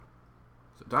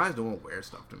So Dai's doing weird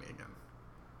stuff to me again.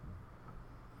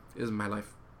 This is my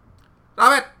life.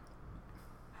 Stop it!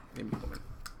 Leave me, woman.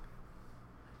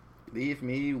 Leave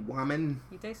me, woman.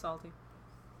 You taste salty.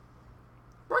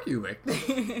 Fuck you, Vic.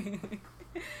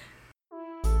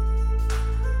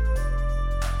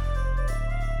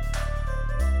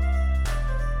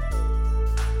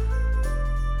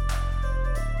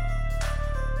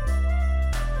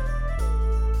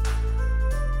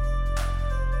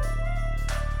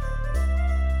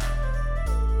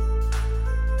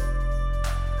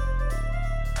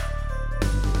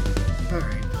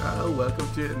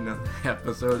 Welcome to another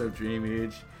episode of Dream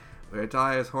Age, where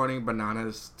Ty is hoarding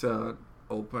bananas to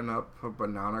open up a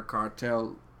banana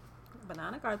cartel.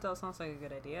 Banana cartel sounds like a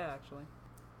good idea, actually.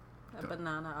 A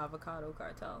banana avocado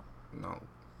cartel. No.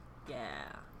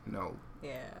 Yeah. No.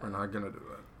 Yeah. We're not gonna do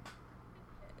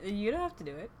that. You don't have to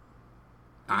do it.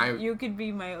 You could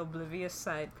be my oblivious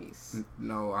side piece.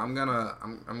 No, I'm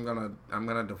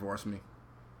gonna divorce me.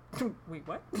 Wait,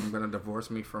 what? I'm gonna divorce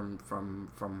me from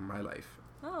my life.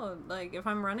 Oh, like, if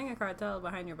I'm running a cartel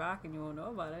behind your back and you won't know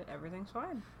about it, everything's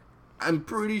fine. I'm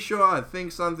pretty sure I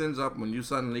think something's up when you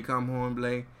suddenly come home and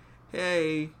play,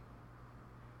 hey,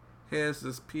 here's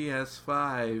this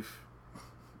PS5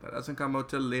 that doesn't come out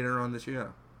till later on this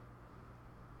year.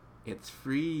 It's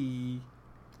free.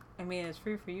 I mean, it's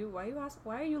free for you. Why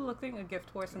are you looking a gift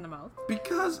horse in the mouth?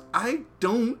 Because I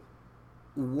don't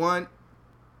want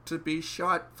to be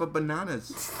shot for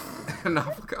bananas and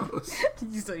avocados.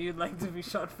 So you'd like to be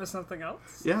shot for something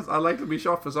else? Yes, I'd like to be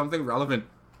shot for something relevant.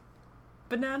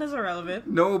 Bananas are relevant.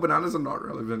 No, bananas are not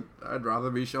relevant. I'd rather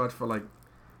be shot for, like,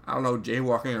 I don't know,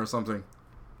 jaywalking or something.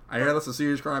 I hear that's a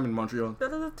serious crime in Montreal.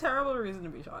 That is a terrible reason to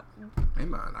be shot. Hey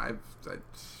man,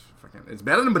 it's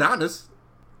better than bananas.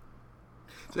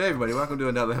 So hey everybody, welcome to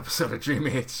another episode of Dream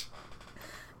Age.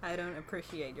 I don't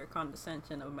appreciate your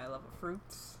condescension of my love of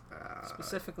fruits.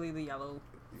 Specifically the yellow,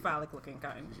 phallic-looking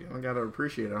kind. You don't gotta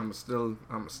appreciate it. I'm still.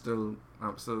 All right.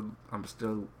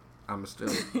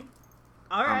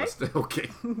 I'm still okay.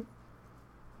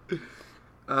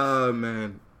 Oh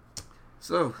man.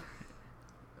 So,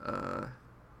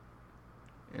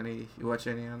 you watch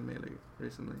any anime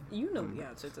recently? You know the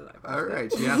answer to that. All right,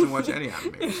 she hasn't watched any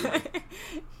anime recently.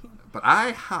 But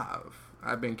I have.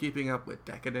 I've been keeping up with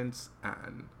Decadence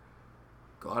and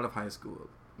God of High School.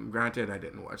 Granted, I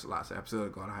didn't watch the last episode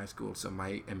of God of High School, so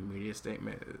my immediate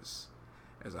statement is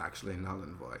actually null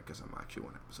and void because I'm actually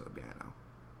one episode behind now.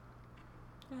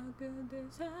 How could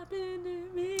this happen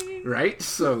to me? Right?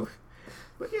 So,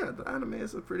 but yeah, the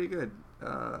animes are pretty good.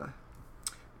 Tell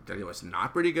you what's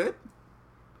not pretty good?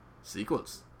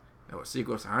 Sequels. Now, what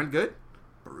sequels aren't good?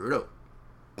 Boruto.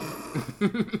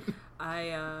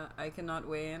 I cannot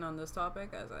weigh in on this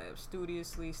topic as I have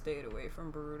studiously stayed away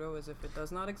from Boruto as if it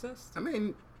does not exist. I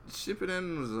mean,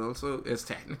 Shippuden is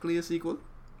technically a sequel.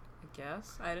 I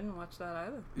guess. I didn't watch that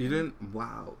either. You didn't?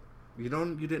 Wow. You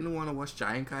didn't want to watch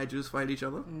giant kaijus fight each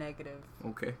other? Negative.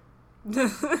 Okay.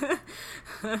 But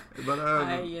But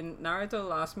Naruto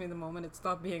lost me the moment it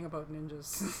stopped being about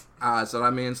ninjas. So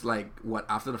that means like what,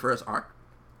 after the first arc?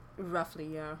 Roughly,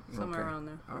 yeah. Somewhere around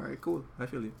there. Alright, cool. I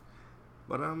feel you.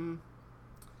 But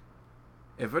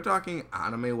if we're talking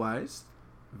anime wise,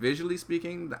 visually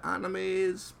speaking, the anime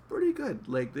is pretty good.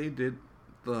 Like they did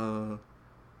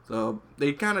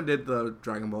they kind of did the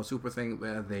Dragon Ball Super thing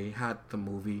where they had the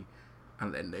movie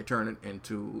and then they turned it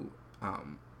into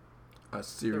a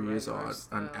series or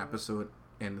an episode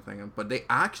and the thing. But they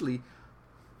actually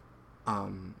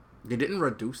they didn't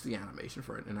reduce the animation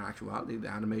for it. In actuality, the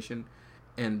animation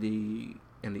in the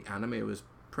anime was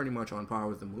pretty much on par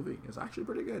with the movie. It's actually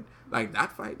pretty good. Like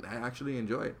that fight, I actually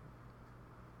enjoyed.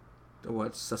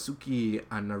 What Sasuke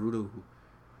and Naruto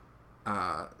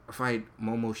fight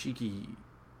Momoshiki.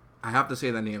 I have to say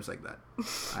their names like that.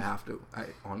 I have to. I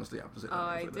honestly have to say.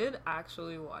 I did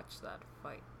actually watch that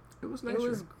fight. It was nice. It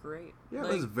was great. Yeah,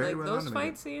 it was very well those animated.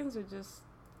 fight scenes are just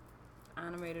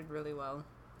animated really well.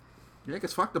 Yeah,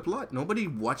 because fuck the plot. Nobody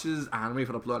watches anime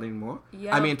for the plot anymore.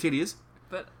 Yeah. I mean, titties.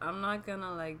 But I'm not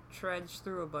gonna like trudge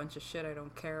through a bunch of shit I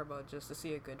don't care about just to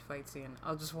see a good fight scene.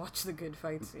 I'll just watch the good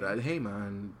fight scene. Hey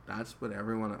man, that's what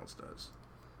everyone else does.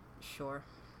 Sure.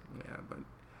 Yeah, but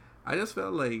I just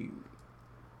felt like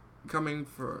coming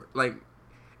for like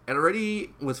it already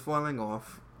was falling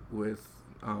off with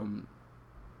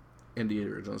in the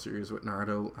original series with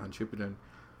Naruto and Shippuden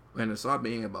when it started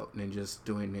being about ninjas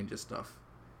doing ninja stuff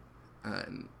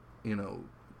and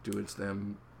dudes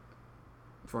them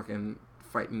fucking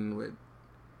fighting with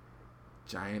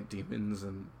giant demons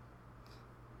and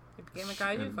it became a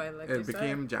kaiju fight, like it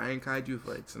became giant kaiju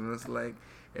fights, and it's like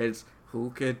it's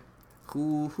who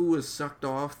who has sucked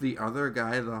off the other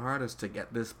guy the hardest to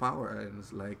get this power, and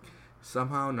it's like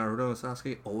somehow Naruto and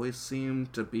Sasuke always seem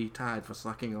to be tied for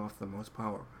sucking off the most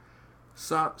power.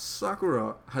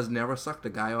 Sakura has never sucked a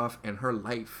guy off in her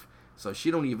life, so she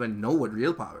don't even know what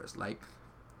real power is. Like,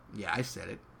 yeah, I said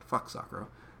it. Fuck Sakura.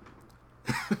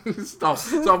 Stop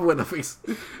with the face.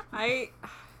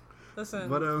 Listen.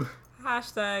 But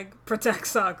hashtag protect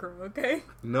Sakura, okay?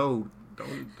 No,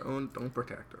 don't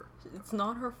protect her. It's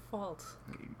not her fault.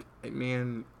 I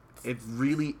mean, it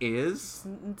really is.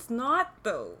 It's not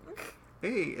though.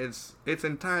 Hey, it's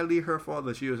entirely her fault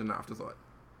that she was an afterthought.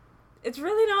 It's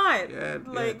really not.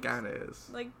 Yeah, it kind of is.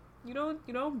 Like you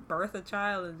don't birth a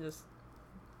child and just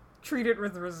treat it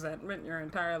with resentment your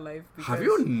entire life. Have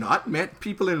you not met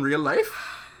people in real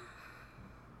life?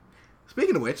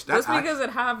 Speaking of which, just because it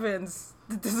happens,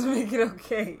 it doesn't make it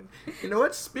okay. You know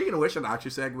what? Speaking of which, it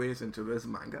actually segues into this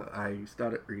manga I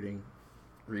started reading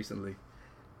recently.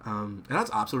 And that's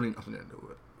absolutely nothing to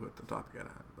do with the topic at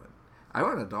hand, but I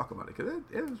wanted to talk about it because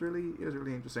it was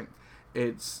really interesting.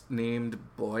 It's named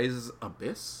Boy's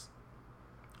Abyss,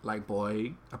 like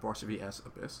boy apostrophe S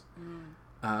abyss.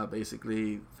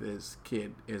 Basically, this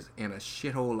kid is in a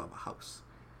shithole of a house.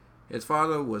 His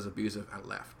father was abusive and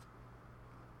left.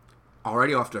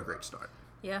 Already off to a great start.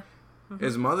 Yeah. Mm-hmm.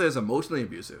 His mother is emotionally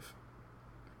abusive.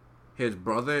 His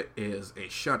brother is a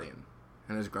shut-in,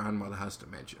 and his grandmother has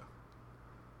dementia.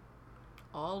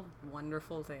 All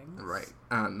wonderful things. Right.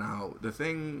 Now, the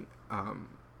thing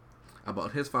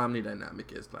about his family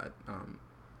dynamic is that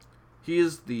he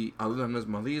is other than his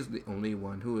mother, he is the only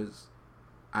one who is,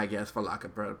 I guess, for lack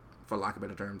of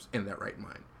better terms, in their right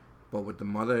mind. But what the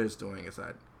mother is doing is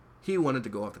that he wanted to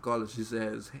go off to college. She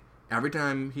says every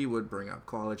time he would bring up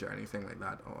college or anything like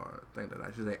that, or things like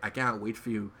that, she'd say, I can't wait for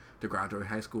you to graduate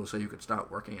high school so you could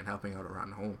start working and helping out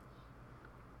around the home.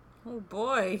 Oh,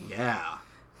 boy. Yeah.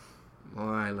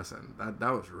 Boy, listen, that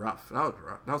was rough. That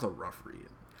was a rough read.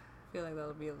 I feel like that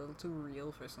would be a little too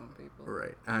real for some people.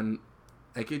 Right. And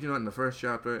I kid you not, in the first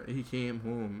chapter, he came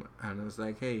home and it was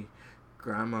like, hey,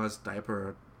 grandma's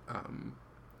diaper,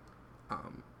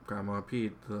 grandma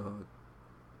peed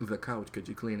the couch, could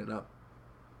you clean it up?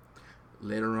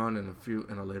 Later on in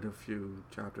a later few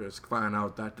chapters, find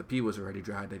out that the pee was already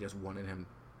dried. They just wanted him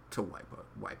to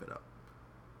wipe it up.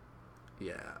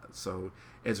 Yeah, so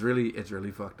it's really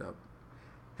fucked up.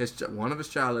 One of his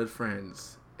childhood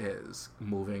friends is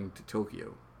moving to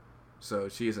Tokyo, so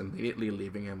she is immediately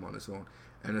leaving him on his own.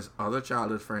 And his other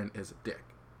childhood friend is a dick,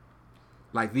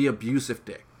 like the abusive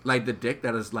dick, like the dick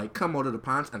that is like come out of the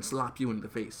pants and slap you in the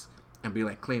face and be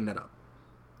like, clean that up.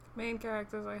 Main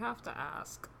characters, I have to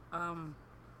ask.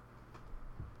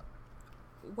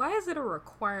 Why is it a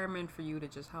requirement for you to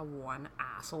just have one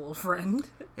asshole friend?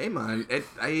 Hey man,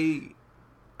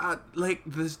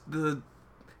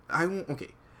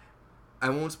 I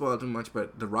won't spoil too much,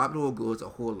 but the rabbit hole goes a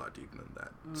whole lot deeper than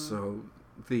that. So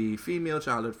the female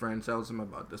childhood friend tells him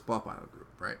about this pop idol group,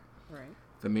 right? Right.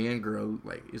 The main girl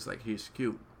is like, he's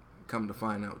cute. Come to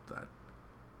find out that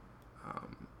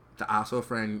the asshole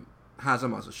friend has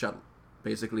him as a shuttle,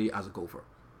 basically as a gopher.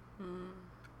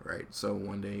 Right. So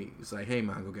one day he's like, hey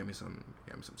man, go get me some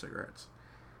cigarettes.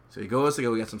 So he goes to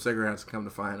go get some cigarettes. Come to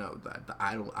find out that the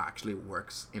idol actually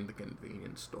works in the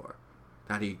convenience store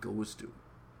that he goes to.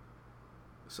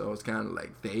 So it's kind of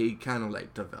like they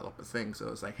develop a thing. So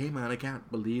it's like, hey man, I can't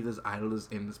believe this idol is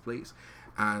in this place,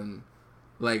 and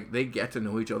like they get to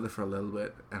know each other for a little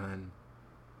bit, and then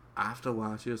after a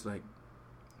while she was like,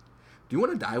 do you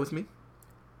want to die with me?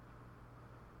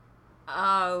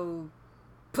 Oh,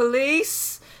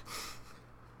 police?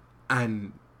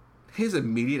 And his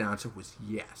immediate answer was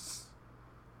yes.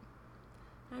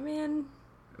 I mean,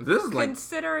 this is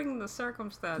considering the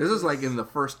circumstances. This is like in the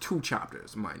first 2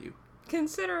 chapters, mind you.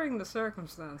 Considering the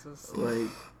circumstances. Like,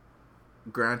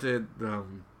 granted,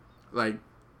 like,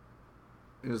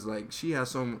 it was like, she's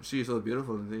so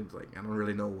beautiful, and he's like, I don't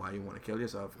really know why you want to kill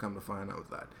yourself. Come to find out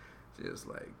that she's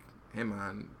like, hey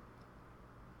man,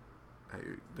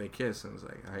 they kiss, and it's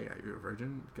like, hey, are you a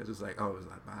virgin? Because it's like, oh, is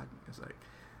that bad? It's like,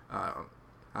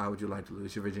 how would you like to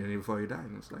lose your virginity before you die?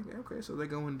 And it's like, okay, so they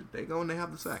go and they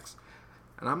have the sex.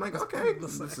 And I'm like, okay, the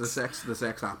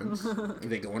sex happens.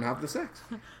 They go and have the sex.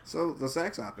 So the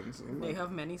sex happens. They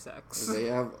have many sex. They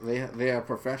are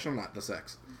professional at the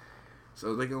sex.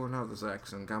 So they go and have the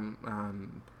sex and come,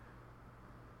 and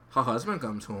her husband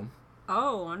comes home.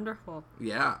 Oh, wonderful.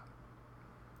 Yeah.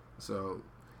 So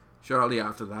shortly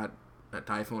after that, a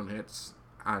typhoon hits,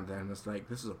 and then it's like,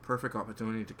 this is a perfect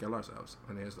opportunity to kill ourselves.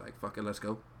 And he's like, fuck it, let's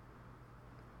go.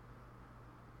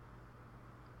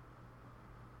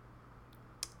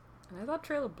 And I thought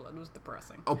Trail of Blood was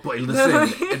depressing. Oh, but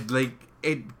listen,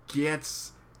 it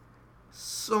gets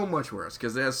so much worse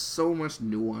because there's so much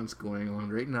nuance going on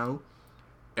right now.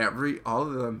 All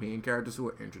of the main characters who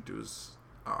are introduced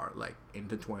are like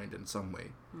intertwined in some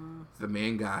way. The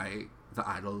main guy, the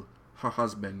idol, her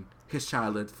husband, his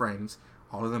childhood friends,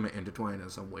 all of them are intertwined in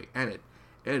some way, and it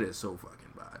is so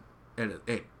fucking bad.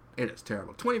 It is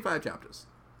terrible. 25 chapters,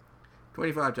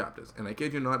 and I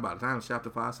kid you not, by the time it's chapter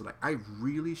 5, so like I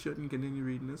really shouldn't continue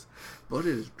reading this, but it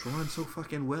is drawn so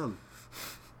fucking well,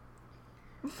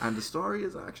 and the story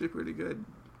is actually pretty good.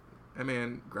 I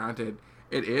mean, granted,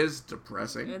 it is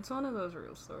depressing. It's one of those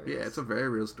real stories. Yeah, it's a very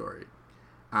real story.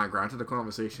 Granted, the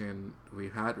conversation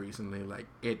we've had recently, like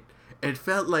it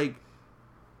felt like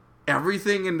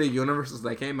everything in the universe is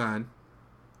like, hey man,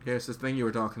 here's this thing you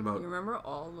were talking about. You remember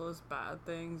all those bad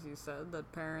things you said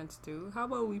that parents do? How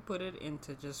about we put it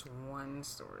into just one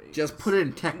story? Just put it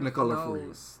in Technicolor no, for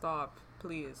you. Stop,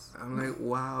 please. I'm like,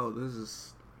 wow, this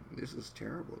is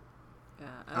terrible. Yeah,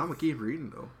 I'm gonna keep reading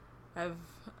though.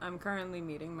 I'm currently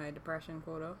meeting my depression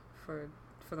quota for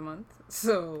the month,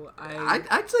 so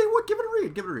I'd say what? Give it a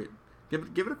read.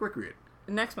 Give it a quick read.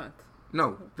 Next month.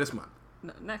 No, this month.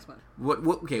 No, next month. What?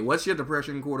 Okay, what's your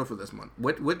depression quota for this month?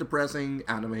 What depressing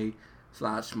anime /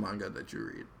 manga that you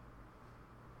read?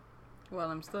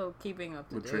 Well, I'm still keeping up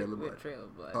to date with Trail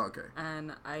of Blood. Oh, okay.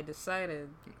 And I decided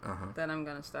that I'm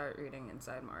gonna start reading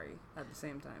Inside Mari at the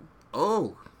same time.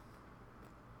 Oh.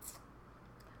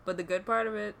 But the good part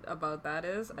of it about that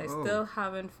is I still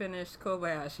haven't finished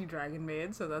Kobayashi Dragon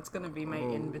Maid, so that's gonna be my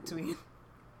in between.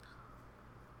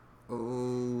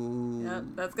 Oh. Yeah,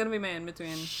 that's gonna be my in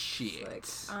between. Shit. Like,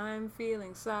 I'm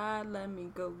feeling sad. Let me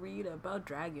go read about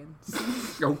dragons.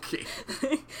 Okay.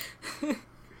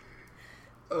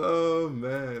 Oh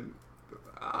man.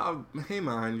 Hey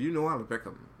man, you know how to pick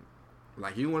them.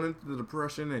 Like, you went into the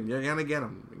depression, and you're gonna get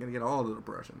them. You're gonna get all the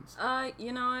depressions.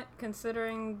 You know what?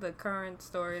 Considering the current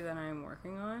story that I'm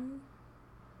working on,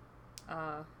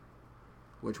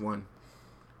 Which one?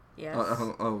 yes.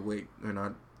 Oh wait, we're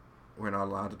not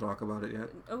allowed to talk about it yet.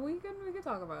 Oh, we can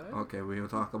talk about it. Okay, we'll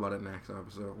talk about it next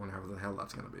episode, whenever the hell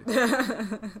that's gonna be.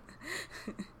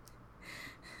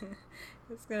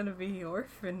 It's gonna be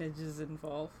orphanages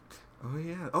involved. Oh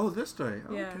yeah. Oh, this story.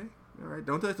 Yeah. Okay. All right.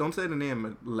 Don't say the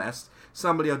name unless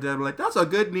somebody out there be like, that's a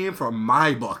good name for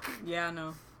my book. Yeah.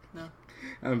 No.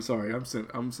 I'm sorry. I'm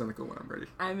cynical when I'm ready.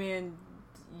 I mean,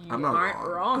 I'm not aren't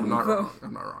wrong. I'm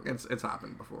not wrong. It's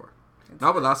happened before.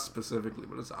 Not with us specifically,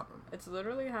 but it's happened. It's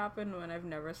literally happened when I've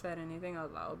never said anything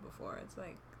out loud before. It's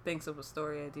like, thinks of a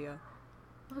story idea.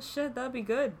 Oh shit, that'd be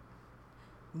good.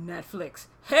 Netflix.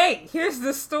 Hey, here's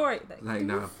the story. Like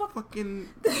now, fucking.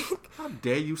 How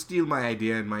dare you steal my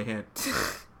idea in my head?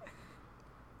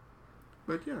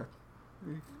 But yeah,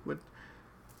 what?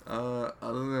 Other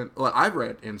than I've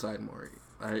read Inside Mori.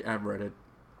 I've read it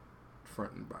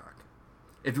front and back.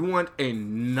 If you want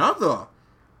another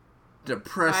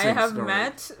depressing I have story,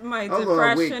 met my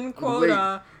depression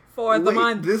quota for the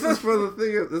month. This is for the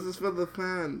thing. This is for the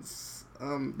fans.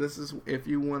 This is if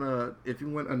you want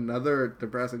another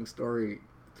depressing story.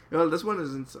 Well, this one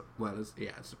isn't.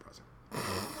 It's depressing.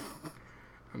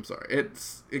 I'm sorry.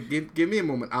 Give me a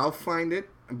moment. I'll find it.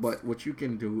 But what you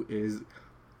can do is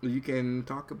you can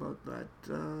talk about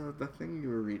that thing you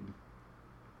were reading.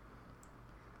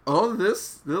 Oh,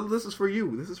 this is for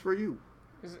you. This is for you.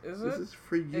 Is it? This is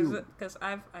for you. Is it? Because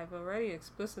I've already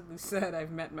explicitly said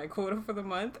I've met my quota for the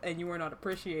month, and you are not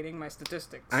appreciating my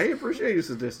statistics. I appreciate your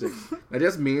statistics. That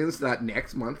just means that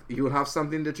next month you will have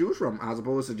something to choose from, as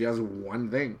opposed to just one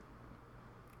thing.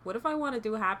 What if I want to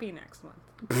do happy next month?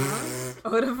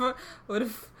 What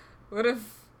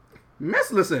if?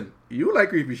 Miss, listen, you like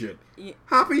creepy shit. Yeah.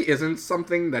 Happy isn't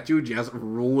something that you just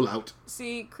roll out.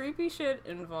 See, creepy shit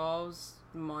involves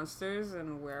monsters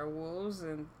and werewolves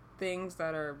and things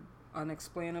that are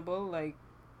unexplainable, like,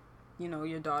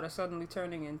 your daughter suddenly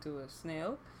turning into a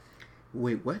snail.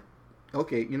 Wait, what?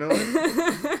 Okay, you know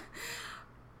what?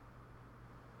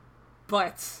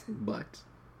 But. Big butts?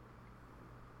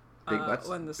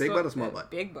 Big butt or small butt?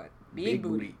 Big butt. Big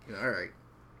booty. Alright.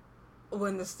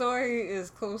 When the story is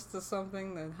close to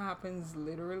something that happens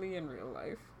literally in real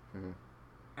life,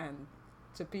 and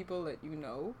to people that you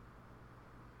know,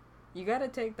 you gotta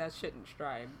take that shit in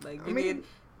stride. Like, you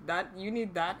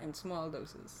need that in small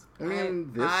doses. I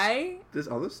mean, this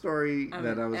other story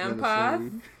that I was gonna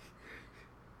say,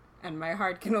 and my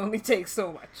heart can only take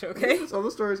so much. Okay. This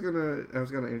other story I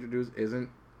was gonna introduce isn't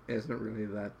really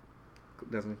that,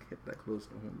 doesn't hit that close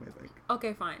to home, I think.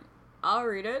 Okay, fine. I'll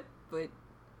read it, but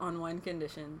On one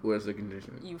condition. What's the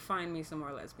condition? You find me some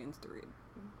more lesbians to read.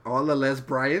 All the Les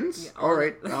Bryans? Yeah, all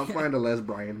right, I'll find the Les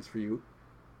Bryans for you.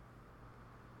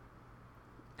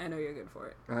 I know you're good for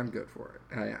it. I'm good for it.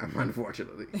 I am,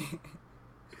 unfortunately.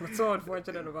 What's so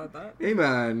unfortunate about that? Hey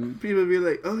man, people be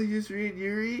like, oh, you just read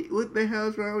Yuri? What the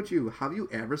hell's wrong with you? Have you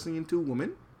ever seen two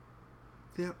women?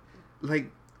 Yeah,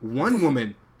 like one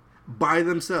woman by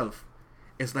themselves.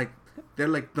 It's like, they're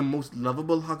like the most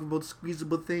lovable, huggable,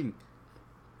 squeezable thing.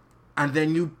 And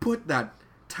then you put that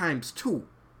times 2.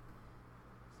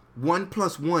 1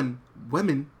 + 1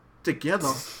 women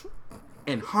together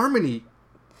in harmony.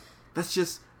 That's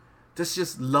just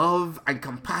love and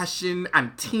compassion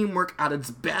and teamwork at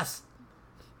its best.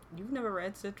 You've never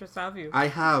read Citrus, have you? I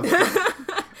have.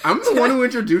 I'm the one who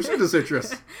introduced you to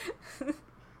Citrus.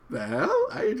 The hell?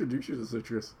 I introduced you to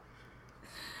Citrus.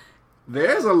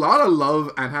 There's a lot of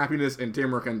love and happiness and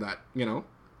teamwork in that, you know?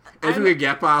 If you could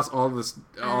get past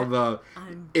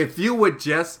if you would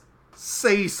just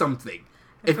say something.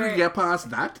 If you get past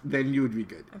that, then you would be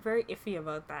good. I'm very iffy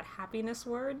about that happiness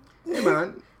word. Hey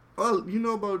man, well, you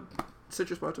know about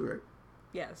Citrus Plus, right?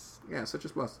 Yes. Yeah,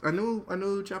 Citrus Plus. I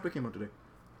know chapter came out today.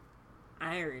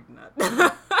 I ain't reading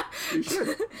that. You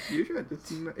should. You should.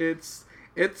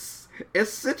 It's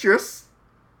citrus.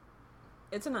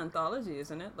 It's an anthology,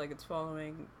 isn't it? Like it's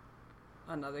following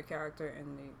another character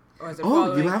in the. Or is it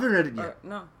you haven't read it yet?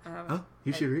 No, I haven't. Oh,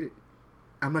 you should read it.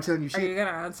 I'm not telling you shit. Are you gonna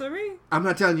answer me? I'm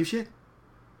not telling you shit.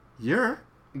 You're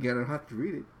gonna have to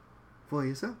read it for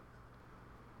yourself.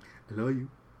 I love you.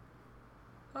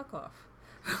 Fuck off.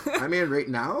 I mean, right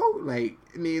now, like,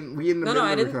 we in the middle No,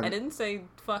 I of didn't say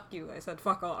fuck you. I said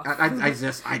fuck off. I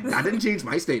didn't change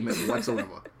my statement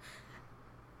whatsoever.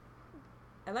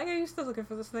 I like how you're still looking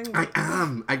for this thing. I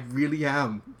am. I really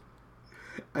am.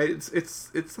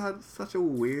 It's such a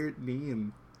weird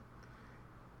name.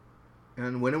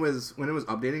 And when it was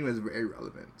updating, it was very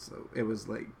relevant. So it was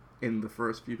like in the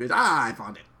first few pages. I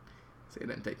found it. So it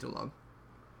didn't take too long.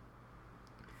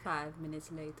 5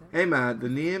 minutes later. Hey man, the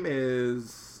name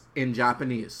is in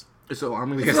Japanese. So I'm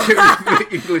gonna get the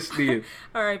English name.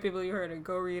 Alright people, you heard it.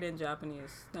 Go read in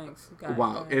Japanese. Thanks.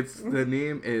 Wow. The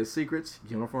name is Secrets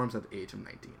Uniforms at the Age of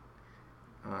 19.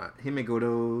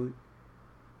 Himegoto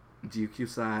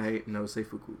Jukyusai no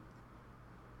Seifuku.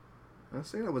 I'll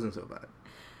say that wasn't so bad.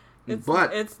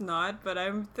 It's not, but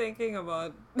I'm thinking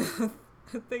about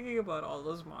all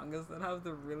those mangas that have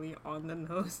the really on the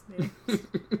nose names.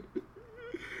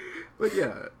 But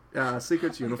yeah,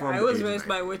 Secrets Uniform. I was raised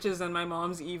by witches and my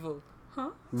mom's evil.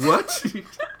 Huh? What?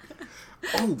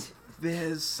 Oh,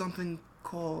 there's something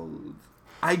called.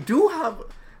 I do have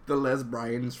the Les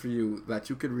Bryans for you that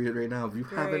you could read right now if you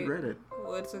haven't read it.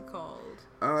 What's it called?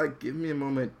 Give me a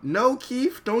moment. No,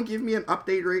 Keith, don't give me an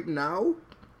update right now.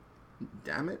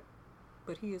 Damn it.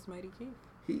 But he is Mighty Keith.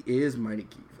 He is Mighty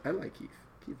Keith. I like Keith.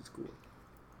 Keith is cool.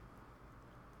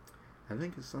 I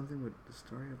think it's something with the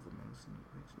story of the mouse and the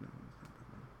witch. No, it's not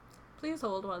that one. Please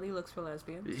hold while he looks for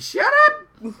lesbians. Shut up!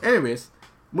 Anyways,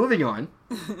 moving on.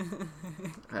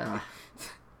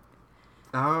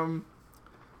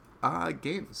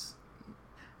 Games.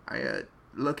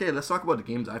 Okay, let's talk about the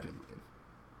games I've been playing.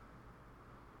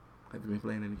 Have you been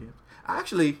playing any games?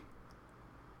 Actually,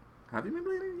 have you been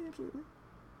playing any games lately?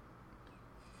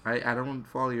 I don't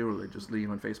follow you religiously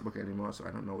on Facebook anymore, so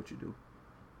I don't know what you do.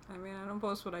 I mean, I don't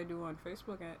post what I do on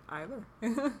Facebook either.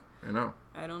 I know.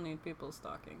 I don't need people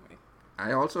stalking me.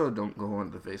 I also don't go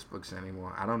on the Facebooks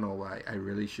anymore. I don't know why. I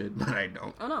really should, but I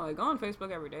don't. Oh no, I go on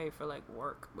Facebook every day for like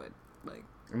work, but like.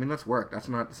 I mean, that's work. That's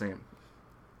not the same.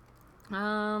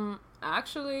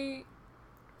 Actually,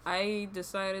 I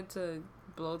decided to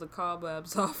blow the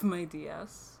cobwebs off my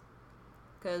DS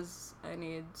because I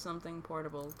need something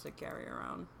portable to carry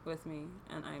around with me,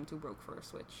 and I am too broke for a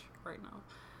Switch right now.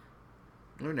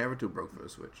 You're never too broke for a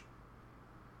Switch.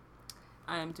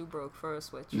 I am too broke for a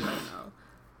Switch right now.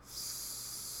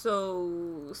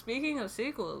 So, speaking of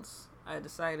sequels, I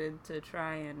decided to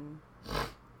try and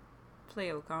play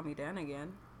Okami Den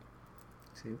again.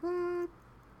 See what?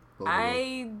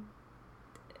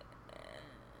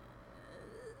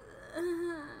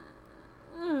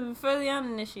 For the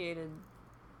uninitiated,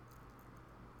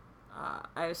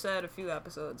 I said a few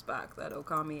episodes back that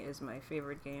Okami is my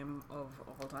favorite game of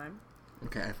all time.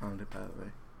 Okay, I found it, by the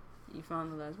way. You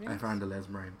found the lesbians? I found the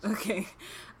lesbians. Okay.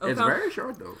 It's very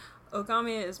short, though.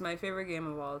 Okami is my favorite game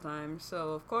of all time,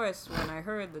 so of course, when I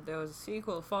heard that there was a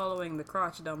sequel following the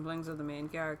crotch dumplings of the main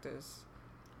characters,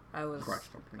 I was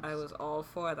all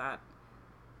for that.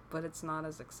 But it's not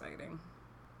as exciting.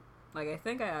 Like, I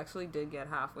think I actually did get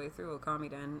halfway through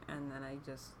Okami Den, and then I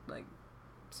just, like,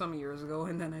 some years ago,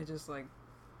 and then I just, like,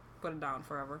 put it down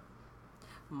forever.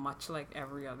 Much like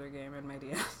every other game in my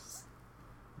DS.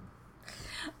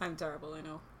 I'm terrible, I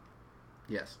know.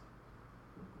 Yes.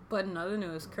 But in other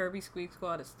news, Kirby Squeak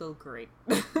Squad is still great.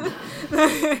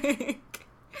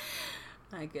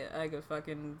 Like, I could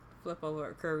fucking flip over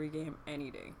a Kirby game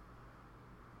any day.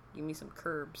 Give me some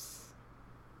curbs.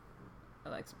 I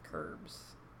like some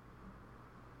curbs.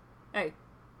 Hey,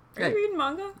 are you reading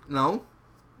manga? No.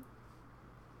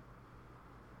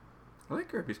 I like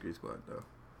Kirby Squeak Squad though.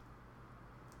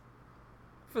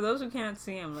 For those who can't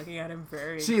see, I'm looking at him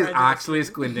very. She is actually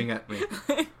squinting at me.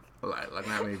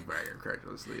 Looking at me very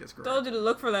incredulously. It's great. Told you to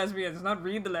look for lesbians, not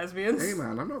read the lesbians. Hey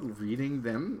man, I'm not reading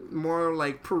them. More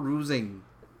like perusing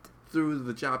through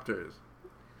the chapters.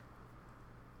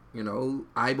 You know,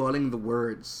 eyeballing the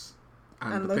words.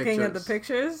 And the looking pictures, at the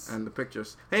pictures. And the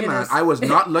pictures. Hey man, I was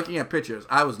not looking at pictures.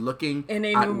 I was looking in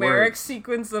a at numeric words.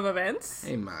 Sequence of events.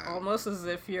 Hey man. Almost as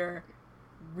if you're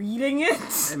reading it.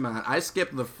 Hey man, I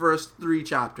skipped the first 3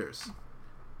 chapters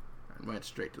and went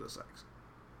straight to the sex.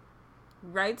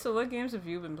 Right, so what games have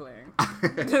you been playing?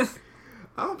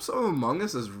 So Among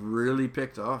Us has really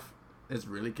picked off. It's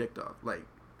really kicked off. Like,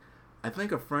 I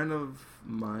think a friend of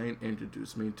mine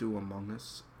introduced me to Among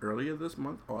Us earlier this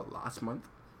month or last month,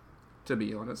 to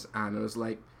be honest. And it was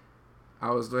like, I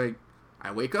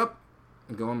wake up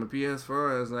and go on my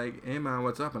PS4. I was like, hey man,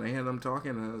 what's up? And I hear them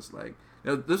talking, and I was like,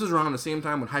 this was around the same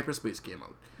time when Hyperspace came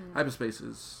out. Hyperspace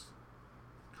is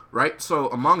right. So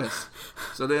Among Us.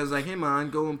 So there's like, hey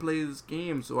man, go and play this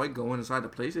game. So I go inside the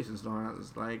PlayStation store, and I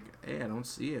was like, hey, I don't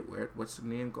see it. What's the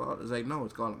name called? It's like, no,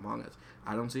 it's called Among Us.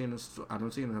 I don't see it in the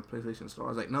PlayStation store. I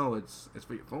was like, no, it's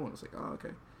for your phone. It's like, oh,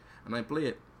 okay. And I play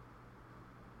it.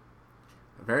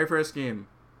 The very first game.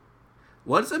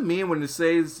 What does it mean when it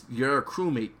says you're a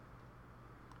crewmate?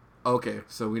 Okay,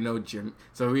 so we know Jim.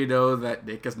 So we know that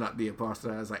Nick is not the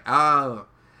imposter. I was like, oh,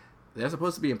 they're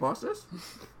supposed to be imposters?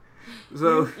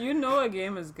 So you know a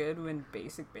game is good when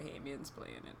basic Bahamians play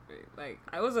in it. Right? Like,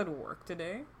 I was at work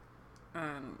today,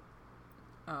 and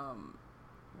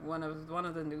one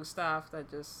of the new staff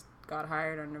that just got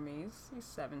hired under me. He's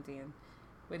 17,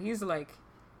 but he's like,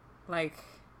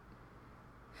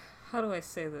 how do I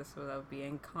say this without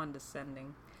being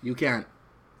condescending? You can't,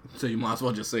 so you might as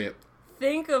well just say it.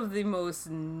 Think of the most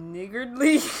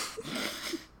niggardly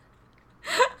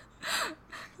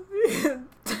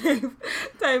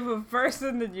type of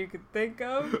person that you could think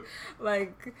of,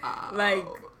 like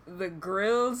the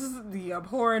grills, the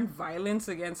abhorrent violence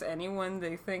against anyone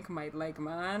they think might like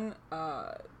man,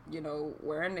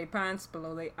 wearing their pants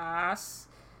below their ass,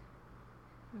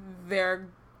 their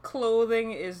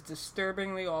clothing is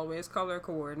disturbingly always color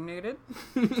coordinated.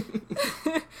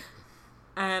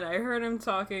 And I heard him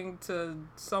talking to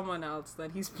someone else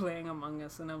that he's playing Among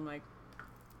Us, and I'm like,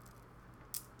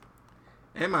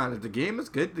 hey man, if the game is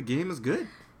good, the game is good.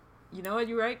 You know what,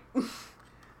 you're right.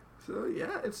 So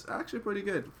yeah, it's actually pretty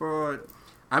good.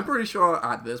 I'm pretty sure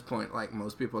at this point, like,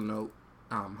 most people know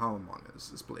how Among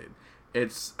Us is played.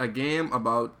 It's a game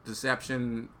about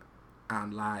deception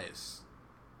and lies.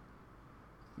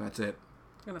 That's it.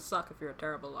 It's gonna suck if you're a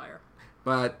terrible liar.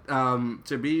 But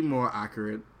to be more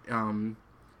accurate,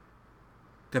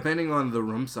 depending on the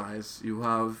room size, you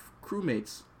have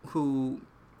crewmates who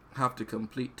have to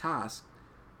complete tasks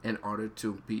in order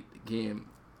to beat the game.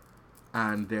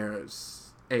 And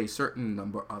there's a certain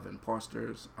number of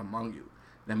imposters among you.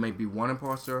 There may be 1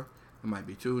 imposter, there might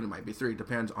be 2, there might be 3. It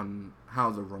depends on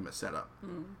how the room is set up.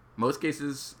 Most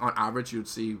cases, on average, you'd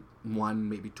see 1,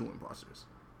 maybe 2 imposters.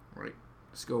 Right?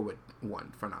 Let's go with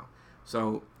 1 for now.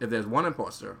 So if there's 1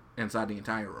 imposter inside the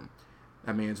entire room,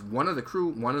 that means one of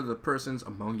the persons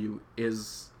among you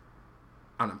is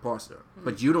an imposter.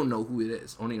 But you don't know who it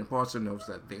is. Only an imposter knows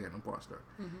that they're an imposter.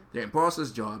 The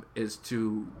imposter's job is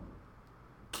to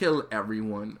kill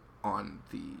everyone on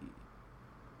the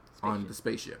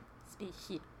spaceship.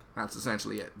 That's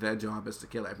essentially it. Their job is to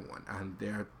kill everyone. And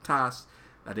their task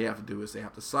that they have to do is they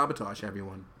have to sabotage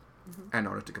everyone in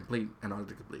order to complete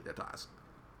their task.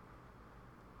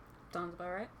 Sounds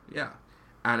about right. Yeah.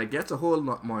 And it gets a whole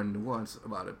lot more nuance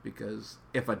about it, because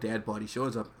if a dead body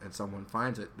shows up and someone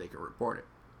finds it, they can report it.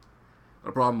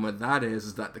 The problem with that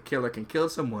is that the killer can kill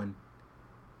someone,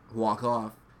 walk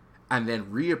off, and then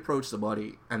reapproach the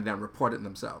body and then report it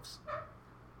themselves.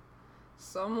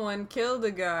 Someone killed a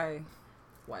guy.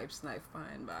 Wipes knife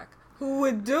behind back. Who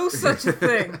would do such a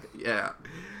thing? Yeah.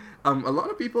 A lot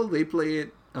of people, they play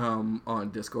it on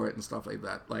Discord and stuff like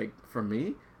that. Like, for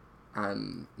me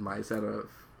and my set of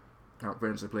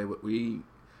friends to play with, we're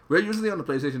usually on the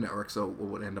PlayStation Network, so what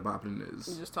would end up happening is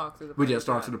you just talk through the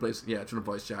to the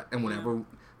voice chat, and whenever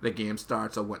the game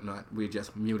starts or whatnot, we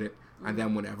just mute it and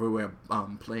then whenever we're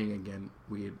playing again,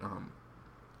 we'd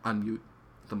unmute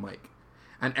the mic.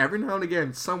 And every now and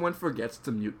again, someone forgets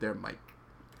to mute their mic.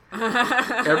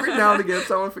 Every now and again,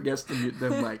 someone forgets to mute their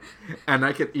mic. And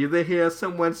I could either hear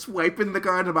someone swiping the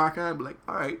card in the background and be like,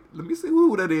 all right, let me see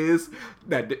who that is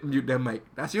that didn't mute their mic.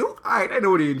 That's you? All right, I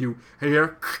know it ain't you. I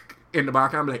hear in the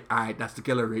background, I'm like, all right, that's the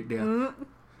killer right there. Mm-hmm.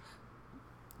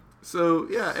 So,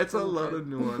 yeah, it's a lot of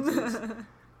nuances.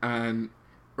 And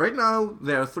right now,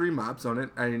 there are 3 maps on it.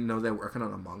 I know they're working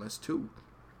on Among Us too.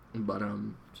 But,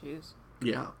 jeez.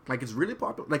 Yeah, like it's really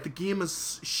popular. Like the game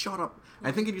is shut up.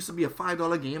 I think it used to be a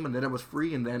 $5 game, and then it was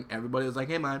free, and then everybody was like,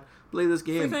 "Hey man, play this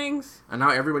game." Free things. And now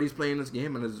everybody's playing this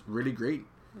game, and it's really great.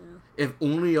 Yeah. If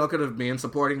only y'all could have been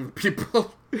supporting the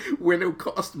people when it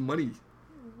cost money.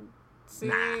 See,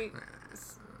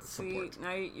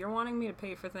 now you're wanting me to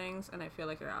pay for things, and I feel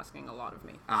like you're asking a lot of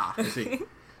me. I see.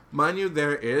 Mind you,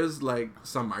 there is like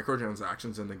some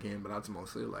microtransactions in the game, but that's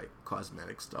mostly like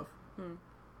cosmetic stuff.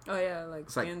 Oh yeah, like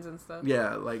skins and stuff.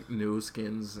 Yeah, like new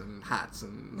skins and hats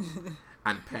and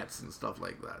and pets and stuff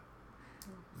like that.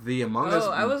 The Among Us.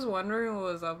 I was wondering what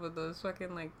was up with those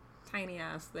fucking like tiny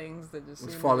ass things that just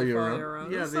follow you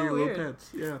around. Yeah, they're little pets.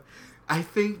 Yeah, I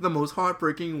think the most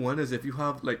heartbreaking one is if you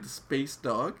have like the space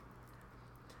dog.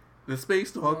 The space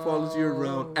dog follows you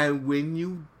around, and when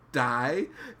you die,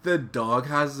 the dog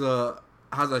has a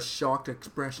shocked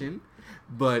expression.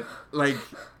 But, like,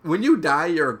 when you die,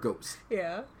 you're a ghost.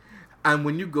 Yeah. And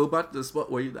when you go back to the spot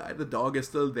where you died, the dog is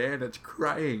still there and it's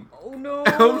crying. Oh, no.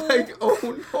 And I'm like, oh,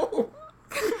 no.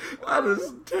 That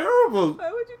is terrible.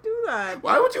 Why would you do that?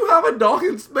 Why would you have a dog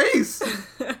in space?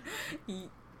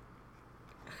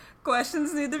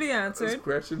 Questions need to be answered. Those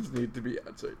questions need to be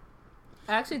answered.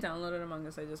 I actually downloaded Among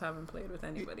Us. I just haven't played with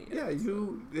anybody yet.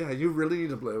 You really need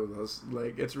to play with us.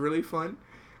 Like, it's really fun.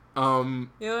 You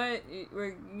know what?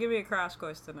 Give me a crash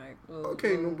course tonight. No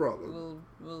problem.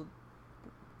 We'll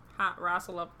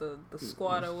wrestle up the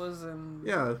squatters and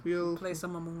we'll play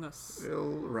some Among Us.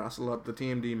 We'll wrestle up the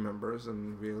TMD members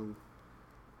and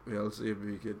we'll see if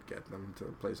we could get them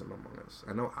to play some Among Us.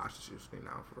 I know Ash is usually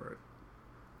down for it,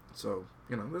 so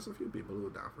there's a few people who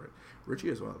are down for it. Richie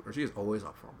as well. Richie is always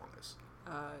up for Among Us.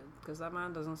 Because that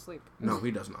man doesn't sleep. No,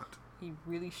 he does not. He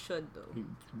really should though. He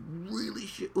really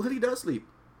should. Well, he does sleep.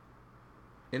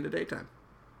 In the daytime.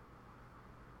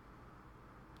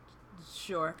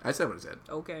 Sure. I said what I said.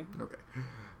 Okay.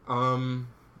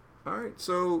 Alright,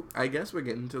 so I guess we're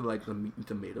getting to like the meat and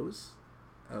tomatoes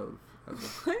of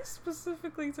Why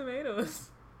specifically tomatoes?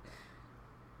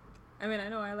 I mean, I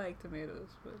know I like tomatoes,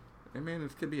 but I mean,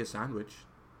 it could be a sandwich.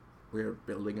 We're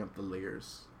building up the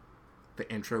layers. The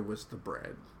intro was the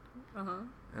bread.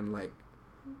 And like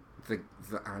the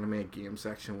anime game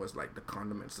section was like the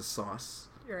condiments, the sauce.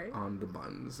 Right. On the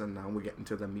buns, and now we're getting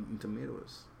to the meat and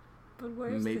tomatoes. But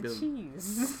where's the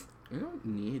cheese? You don't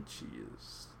need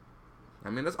cheese.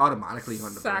 I mean, that's automatically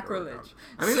on the sacrilege. Burger.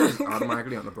 I mean, it's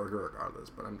automatically on the burger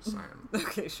regardless, but I'm just saying.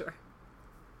 Okay, sure.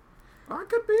 Or it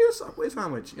could be a Subway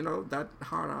sandwich. That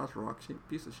hard-ass rock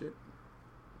piece of shit.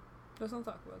 Let's not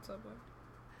talk about Subway.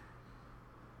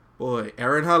 Boy,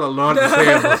 Aaron had a lot to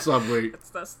say about Subway.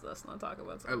 Let's not talk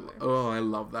about Subway. I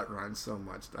love that rant so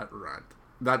much. That rant.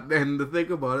 And the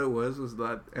thing about it was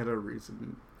that at a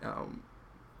recent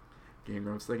game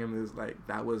I was thinking is like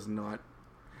it was not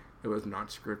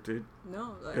scripted.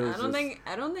 No, like,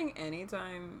 I don't think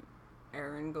anytime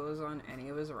Aaron goes on any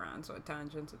of his rants or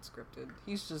tangents it's scripted.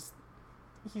 He's just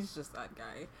that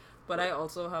guy. But I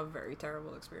also have very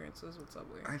terrible experiences with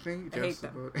Subway. I think just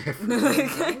about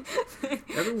everyone,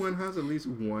 everyone has at least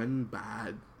one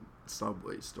bad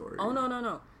Subway story. Oh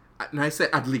no. And I said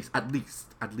at least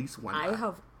one. I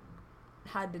have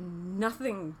had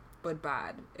nothing but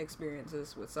bad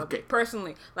experiences with Subway. Okay.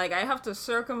 Personally, like I have to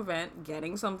circumvent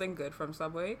getting something good from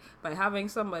Subway by having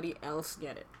somebody else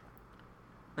get it.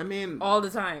 I mean, all the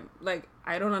time. Like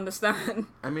I don't understand.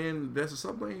 I mean, there's a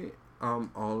Subway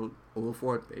all over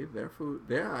Fort Bay. Their food,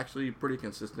 they're actually pretty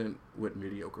consistent with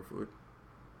mediocre food.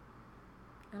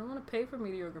 I don't want to pay for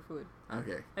mediocre food.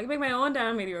 Okay. I can make my own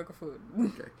damn mediocre food.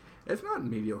 Okay. It's not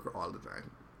mediocre all the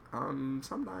time.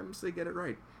 Sometimes they get it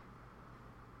right.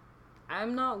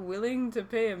 I'm not willing to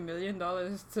pay $1 million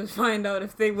to find out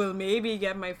if they will maybe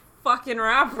get my fucking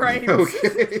rap right.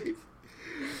 Okay.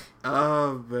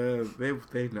 Man,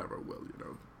 they never will,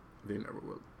 They never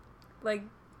will. Like,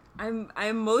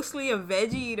 I'm mostly a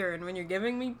veggie eater, and when you're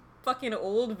giving me fucking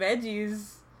old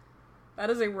veggies,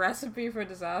 that is a recipe for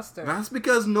disaster. That's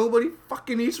because nobody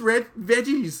fucking eats red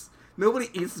veggies. Nobody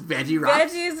eats veggie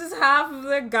wraps. Veggies is half of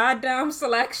the goddamn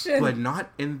selection. But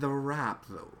not in the wrap,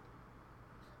 though.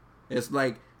 It's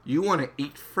like You want to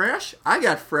eat fresh? I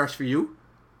got fresh for you.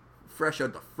 Fresh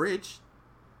out the fridge.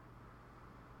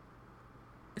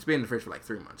 It's been in the fridge for like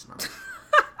 3 months now.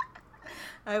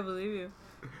 I believe you.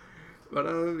 But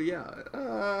yeah.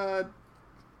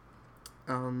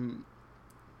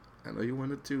 I know you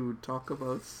wanted to talk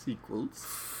about sequels.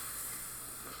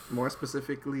 More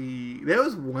specifically, there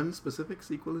was one specific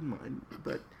sequel in mind,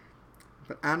 but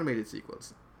animated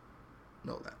sequels,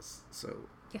 no less. So,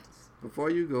 yes. Before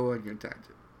you go on your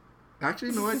tangent,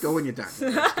 actually, no, go on your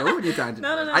tangent. Go on your tangent.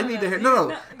 No, I need to hear.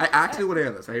 No. I actually want to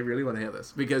hear this. I really want to hear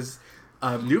this because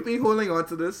you've been holding on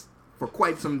to this for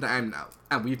quite some time now,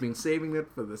 and we've been saving it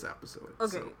for this episode.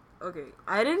 Okay.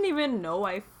 I didn't even know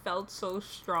I felt so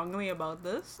strongly about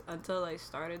this until I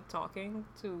started talking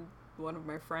to one of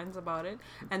my friends about it,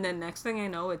 and then next thing I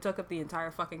know, it took up the entire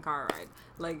fucking car ride.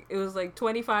 Like, it was like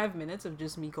 25 minutes of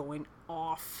just me going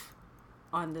off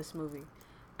on this movie.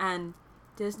 And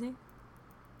Disney,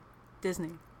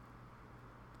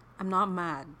 I'm not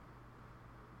mad.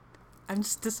 I'm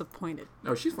just disappointed.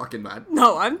 No, she's fucking mad.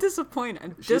 No, I'm disappointed.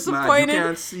 I'm She's disappointed. Mad. You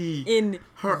can't see in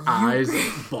her eyes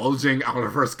bulging out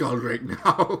of her skull right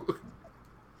now.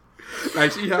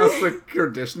 Like, she has the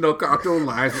traditional cartoon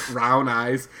lines with round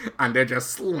eyes, and they're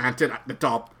just slanted at the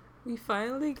top. We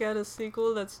finally get a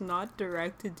sequel that's not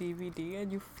direct to DVD,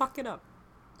 and you fuck it up.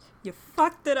 You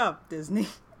fucked it up, Disney.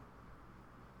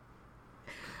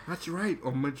 That's right.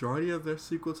 A majority of their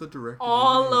sequels are direct to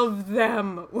All DVD. of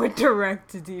them were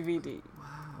direct to DVD.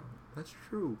 Wow, that's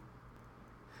true.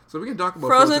 So we can talk about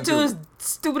Frozen 2 is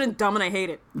stupid and dumb, and I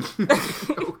hate it.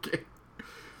 Okay.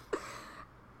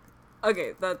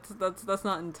 Okay, that's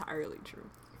not entirely true.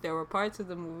 There were parts of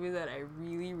the movie that I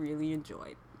really, really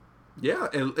enjoyed. Yeah,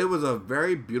 it was a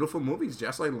very beautiful movie,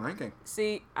 just like Lion King.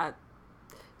 See,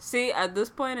 at this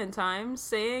point in time,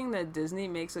 saying that Disney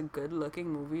makes a good-looking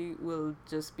movie will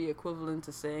just be equivalent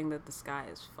to saying that the sky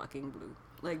is fucking blue.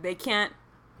 Like, they can't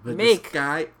But make... the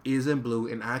sky isn't blue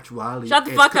in actuality. Shut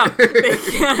the fuck up! They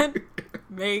can't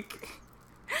make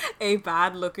a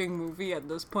bad-looking movie at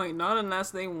this point, not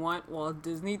unless they want Walt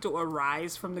Disney to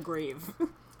arise from the grave.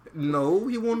 No,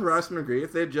 he won't rise from the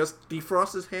grave. They just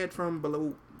defrost his head from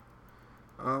below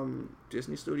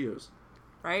Disney Studios.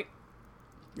 Right?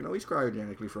 You know, he's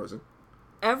cryogenically frozen.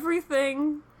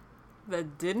 Everything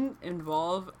that didn't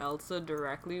involve Elsa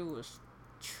directly was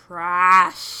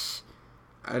trash.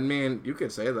 I mean, you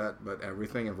could say that, but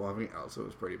everything involving Elsa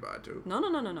was pretty bad too. No.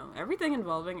 Everything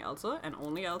involving Elsa and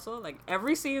only Elsa, like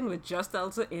every scene with just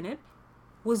Elsa in it,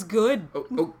 was good.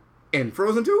 Oh, and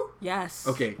Frozen 2? Yes.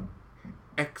 Okay.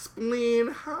 Explain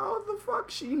how the fuck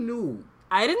she knew.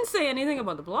 I didn't say anything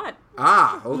about the plot.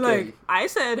 Ah, okay. Like, I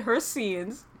said her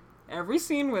scenes, every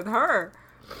scene with her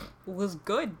was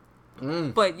good.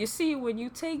 But you see, when you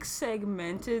take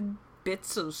segmented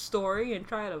bits of story and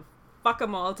try to fuck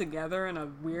them all together in a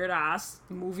weird ass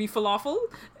movie falafel,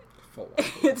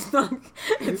 it's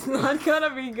not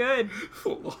gonna be good.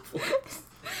 Falafel.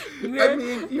 I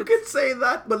mean, you could say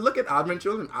that, but look at Advent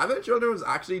Children. Advent Children was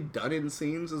actually done in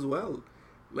scenes as well.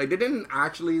 Like, they didn't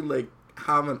actually, like,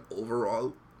 have an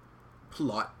overall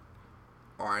plot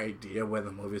or idea where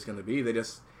the movie's gonna be. They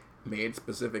just made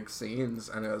specific scenes,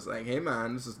 and it was like, hey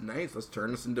man, this is nice, let's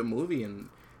turn this into a movie, and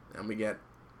then we get,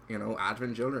 you know,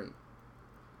 Advent Children.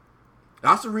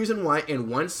 That's the reason why in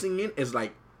one scene is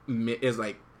like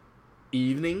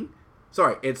evening.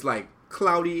 Sorry, it's like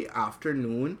cloudy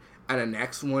afternoon, and the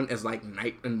next one is like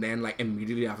night, and then like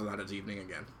immediately after that it's evening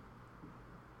again.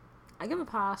 I give a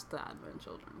pass to Advent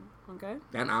Children, okay?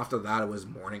 Then after that it was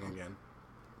morning again.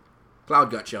 Cloud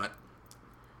got shut.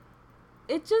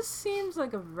 It just seems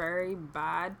like a very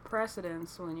bad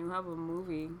precedence when you have a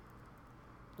movie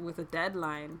with a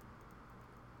deadline.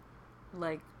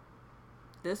 Like,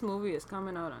 this movie is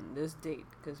coming out on this date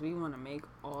because we want to make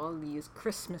all these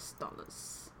Christmas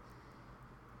dollars.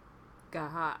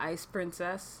 Gaha, Ice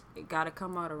Princess, it gotta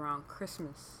come out around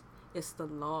Christmas. It's the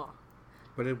law.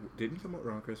 But it didn't come out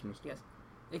around Christmas. Yes.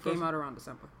 It came out around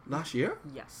December. Last year?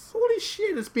 Yes. Holy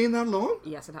shit, it's been that long?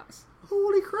 Yes, it has.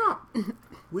 Holy crap.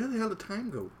 Where the hell did time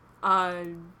go?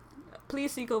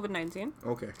 Please see COVID-19.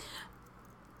 Okay.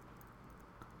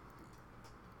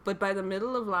 But by the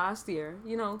middle of last year,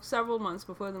 you know, several months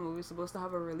before the movie was supposed to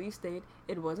have a release date,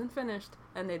 it wasn't finished,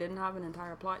 and they didn't have an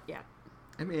entire plot yet.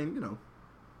 I mean, you know,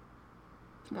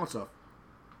 small stuff.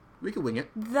 We can wing it.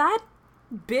 That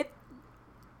bit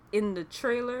in the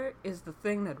trailer is the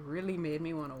thing that really made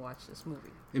me want to watch this movie.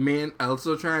 I mean,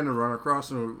 Elsa trying to run across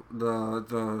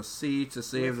the sea to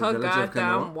save With the her village of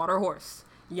goddamn Kanoa. water horse.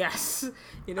 Yes.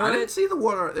 You know I what? didn't see the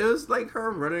water. It was like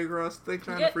her running across, trying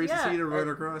to freeze the sea to run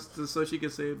Yeah. across so she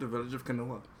could save the village of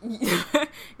Kanoa.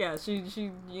 Yeah, she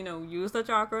used the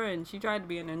chakra and she tried to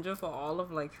be a ninja for all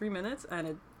of like 3 minutes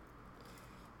and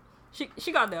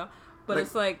she got there. But Like-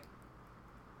 it's like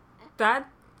that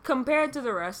compared to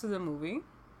the rest of the movie,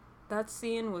 that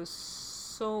scene was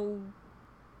so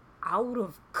out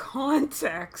of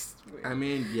context. I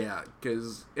mean, yeah,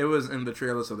 because it was in the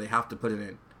trailer, so they have to put it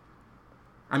in.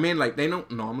 I mean, like, they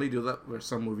don't normally do that with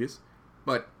some movies,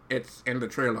 but it's in the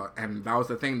trailer, and that was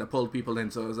the thing that pulled people in.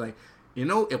 So it was like,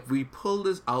 if we pull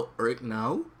this out right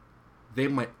now, they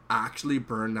might actually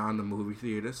burn down the movie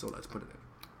theater, so let's put it in.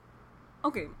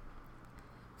 Okay.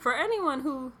 For anyone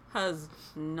who has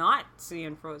not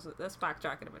seen Frozen, let's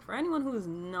backtrack it a bit. For anyone who has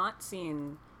not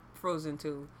seen Frozen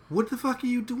 2, What the fuck are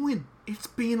you doing? It's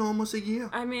been almost a year.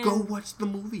 I mean, go watch the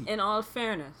movie. in all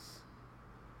fairness,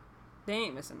 they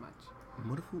ain't missing much.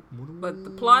 But But the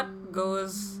plot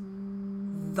goes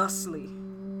thusly.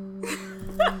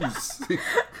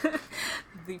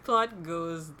 The plot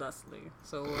goes thusly.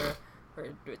 So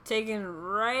we're taken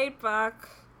right back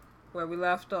where we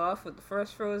left off with the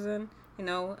first Frozen.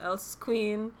 Elsa's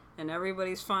queen, and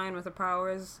everybody's fine with her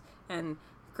powers, and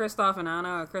Kristoff and Anna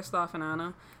are Kristoff and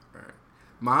Anna. Right.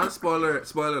 Mild spoiler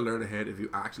alert ahead if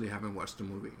you actually haven't watched the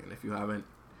movie, and if you haven't,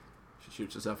 you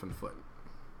shoot yourself in the foot.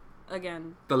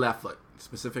 Again, The left foot,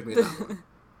 specifically that one.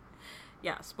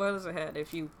 yeah, spoilers ahead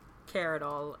if you care at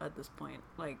all at this point.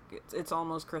 Like, it's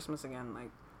almost Christmas again, like,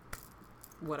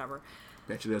 whatever.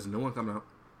 Bet you there's no one coming out.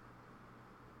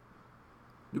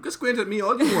 You can squint at me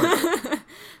all you want.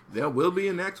 There will be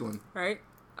a next one. Right?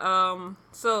 So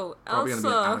Probably gonna be an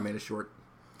Elsa, animated short.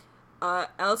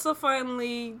 Elsa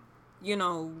finally,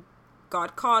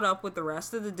 got caught up with the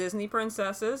rest of the Disney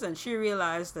princesses, and she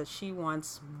realized that she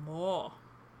wants more.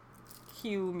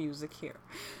 Cue music here.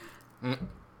 Mm.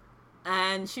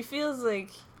 And she feels like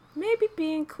maybe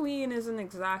being queen isn't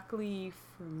exactly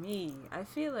for me. I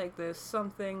feel like there's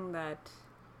something that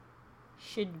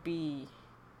should be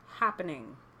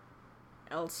happening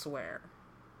elsewhere.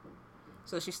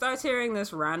 So she starts hearing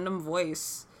this random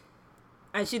voice,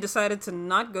 and she decided to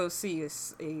not go see a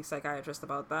psychiatrist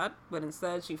about that, but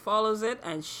instead she follows it,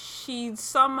 and she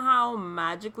somehow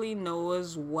magically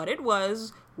knows what it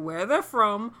was, where they're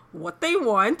from, what they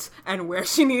want, and where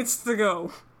she needs to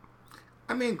go.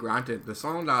 I mean, granted, the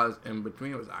song that was in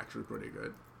between was actually pretty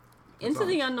good. Into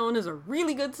the Unknown is a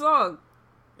really good song.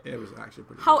 It was actually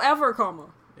pretty However, good.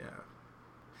 Yeah.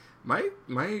 My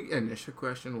initial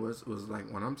question was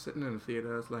like, when I'm sitting in the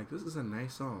theater, I was like, this is a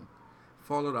nice song.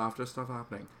 Followed after stuff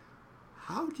happening.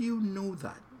 How do you know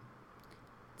that?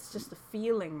 It's just a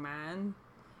feeling, man.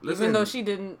 Listen, Even though she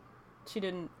didn't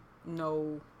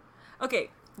know.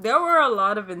 Okay, there were a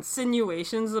lot of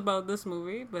insinuations about this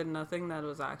movie, but nothing that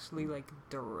was actually like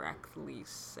directly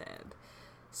said.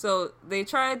 So they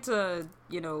tried to,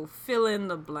 fill in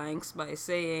the blanks by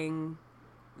saying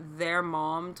their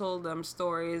mom told them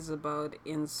stories about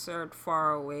insert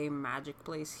faraway magic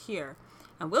place here.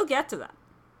 And we'll get to that.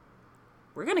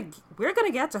 We're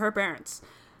gonna get to her parents.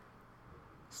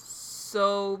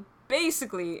 So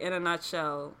basically, in a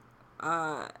nutshell,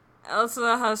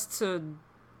 Elsa has to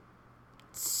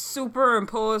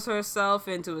superimpose herself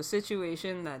into a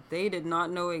situation that they did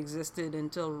not know existed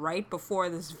until right before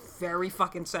this very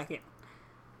fucking second.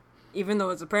 Even though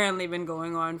it's apparently been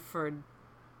going on for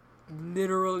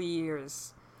literal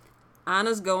years.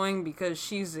 Anna's going because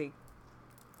she's a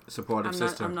supportive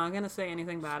sister. I'm not gonna say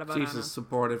anything bad about She's Anna. a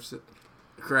supportive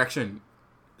correction.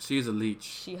 She's a leech.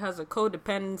 She has a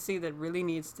codependency that really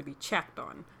needs to be checked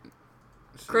on.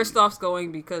 Kristoff's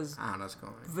going because Anna's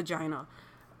going. vagina.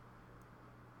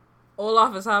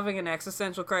 Olaf is having an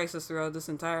existential crisis throughout this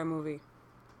entire movie.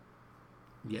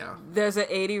 Yeah. There's an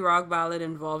 80 rock ballad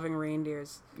involving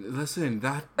reindeers. Listen,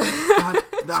 that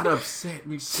upset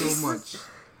me so much.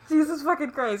 Jesus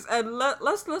fucking Christ. And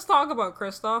let's talk about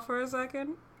Kristoff for a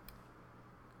second.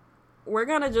 We're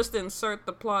gonna just insert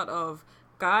the plot of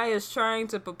guy is trying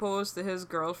to propose to his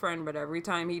girlfriend, but every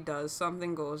time he does,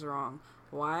 something goes wrong.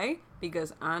 Why?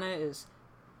 Because Anna is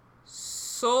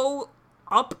so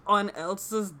up on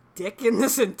Elsa's dick in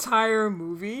this entire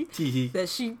movie that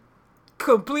she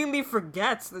completely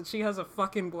forgets that she has a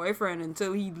fucking boyfriend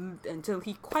until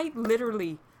he quite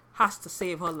literally has to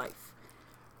save her life.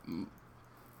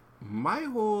 My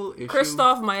whole issue...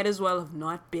 Kristoff might as well have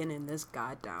not been in this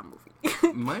goddamn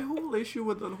movie. My whole issue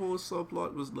with that whole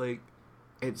subplot was like,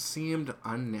 it seemed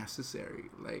unnecessary.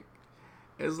 Like,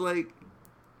 it's like,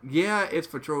 yeah, it's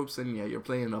for tropes and yeah, you're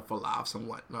playing up for laughs and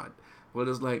whatnot. But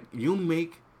it's like, you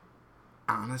make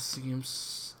Anna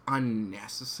seems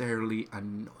unnecessarily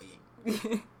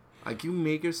annoying. Like, you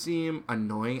make her seem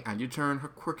annoying and you turn her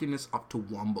quirkiness up to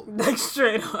wombo. Like,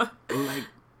 straight up. Like,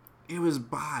 it was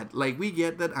bad. Like, we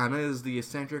get that Anna is the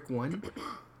eccentric one,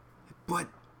 but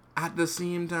at the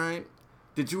same time,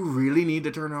 did you really need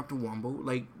to turn it up to wombo?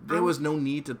 Like, there was no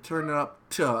need to turn it up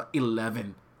to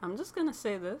 11. I'm just gonna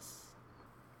say this.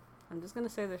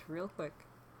 Real quick.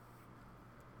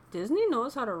 Disney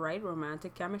knows how to write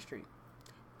romantic chemistry.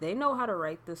 They know how to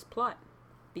write this plot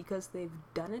because they've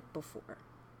done it before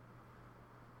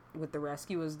with The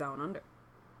Rescuers Down Under.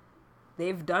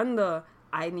 They've done the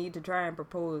I need to try and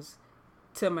propose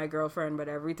to my girlfriend, but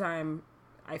every time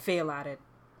I fail at it.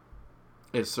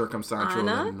 It's circumstantial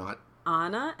and not.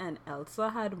 Anna and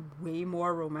Elsa had way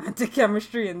more romantic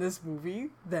chemistry in this movie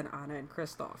than Anna and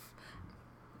Kristoff.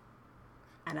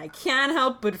 And I can't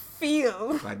help but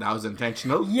feel like that was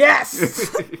intentional. Yes.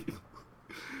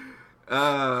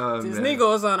 Disney man.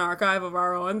 goes on Archive of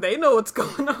Our Own. They know what's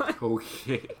going on.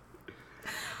 Okay.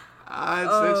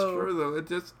 It's true though.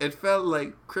 It felt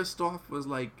like Kristoff was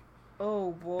like.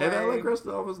 Oh boy. It felt like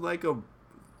Kristoff was like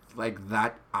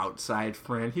that outside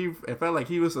friend. It felt like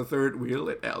he was the third wheel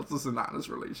in Elsa's and Anna's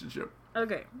relationship.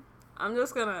 Okay, I'm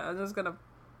just gonna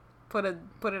put it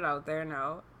out there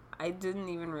now. I didn't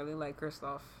even really like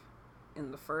Kristoff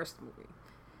in the first movie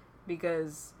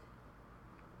because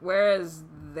whereas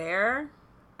there,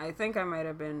 I think I might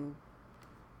have been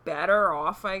better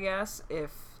off, I guess,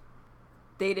 if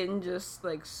they didn't just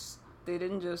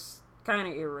kind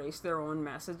of erase their own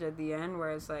message at the end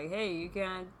where it's like, hey, you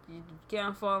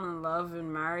can't fall in love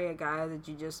and marry a guy that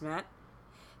you just met.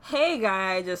 Hey,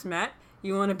 guy I just met,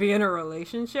 you want to be in a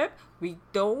relationship? We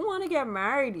don't want to get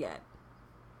married yet,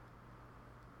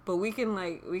 but we can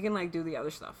do the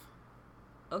other stuff.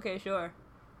 Okay, sure.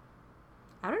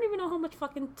 I don't even know how much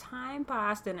fucking time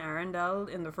passed in Arendelle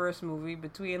in the first movie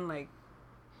between like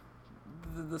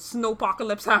the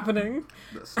snowpocalypse happening,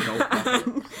 the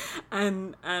snowpocalypse,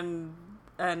 and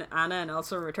Anna and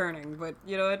Elsa returning. But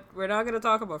you know what? We're not going to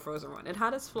talk about Frozen 1. It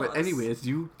had its flaws. But anyways,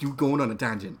 you going on a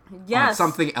tangent. Yes. On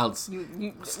something else.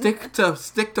 You stick to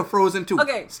Frozen 2.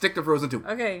 Okay. Stick to Frozen 2.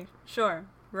 Okay, sure.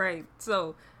 Right.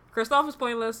 So, Kristoff was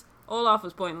pointless. Olaf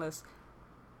was pointless.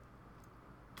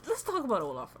 Let's talk about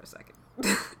Olaf for a second.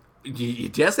 You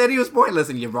just said he was pointless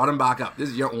and you brought him back up. This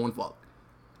is your own fault.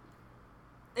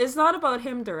 It's not about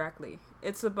him directly.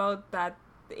 It's about a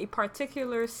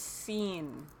particular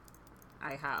scene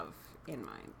I have in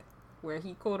mind where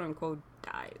he quote-unquote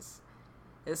dies.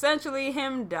 Essentially,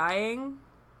 him dying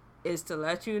is to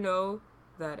let you know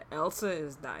that Elsa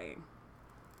is dying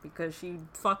because she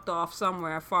fucked off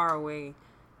somewhere far away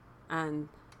and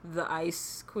the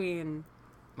Ice Queen...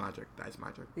 Magic.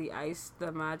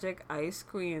 The Magic Ice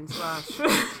Queen /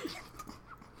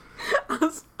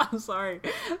 I'm sorry.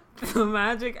 The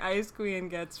Magic Ice Queen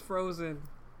gets frozen.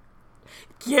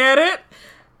 Get it?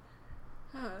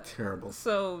 Terrible.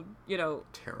 So, you know.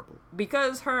 Terrible.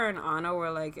 Because her and Anna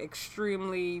were like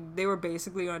they were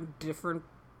basically on different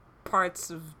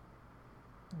parts of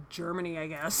Germany, I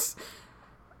guess.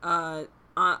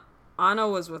 Anna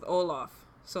was with Olaf.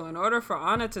 So in order for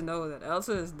Anna to know that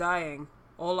Elsa is dying,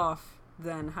 Olaf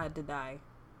then had to die.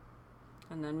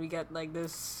 And then we get like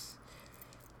this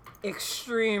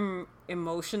extreme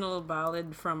emotional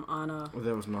ballad from Anna.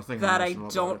 There was nothing that I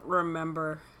don't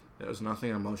remember. There was nothing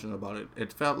emotional about it.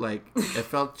 It felt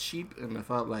cheap, and it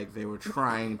felt like they were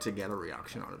trying to get a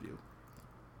reaction out of you.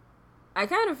 I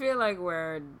kind of feel like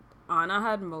where Anna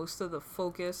had most of the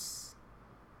focus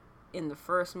in the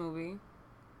first movie,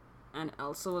 and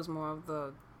Elsa was more of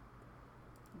the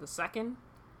second.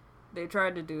 They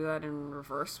tried to do that in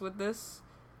reverse with this,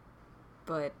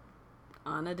 but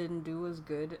Anna didn't do as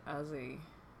good as a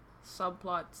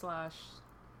subplot /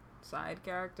 side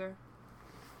character.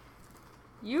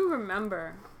 You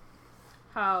remember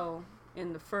how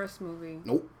in the first movie,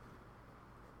 nope,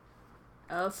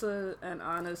 Elsa and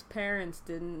Anna's parents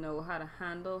didn't know how to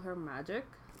handle her magic,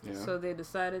 so they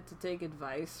decided to take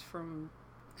advice from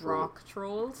rock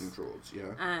trolls.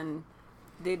 And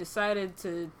they decided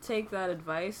to take that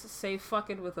advice, say fuck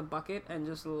it with a bucket, and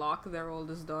just lock their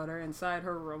oldest daughter inside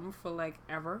her room for like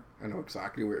ever. I know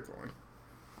exactly where you're going.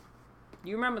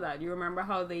 You remember that? You remember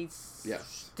how they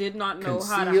did not know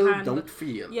how to handle... don't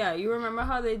feel. Yeah, you remember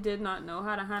how they did not know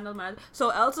how to handle magic?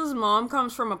 So Elsa's mom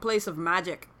comes from a place of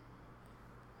magic.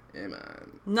 Hey,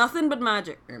 man. Nothing but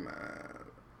magic. Hey, man.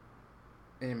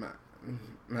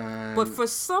 Man. But for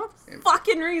some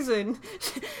fucking reason,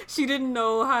 she didn't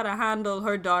know how to handle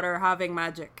her daughter having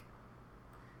magic.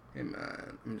 Hey,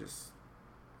 man. I'm just...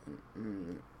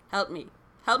 Help me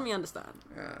understand.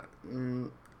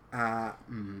 Oh,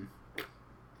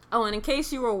 and in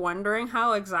case you were wondering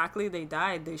how exactly they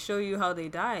died, they show you how they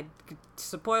died.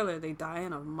 Spoiler, they die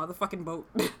in a motherfucking boat.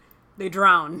 They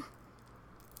drown.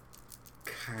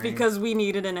 Because we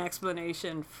needed an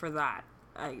explanation for that,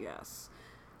 I guess.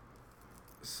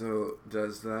 So,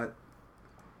 does that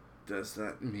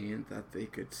mean that they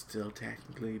could still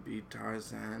technically be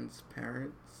Tarzan's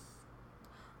parents?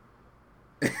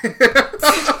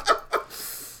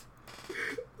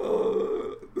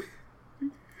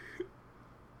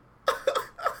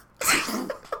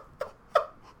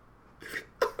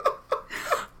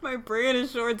 My brain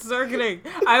is short-circuiting.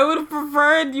 I would have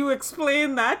preferred you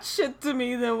explain that shit to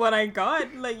me than what I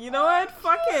got. Like, you know what?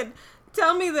 Fuck it.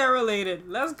 Tell me they're related.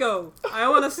 Let's go. I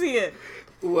want to see it.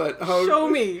 What? How, show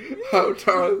me. How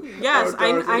Tarzan? Yes,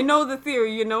 I know the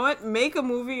theory. You know what? Make a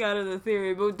movie out of the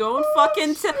theory, but don't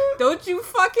you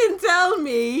fucking tell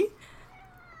me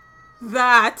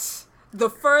that the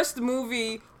first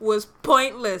movie was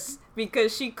pointless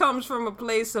because she comes from a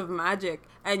place of magic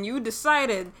and you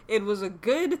decided it was a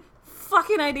good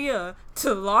fucking idea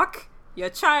to lock your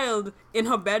child in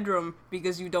her bedroom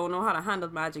because you don't know how to handle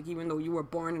magic even though you were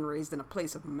born and raised in a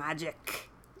place of magic.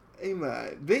 Hey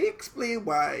man, they explain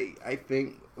why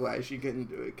she couldn't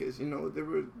do it because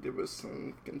there was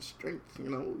some constraints.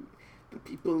 The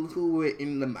people who were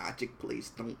in the magic place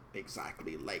don't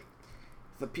exactly like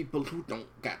the people who don't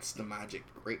get the magic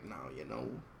right now.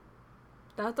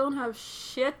 That don't have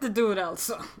shit to do with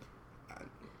Elsa.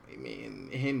 I mean,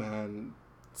 hey man.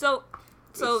 So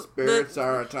the spirits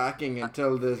are attacking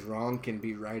until this wrong can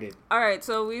be righted. Alright,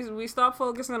 so we stopped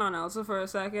focusing on Elsa for a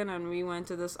second and we went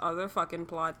to this other fucking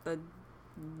plot that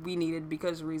we needed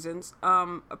because reasons.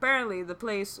 Apparently the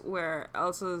place where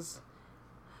Elsa's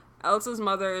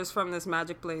mother is from this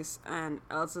magic place and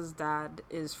Elsa's dad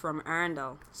is from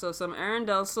Arendelle. So some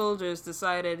Arendelle soldiers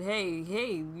decided,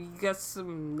 hey, we got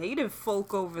some native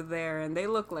folk over there and they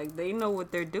look like they know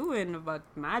what they're doing about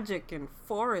magic and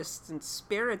forests and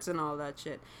spirits and all that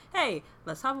shit. Hey,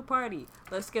 let's have a party.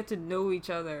 Let's get to know each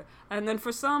other. And then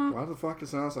for some... Why the fuck it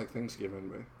sounds like Thanksgiving,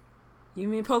 man? You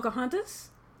mean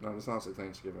Pocahontas? No, it sounds like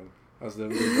Thanksgiving. As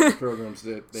the programs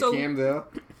did. They came there,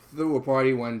 threw a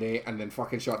party one day, and then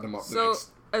fucking shut them up the next.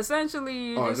 So,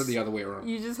 essentially... is it the other way around?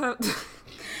 You just have...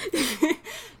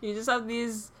 you just have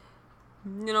these,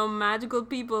 magical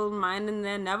people minding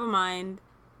their nevermind.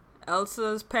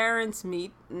 Elsa's parents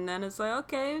meet, and then it's like,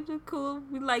 okay, cool,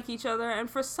 we like each other, and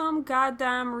for some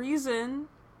goddamn reason,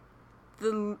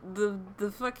 the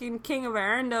fucking king of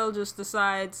Arendelle just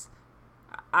decides,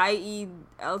 i.e.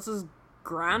 Elsa's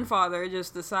grandfather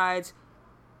just decides,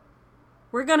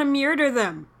 we're gonna murder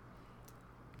them.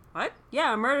 What?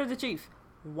 Yeah, murder the chief.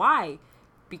 Why?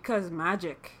 Because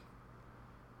magic.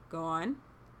 Go on.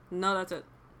 No, that's it.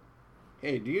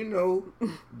 Hey, do you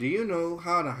know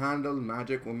how to handle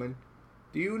magic, woman?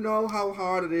 Do you know how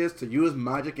hard it is to use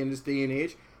magic in this day and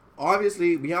age?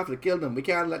 Obviously, we have to kill them. We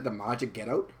can't let the magic get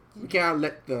out. We can't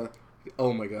let the...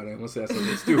 Oh my god, I almost said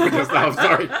something stupid just now. I'm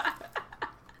sorry.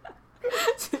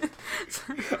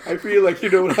 I feel like you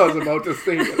know what I was about to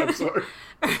say, but I'm sorry.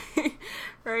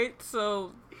 Right,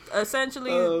 so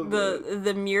essentially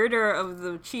the murder of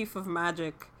the chief of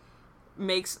magic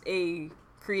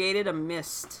created a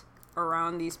mist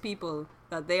around these people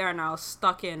that they are now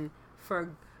stuck in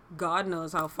for God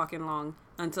knows how fucking long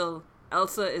until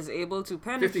Elsa is able to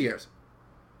penetrate. 50 years.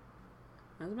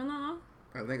 Has it been that long?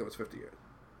 I think it was 50 years.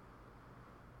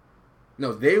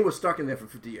 No, they were stuck in there for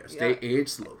 50 years. Yeah. They aged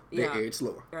slow. Aged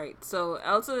slower. Right. So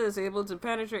Elsa is able to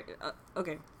penetrate.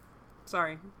 Okay.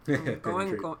 Sorry.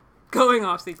 Going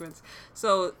off sequence.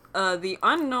 So the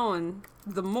unknown,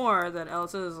 the more that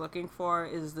Elsa is looking for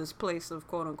is this place of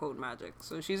quote unquote magic.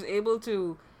 So she's able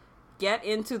to get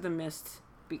into the mist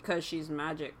because she's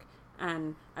magic.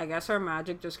 And I guess her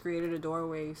magic just created a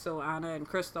doorway so Anna and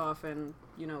Kristoff and,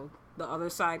 the other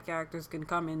side characters can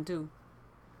come in too.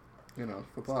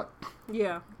 For plot.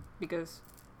 Yeah, because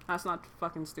that's not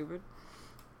fucking stupid.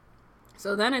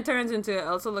 So then it turns into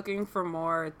Elsa looking for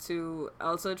more to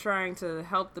Elsa trying to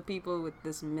help the people with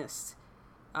this mist.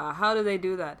 How do they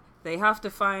do that? They have to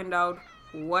find out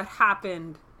what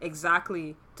happened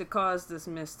exactly to cause this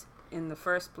mist in the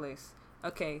first place.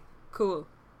 Okay, cool.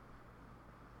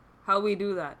 How we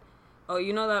do that? Oh,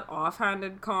 you know that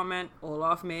offhanded comment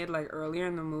Olaf made earlier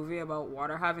in the movie about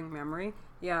water having memory?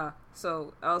 Yeah,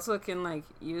 so Elsa can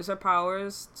use her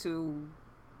powers to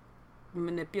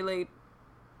manipulate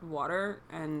water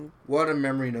and water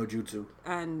memory no jutsu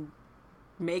and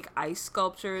make ice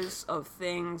sculptures of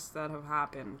things that have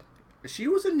happened. She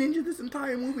was a ninja this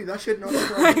entire movie. That shit not a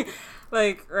problem.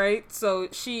 Like, right? So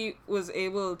she was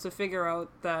able to figure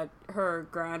out that her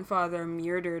grandfather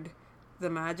murdered the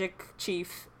magic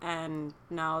chief, and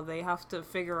now they have to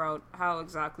figure out how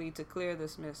exactly to clear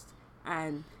this mist.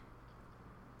 And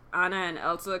Anna and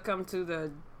Elsa come to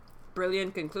the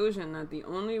brilliant conclusion that the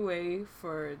only way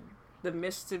for the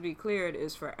mist to be cleared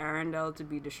is for Arendelle to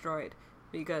be destroyed,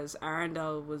 because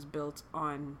Arendelle was built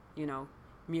on,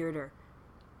 murder.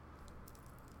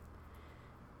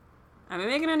 Am I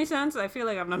making any sense? I feel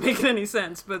like I'm not making any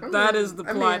sense, but that is the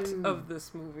plot of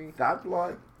this movie. That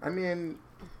plot,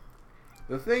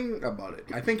 the thing about it,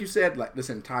 I think you said, like, this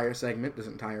entire segment, this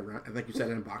entire rant, I think you said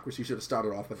it in backwards. You should have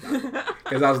started off with that.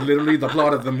 Because that was literally the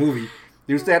plot of the movie.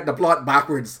 You said the plot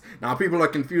backwards. Now people are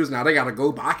confused. Now they gotta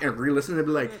go back and re-listen and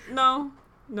be like... No.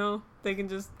 They can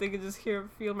just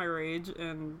feel my rage,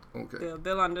 and okay.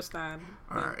 They'll understand.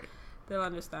 Alright. They'll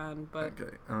understand, but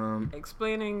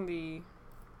explaining the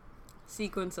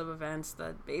sequence of events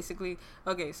that basically...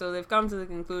 Okay, so they've come to the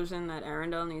conclusion that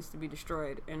Arendelle needs to be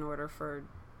destroyed in order for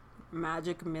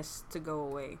magic mist to go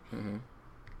away. Mm-hmm.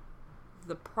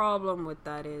 The problem with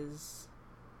that is...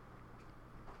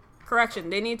 Correction,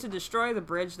 they need to destroy the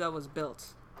bridge that was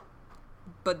built.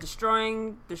 But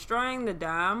destroying the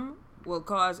dam will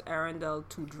cause Arendelle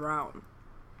to drown.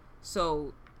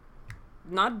 So,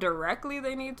 not directly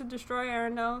they need to destroy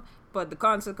Arendelle, but the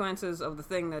consequences of the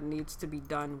thing that needs to be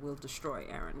done will destroy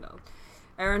Arendelle.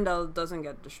 Arendelle doesn't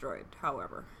get destroyed,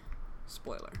 however.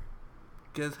 Spoiler.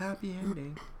 Because happy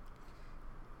ending.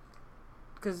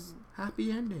 Because...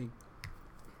 Happy ending.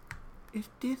 It's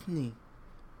Disney.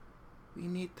 We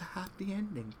need the happy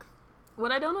endings.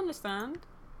 What I don't understand...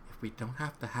 If we don't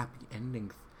have the happy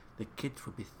endings, the kids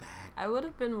will be sad. I would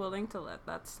have been willing to let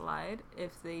that slide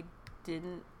if they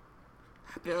didn't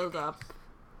build up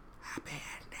happy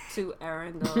ending to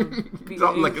Arendelle being...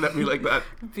 Stop looking at me like that.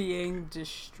 Being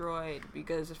destroyed.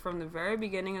 Because from the very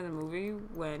beginning of the movie,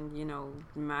 when,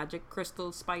 magic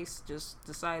crystal spice just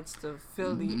decides to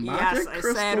fill the... Yes, I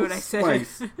said what I said.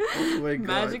 Oh my God.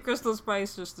 Magic crystal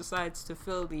spice just decides to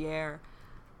fill the air.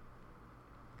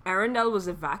 Arendelle was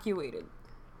evacuated.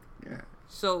 Yeah.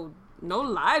 So no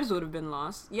lives would have been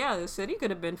lost. Yeah, the city could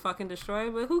have been fucking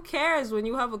destroyed, but who cares when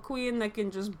you have a queen that can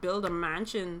just build a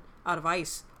mansion out of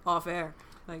ice off air?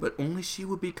 Like, but only she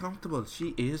would be comfortable.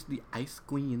 She is the ice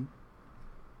queen.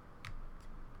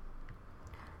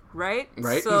 Right?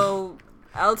 So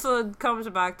Elsa comes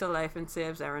back to life and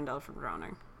saves Arendelle from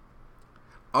drowning.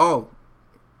 Oh,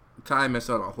 Ty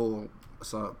missed out a whole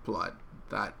subplot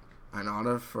that in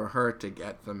order for her to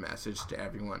get the message to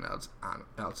everyone else,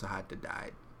 Elsa had to die.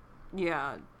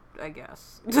 Yeah, I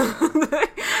guess.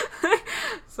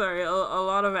 Sorry, a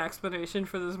lot of explanation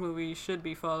for this movie should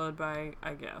be followed by,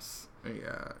 I guess.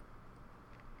 Yeah.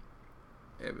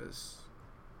 It was...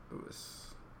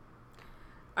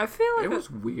 I feel like... It was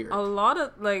weird. A lot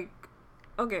of,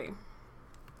 okay.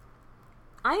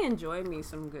 I enjoy me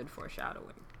some good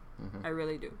foreshadowing. Mm-hmm. I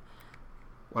really do.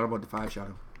 What about the 5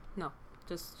 shadow? No,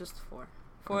 just 4.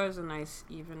 4 is a nice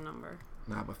even number.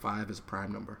 Nah, but 5 is a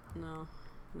prime number. No.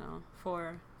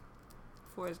 4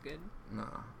 is good. No.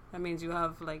 That means you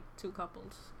have 2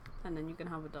 couples, and then you can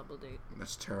have a double date.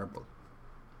 That's terrible.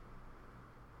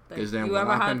 Because then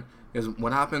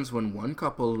what happens when one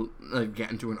couple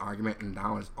get into an argument and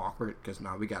now it's awkward because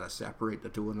now we gotta separate the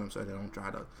two of them so they don't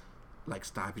try to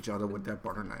stab each other with their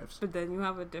butter knives. But then you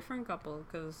have a different couple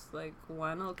because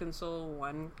one will console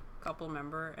one couple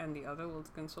member and the other will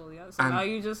console the other. So now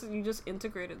you just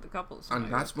integrated the couples. So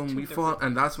and that's when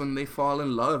that's when they fall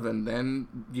in love, and then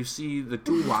you see the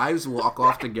 2 wives walk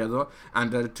off together, and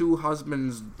the 2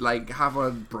 husbands have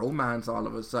a bromance all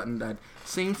of a sudden that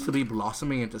seems to be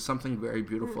blossoming into something very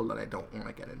beautiful that I don't want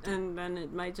to get into. And then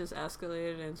it might just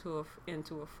escalate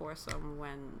into a foursome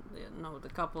when the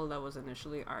couple that was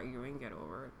initially arguing get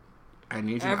over it. I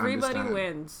need you Everybody to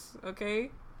understand. wins,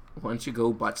 okay? Once you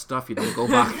go butt stuff, you don't go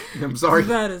back. I'm sorry.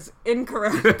 That is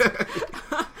incorrect.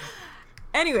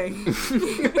 Anyway.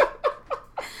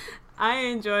 I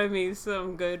enjoy me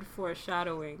some good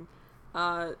foreshadowing.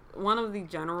 One of the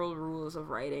general rules of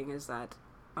writing is that,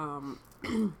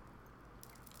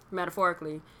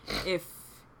 metaphorically, if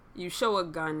you show a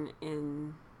gun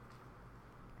in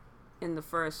the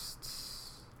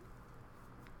first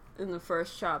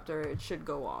chapter, it should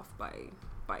go off by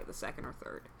the second or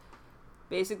third.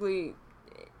 Basically,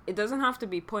 it doesn't have to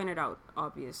be pointed out,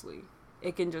 obviously.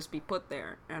 It can just be put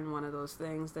there, and one of those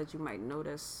things that you might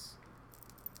notice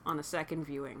on a second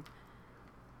viewing.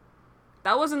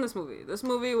 That wasn't this movie. This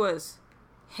movie was,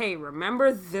 hey,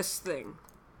 remember this thing.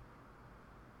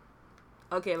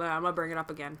 Okay, I'm gonna bring it up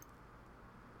again.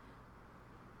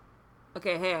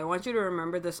 Okay, hey, I want you to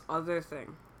remember this other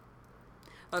thing.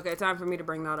 Okay, time for me to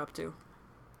bring that up too.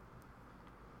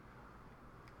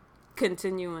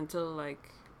 Continue until like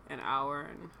an hour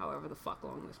and however the fuck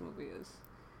long this movie is.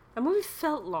 That movie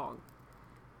felt long.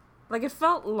 Like, it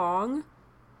felt long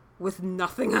with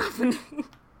nothing happening.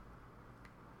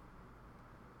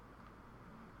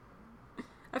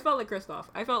 I felt like Kristoff.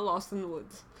 I felt lost in the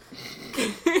woods.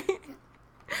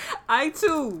 I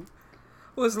too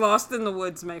was lost in the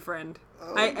woods, my friend.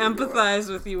 Oh, I empathize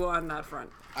with you on that front.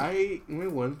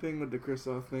 One thing with the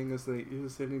Kristoff thing is like, he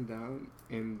was sitting down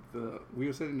we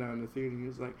were sitting down in the theater and he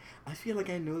was like, I feel like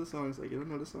I know the song. It's like, you don't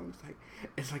know the song?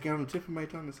 It's like on the tip of my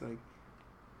tongue. It's like,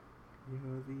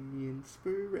 you're the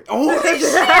inspiration. Oh,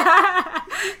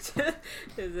 shit!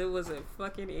 It was a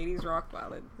fucking 80s rock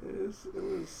ballad. It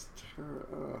was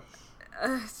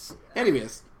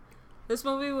anyways. This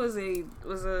movie was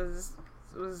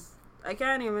I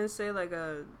can't even say like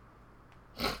a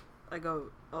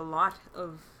lot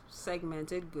of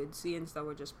segmented good scenes that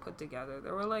were just put together.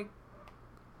 There were like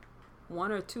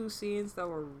one or two scenes that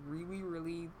were really,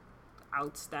 really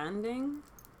outstanding.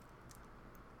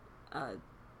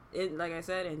 Like I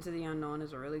said, Into the Unknown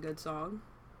is a really good song.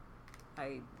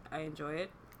 I enjoy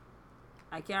it.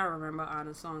 I can't remember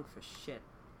Anna's song for shit.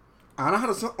 Anna had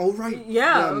a song? Oh, right.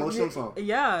 Yeah. The emotional song.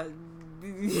 Yeah.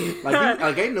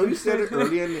 like I know you said it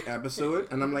earlier in the episode,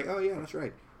 and I'm like, oh yeah, that's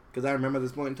right. Because I remember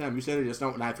this point in time. You said it just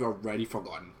now, and I've already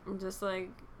forgotten. I'm just like,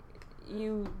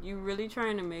 you really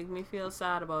trying to make me feel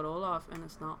sad about Olaf, and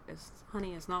it's not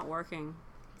working.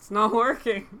 It's not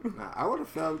working. Nah, I would have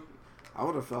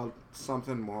felt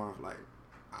something more of like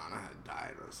Anna had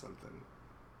died or something.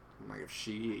 Like if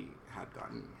she had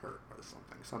gotten hurt or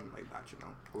something like that, you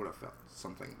know, I would have felt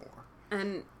something more.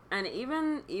 And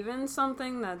even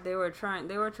something that they were trying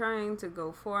to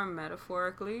go for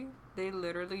metaphorically, they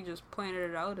literally just pointed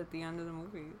it out at the end of the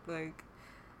movie. Like,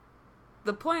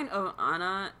 the point of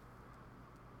Anna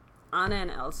and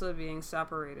Elsa being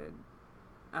separated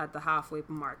at the halfway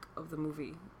mark of the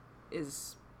movie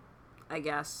is, I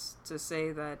guess, to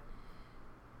say that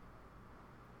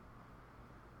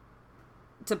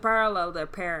to parallel their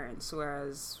parents,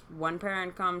 whereas one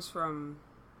parent comes from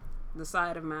the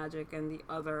side of magic and the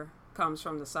other comes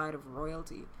from the side of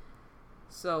royalty.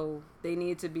 So they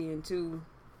need to be in two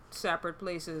separate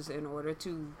places in order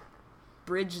to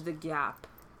bridge the gap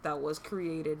that was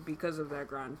created because of their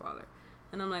grandfather.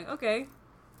 And I'm like, okay,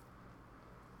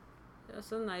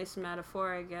 that's a nice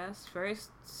metaphor, I guess. Very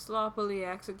sloppily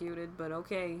executed, but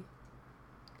okay.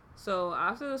 So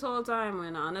after this whole time,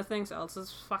 when Anna thinks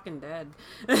Elsa's fucking dead,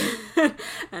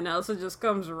 and Elsa just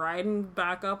comes riding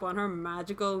back up on her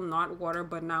magical, not water,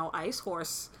 but now ice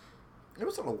horse. It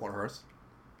was not a water horse.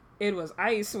 It was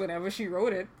ice whenever she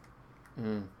rode it.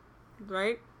 Mm.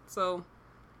 Right? So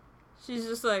she's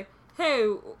just like, hey,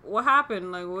 what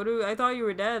happened? Like, I thought you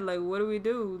were dead. Like, what do we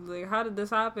do? Like, how did this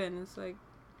happen? It's like,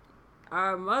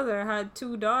 our mother had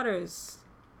 2 daughters.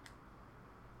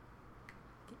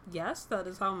 Yes, that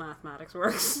is how mathematics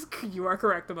works. You are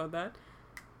correct about that.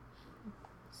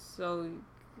 So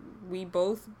we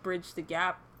both bridged the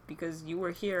gap because you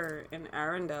were here in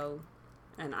Arendelle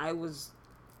and I was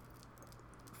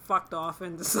fucked off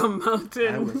into some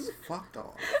mountain. I was fucked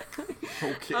off.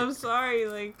 Okay. I'm sorry,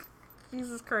 like,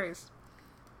 Jesus Christ.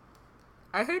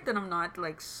 I hate that I'm not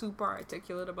like super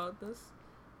articulate about this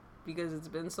because it's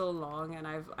been so long and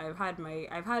I've had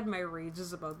my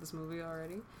rages about this movie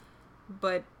already.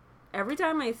 But every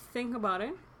time I think about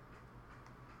it,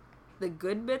 the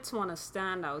good bits want to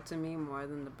stand out to me more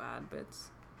than the bad bits.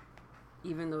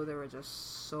 Even though there were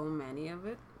just so many of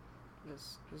it.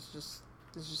 There's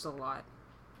just a lot.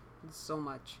 It's so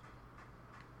much.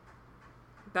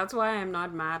 That's why I'm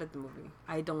not mad at the movie.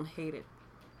 I don't hate it.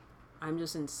 I'm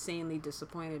just insanely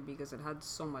disappointed because it had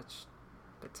so much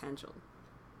potential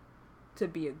to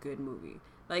be a good movie.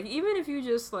 Like, even if you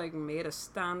just, like, made a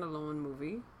standalone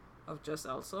movie of just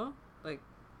Elsa, like,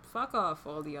 fuck off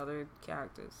all the other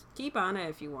characters. Keep Anna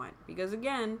if you want. Because,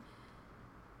 again,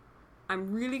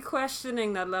 I'm really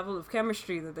questioning that level of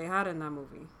chemistry that they had in that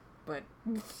movie. But,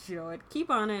 you know what? Keep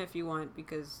Anna if you want,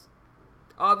 because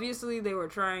obviously they were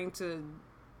trying to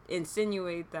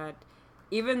insinuate that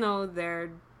even though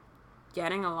they're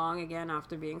getting along again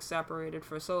after being separated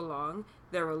for so long,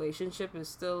 their relationship is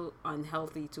still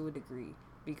unhealthy to a degree.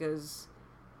 Because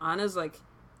Anna's, like,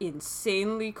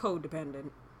 insanely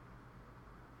codependent.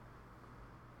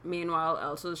 Meanwhile,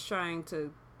 Elsa's trying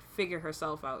to figure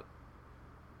herself out.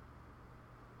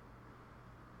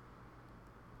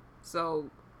 So,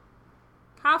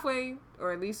 halfway,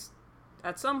 or at least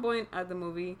at some point at the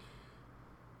movie,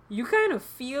 You kind of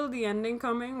feel the ending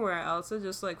coming where Elsa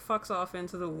just like fucks off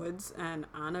into the woods and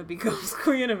Anna becomes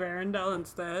Queen of Arendelle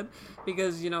instead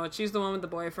because, you know, she's the one with the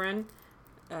boyfriend.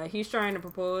 He's trying to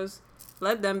propose.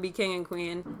 Let them be king and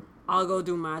queen. I'll go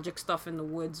do magic stuff in the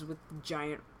woods with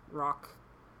giant rock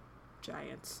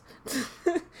giants.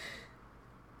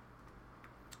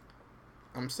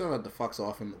 I'm still at the fucks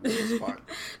off in the woods part.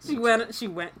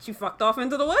 She fucked off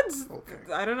into the woods.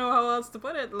 Okay. I don't know how else to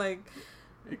put it. Like,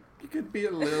 you could be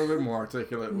a little bit more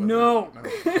articulate with no.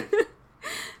 it. No.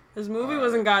 This movie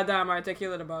wasn't goddamn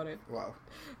articulate about it. Wow.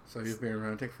 So you've been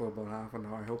romantic for about half an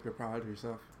hour. I hope you're proud of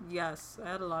yourself. Yes, I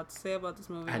had a lot to say about this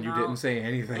movie. And you didn't say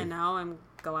anything. And now I'm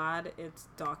glad it's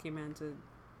documented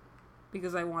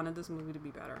because I wanted this movie to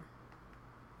be better.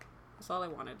 That's all I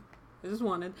wanted. I just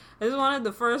wanted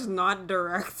the first not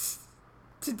direct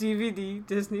to DVD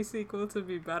Disney sequel to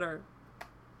be better.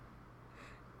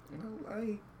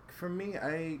 Well,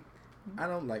 I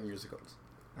don't like musicals.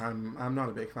 I'm not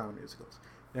a big fan of musicals.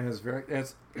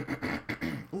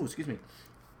 Ooh, excuse me.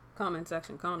 Comment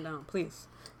section, calm down, please.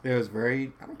 I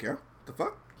don't care. The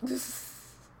fuck?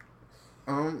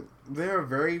 There are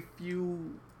very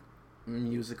few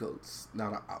musicals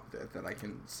that are out there that I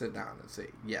can sit down and say,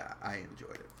 yeah, I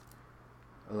enjoyed it.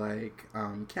 Like,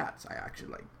 Cats, I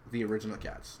actually like. The original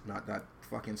Cats, not that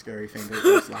fucking scary thing that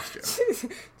was last year.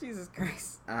 Jesus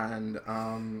Christ. And,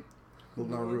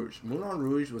 Moulin Rouge. Moulin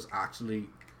Rouge was actually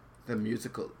the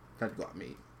musical that got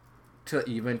me to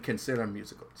even consider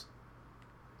musicals,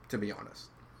 to be honest.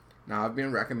 Now, I've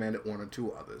been recommended one or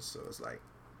two others, so it's like,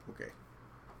 okay,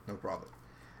 no problem.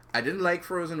 I didn't like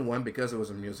Frozen 1 because it was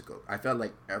a musical. I felt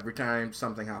like every time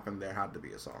something happened, there had to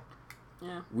be a song.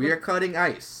 Yeah. We are cutting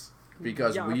ice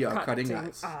because we are cutting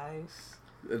ice.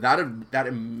 That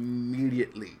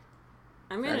immediately.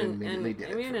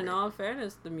 In all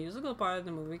fairness, the musical part of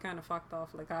the movie kind of fucked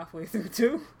off like halfway through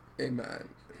too. Amen.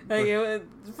 Like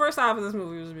the first half of this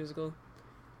movie was a musical.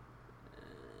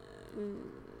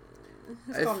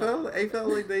 I felt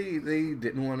like they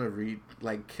didn't want to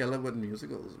kill it with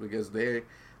musicals because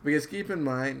keep in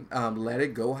mind, Let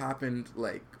It Go happened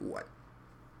like what?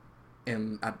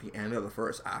 At the end of the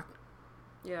first act.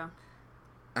 Yeah.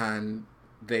 And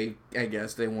I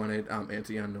guess they wanted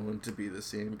Into the Unknown to be the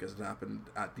same because it happened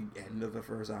at the end of the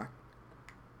first act.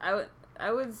 I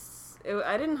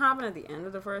didn't happen at the end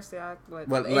of the first act, but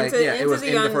it was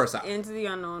in the first act. Into the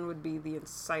Unknown would be the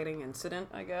inciting incident,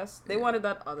 I guess. They wanted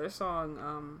that other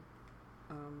song.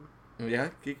 Yeah,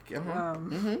 keep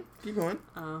going.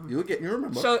 You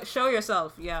remember? Show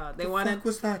Yourself. Yeah, they wanted. What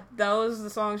was that? That was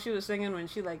the song she was singing when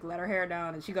she like let her hair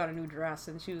down and she got a new dress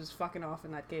and she was fucking off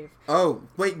in that cave. Oh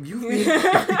wait, you.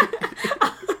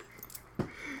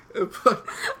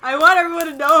 I want everyone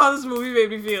to know how this movie made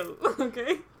me feel.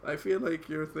 Okay. I feel like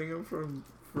you're thinking from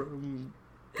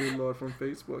Good Lord from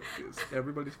Facebook.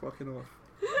 Everybody's fucking off.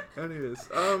 Anyways,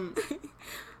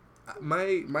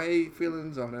 my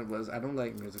feelings on it was I don't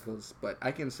like musicals, but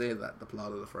I can say that the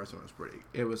plot of the first one was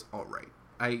it was alright.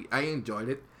 I enjoyed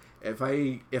it. If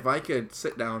I could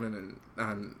sit down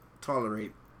and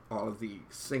tolerate all of the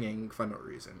singing for no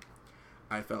reason,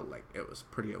 I felt like it was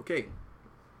pretty okay.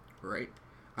 Right?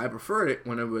 I preferred it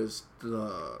when it was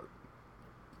the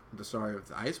story of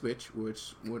the Ice Witch,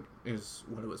 which is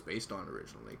what it was based on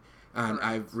originally. And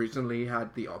correct. I've recently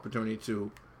had the opportunity to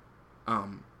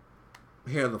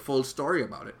hear the full story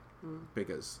about it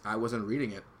because I wasn't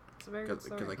reading it because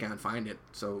I can't find it.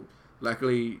 So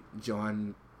luckily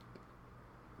John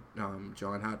had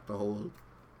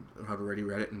already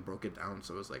read it and broke it down,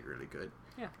 so it was like really good.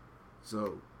 Yeah.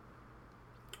 So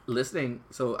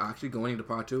actually going into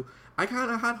part 2, I kind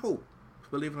of had hope,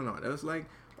 believe it or not. I was like,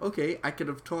 okay, I could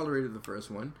have tolerated the first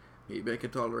one. Maybe I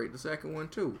could tolerate the second one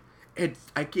too.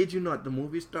 I kid you not, the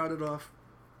movie started off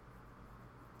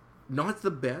not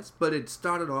the best, but it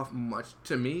started off much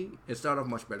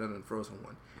better than Frozen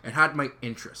 1. It had my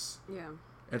interest. Yeah.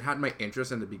 It had my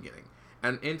interest in the beginning.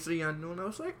 And Into the Unknown, I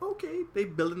was like, okay, they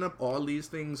building up all these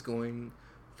things going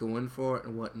for it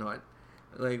and whatnot.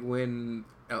 Like when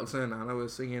Elsa and Anna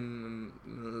was singing,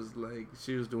 and it was like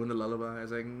she was doing the lullaby. I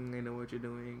was like, I know what you're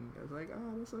doing. I was like,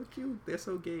 oh, that's so cute. They're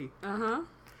so gay.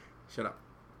 Shut up.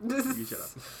 You shut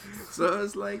up. So it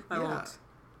was like,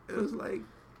 it was like,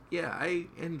 yeah, I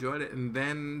enjoyed it. And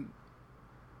then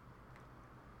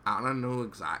Elsa knew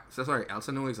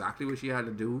exactly what she had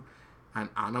to do, and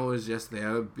Anna was just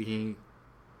there being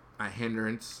a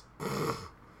hindrance.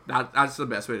 That's the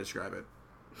best way to describe it.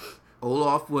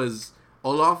 Olaf was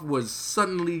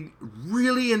suddenly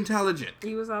really intelligent.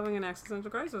 He was having an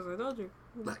existential crisis, I told you.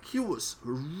 Like, he was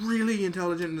really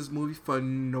intelligent in this movie for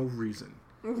no reason.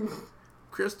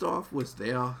 Kristoff was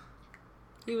there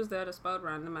He was there to spout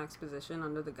random exposition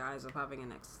under the guise of having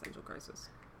an existential crisis.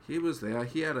 He was there.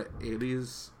 He had an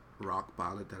 80s rock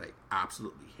ballad that I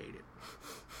absolutely hated.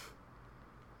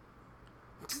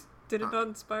 Did it not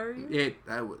inspire you?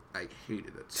 I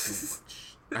hated it so much.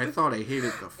 I thought I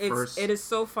hated the first. It is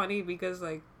so funny because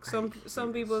like some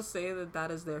people say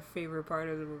that is their favorite part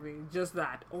of the movie. Just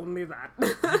that, only that.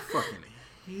 I fucking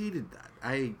hated that.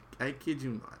 I kid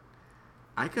you not.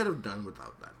 I could have done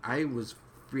without that. I was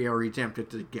very tempted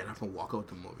to get up and walk out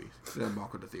the movie, then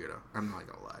walk out the theater. I'm not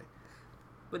gonna lie.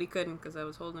 But he couldn't because I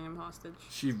was holding him hostage.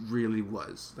 She really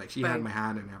was. Like, she had my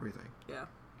hand and everything. Yeah.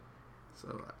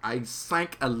 So I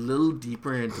sank a little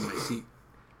deeper into my seat.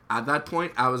 At that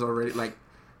point, I was already like,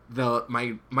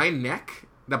 my neck,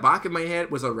 the back of my head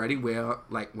was already where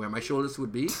my shoulders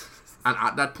would be, and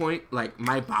at that point, like,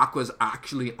 my back was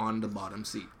actually on the bottom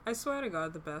seat. I swear to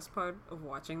God, the best part of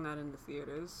watching that in the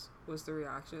theaters was the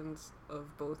reactions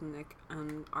of both Nick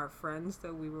and our friends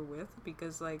that we were with,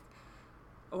 because like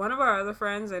one of our other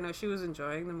friends, I know she was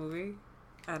enjoying the movie,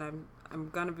 and I'm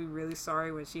gonna be really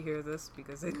sorry when she hears this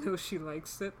because I know she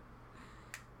likes it.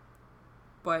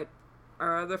 But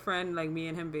our other friend, like me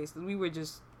and him, basically, we were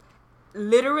just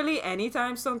literally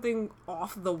anytime something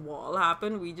off the wall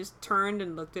happened, we just turned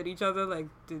and looked at each other like,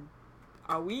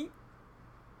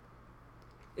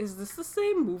 is this the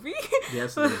same movie?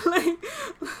 Yes, it is.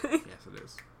 Yes, it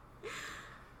is.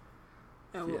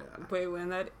 And yeah. But when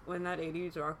that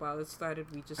 80s rock ballad started,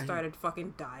 we just started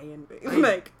fucking dying.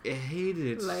 I hated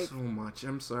it so much.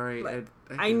 I'm sorry. Like,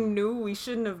 I knew we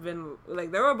shouldn't have been,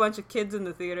 like, there were a bunch of kids in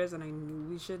the theaters and I knew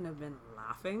we shouldn't have been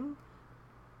laughing.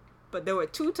 But there were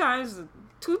two times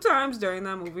during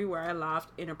that movie where I laughed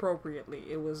inappropriately.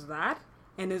 It was that,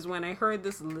 and is when I heard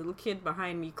this little kid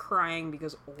behind me crying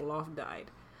because Olaf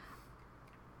died.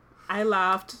 I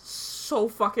laughed so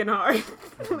fucking hard.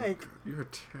 Like, you're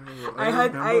terrible.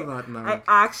 I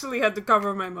actually had to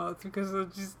cover my mouth because I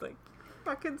was just like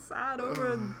fucking sad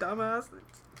over a dumbass.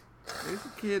 He's a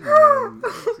kid, man.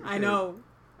 I know,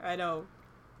 and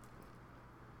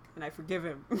I forgive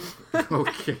him.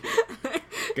 Okay,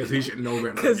 because he should know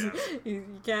better. Because he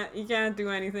can't do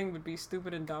anything but be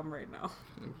stupid and dumb right now.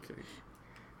 Okay,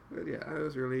 but yeah, I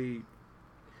was really.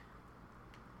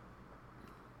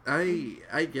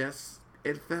 I guess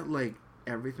it felt like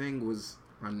everything was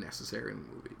unnecessary in the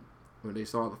movie. When they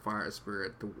saw the fire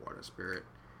spirit, the water spirit,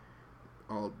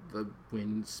 all the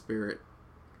wind spirit,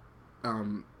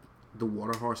 the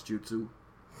water horse jutsu,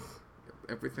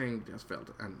 everything just felt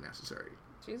unnecessary.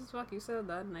 Jesus fuck, you said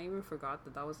that and I even forgot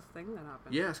that was a thing that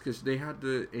happened. Yes, because they had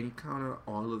to encounter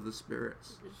all of the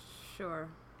spirits. Sure.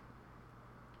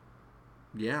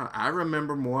 Yeah, I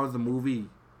remember more of the movie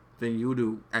than you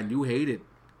do, and you hate it.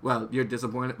 Well, you're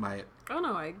disappointed by it. Oh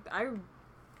no,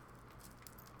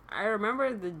 I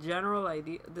remember the general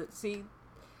idea.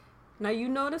 Now you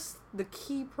notice the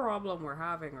key problem we're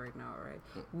having right now, right?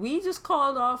 We just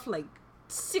called off like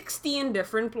 16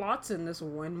 different plots in this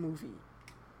one movie.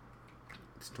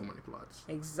 It's too many plots.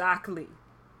 Exactly.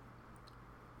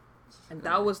 And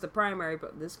that was the primary,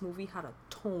 but this movie had a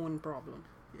tone problem.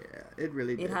 Yeah, it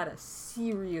really did. It had a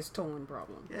serious tone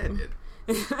problem. Yeah, it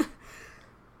did.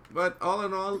 But all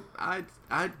in all,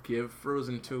 I'd give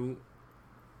Frozen 2.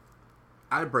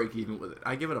 I'd break even with it.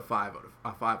 I give it a 5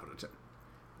 out of 10.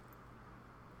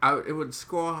 It would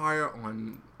score higher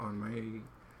on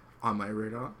my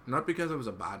radar, not because it was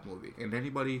a bad movie. And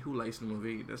anybody who likes the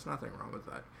movie, there's nothing wrong with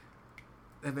that.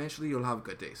 Eventually, you'll have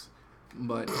good taste.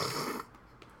 But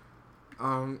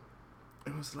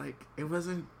it was like, it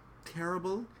wasn't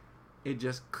terrible. It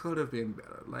just could have been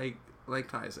better.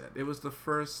 Like Ty said, it was the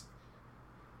first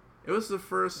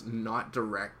not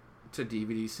direct to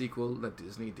DVD sequel that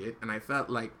Disney did, and I felt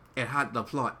like it had the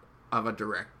plot of a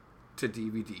direct to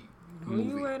DVD movie.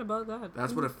 You right about that.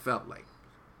 That's what it felt like.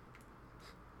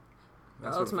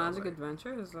 It's Magic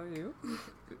Adventure. Is that you?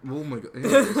 Oh my god!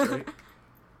 Yeah, that's right.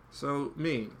 So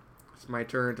it's my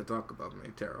turn to talk about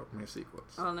my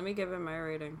sequels. Oh, let me give it my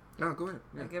rating. Oh, go ahead.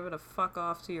 Yeah. I give it a fuck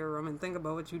off to your room and think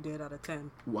about what you did out of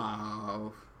 10.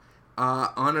 Wow.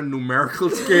 On a numerical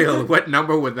scale, what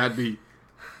number would that be?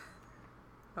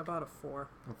 About a 4.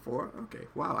 A 4? Okay.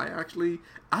 Wow. I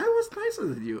was nicer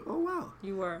than you. Oh wow.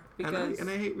 You were, because and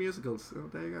I hate musicals. So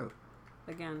there you go.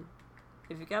 Again,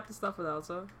 if you kept the stuff with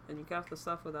Elsa and you kept the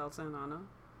stuff with Elsa and Anna,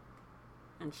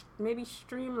 and maybe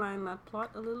streamline that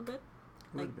plot a little bit,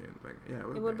 it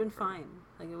would have been fine.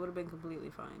 Like, it would have been completely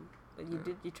fine. But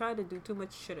you tried to do too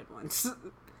much shit at once.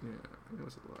 Yeah, it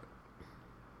was a lot.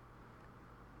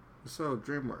 So,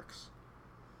 DreamWorks.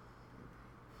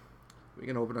 We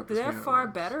can open up this. They're far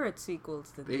better at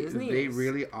sequels than Disney They is.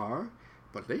 really are.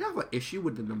 but they have an issue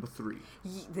with the number 3.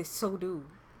 They so do.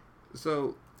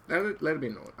 So let it be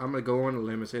known. I'm gonna go on a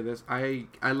limb and say this. I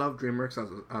love DreamWorks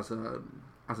as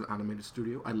an animated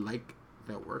studio. I like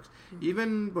their works.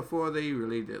 Even before they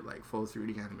really did like full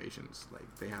 3D animations,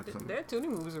 like they had some. Their 2D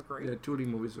movies are great. Their 2D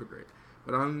movies are great.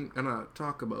 But I'm gonna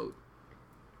talk about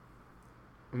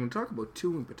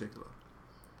 2 in particular.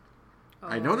 Oh,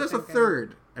 I know there's a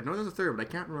third. But I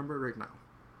can't remember it right now.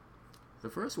 The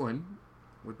first one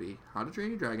would be How to Train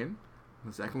Your Dragon.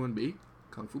 And the second one would be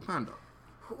Kung Fu Panda.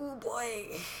 Oh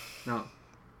boy. Now,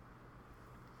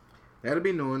 let it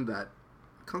be known that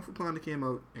Kung Fu Panda came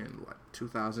out in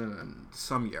 2000 and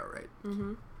some year, right?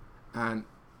 Mm-hmm. And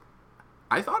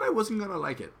I thought I wasn't gonna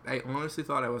like it. I honestly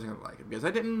thought I wasn't gonna like it because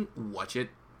I didn't watch it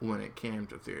when it came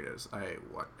to theaters.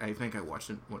 I think I watched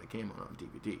it when it came out on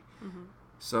DVD. Mm-hmm.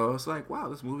 So I was like, wow,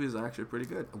 this movie is actually pretty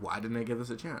good. Why didn't I give this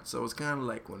a chance? So it was kind of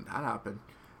like when that happened,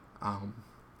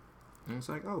 and it's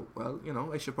like, oh, well,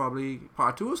 I should probably...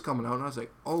 Part 2 is coming out. And I was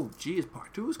like, oh, geez,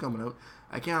 Part 2 is coming out.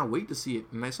 I can't wait to see it.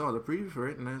 And I saw the preview for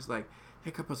it, and I was like,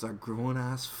 Hiccup is a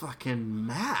grown-ass fucking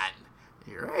man.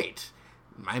 You're right.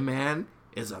 My man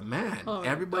is a man.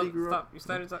 Everybody grew up... You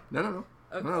started talking... No.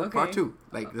 Okay. No, Part 2.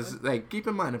 Like, this is... Like, keep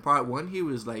in mind, in Part 1, he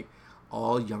was, like,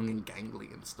 all young and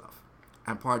gangly and stuff.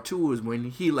 And Part 2 was when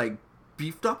he, like,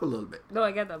 beefed up a little bit. No,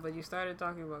 I get that, but you started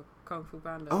talking about Kung Fu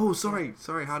Panda. Oh, sorry.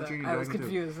 How to Train Your Dragon. I was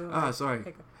confused.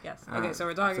 Sorry. Yes. Okay, so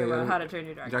we're talking about How to Train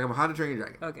Your Dragon. You're talking about How to Train Your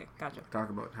Dragon. Okay, gotcha. Talk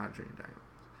about How to Train Your Dragon.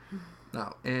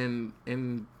 Now,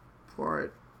 in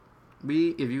Part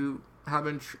B, if you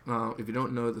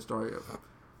don't know the story of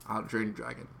How to Train Your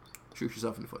Dragon, shoot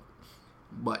yourself in the foot.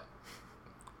 But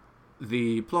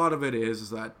the plot of it is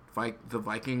that the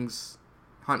Vikings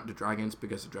hunt the dragons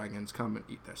because the dragons come and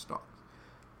eat their stock.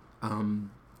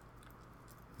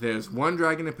 There's one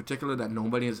dragon in particular that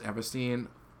nobody has ever seen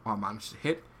or managed to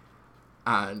hit,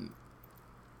 and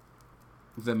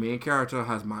the main character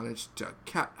has managed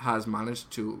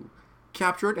to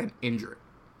capture it and injure it.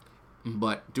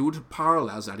 But due to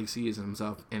parallels that he sees in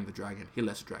himself in the dragon, he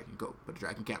lets the dragon go, but the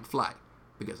dragon can't fly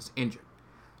because it's injured.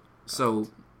 So,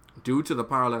 due to the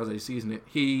parallels that he sees in it,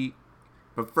 he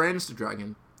befriends the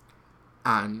dragon,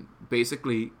 and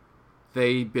basically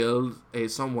they build a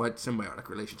somewhat symbiotic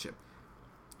relationship.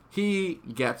 He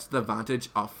gets the advantage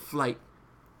of flight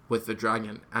with the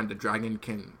dragon, and the dragon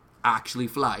can actually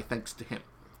fly thanks to him.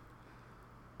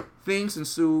 Things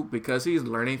ensue because he's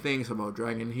learning things about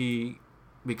dragon. He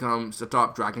becomes the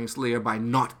top dragon slayer by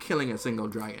not killing a single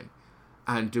dragon.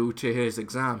 And due to his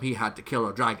exam, he had to kill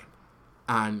a dragon.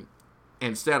 And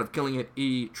instead of killing it,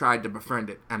 he tried to befriend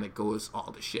it, and it goes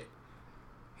all to shit.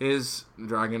 His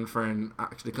dragon friend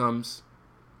actually comes,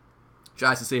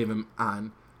 tries to save him,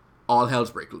 and all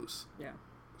hell's break loose. Yeah.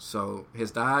 So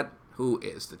his dad, who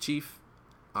is the chief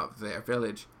of their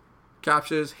village,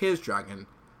 captures his dragon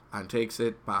and takes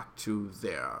it back to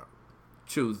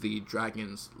the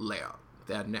dragon's lair,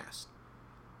 their nest.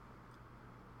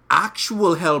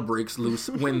 Actual hell breaks loose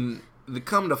when they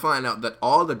come to find out that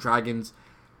all the dragons,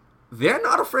 they're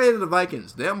not afraid of the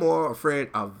Vikings. They're more afraid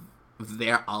of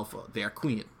their alpha, their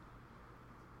queen.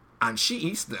 And she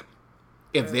eats them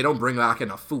if they don't bring back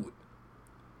enough food.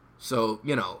 So,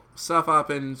 stuff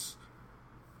happens,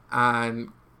 and,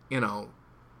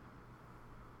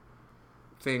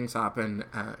 things happen,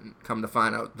 and come to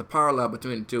find out the parallel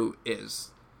between the two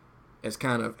is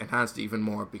kind of enhanced even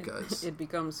more because... It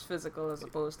becomes physical as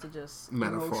opposed to just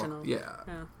metaphor, emotional.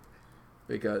 yeah.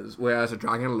 Because whereas a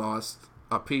dragon lost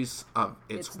a piece of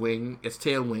its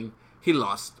tail wing, he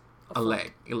lost a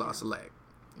leg. He lost a leg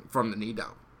from the knee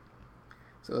down.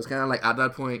 So it's kind of like at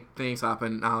that point, things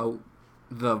happen. Now,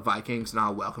 the Vikings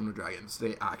now welcome the dragons.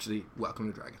 They actually welcome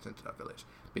the dragons into that village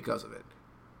because of it.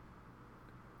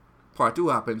 Part 2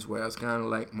 happens where it's kind of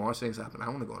like more things happen. I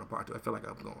want to go into Part 2. I feel like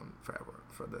I'm going forever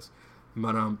for this.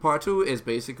 But Part 2 is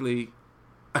basically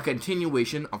a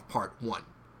continuation of Part 1.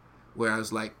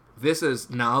 Whereas, like, this is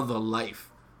now the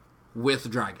life with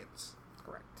dragons.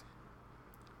 Correct.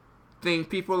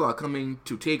 People are coming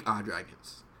to take our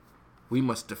dragons. We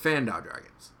must defend our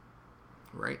dragons.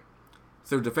 Right?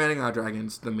 Through defending our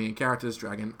dragons, the main character's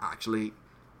dragon actually,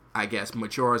 I guess,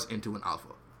 matures into an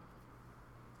alpha.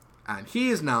 And he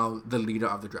is now the leader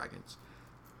of the dragons.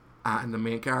 And the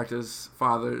main character's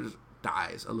father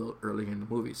dies a little early in the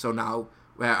movie. So now,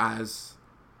 whereas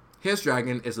his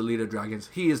dragon is the leader of dragons,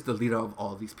 he is the leader of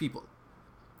all these people.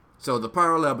 So the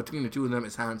parallel between the two of them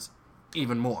is enhanced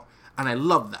even more. And I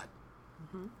love that.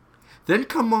 Mm-hmm.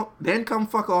 Then come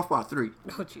fuck off Part 3.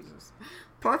 Oh, Jesus.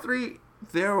 Part 3,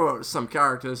 there were some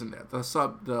characters in there, the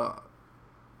sub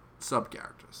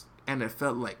characters, and it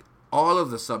felt like all of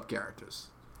the sub characters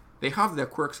They have their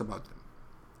quirks about them.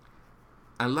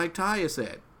 And like Taya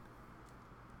said,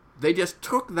 they just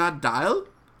took that dial,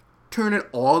 turned it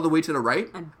all the way to the right,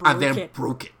 and then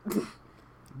broke it.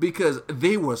 Because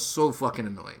they were so fucking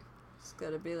annoying. It's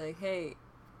gotta be like, hey,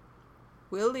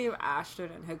 we'll leave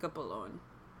Astrid and Hiccup alone.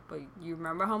 But you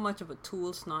remember how much of a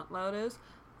tool Snotlout is?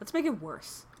 Let's make it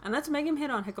worse. And let's make him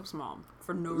hit on Hiccup's mom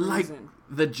for no reason.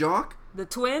 The jock? The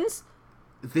twins?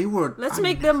 They were... Let's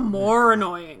make them more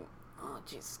annoying. Oh,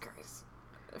 Jesus Christ.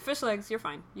 Fish legs, you're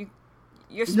fine.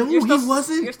 You're still, he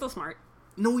wasn't. You're still smart.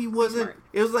 No, he wasn't.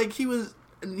 It was like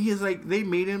he's like, they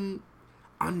made him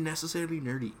unnecessarily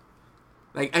nerdy.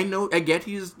 Like, I get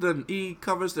he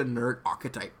covers the nerd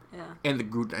archetype and the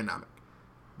group dynamic.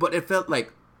 But it felt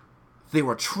like they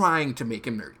were trying to make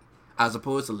him nerdy, as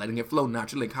opposed to letting it flow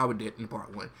naturally, like how it did in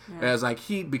part 1. Yeah. Whereas, like,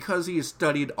 because he has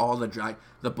studied all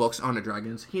the books on the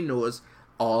dragons, he knows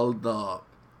all the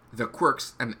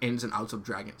quirks and ins and outs of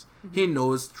dragons. Mm-hmm. He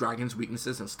knows dragons'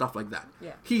 weaknesses and stuff like that.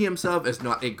 Yeah. He himself is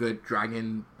not a good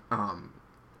dragon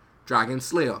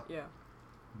slayer. Yeah.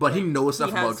 But he knows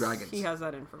stuff about dragons. He has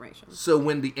that information. So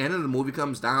when the end of the movie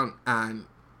comes down and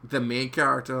the main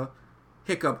character,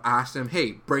 Hiccup, asked him,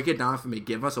 hey, break it down for me,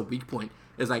 give us a weak point.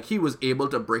 It's like he was able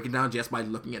to break it down just by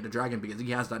looking at the dragon because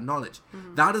he has that knowledge.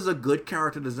 Mm-hmm. That is a good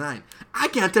character design. I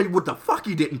can't tell you what the fuck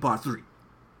he did in part 3.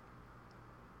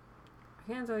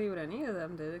 I can't tell you what any of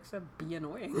them did except be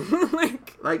annoying.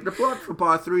 like the plot for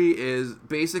part 3 is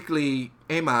basically,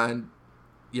 hey man,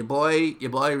 your boy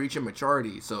reaching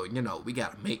maturity, so we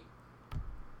gotta mate.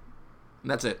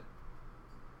 And that's it.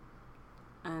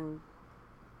 And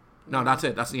no, that's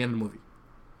it. That's the end of the movie.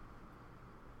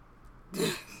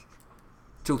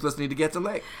 Toothless need to get some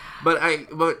leg. But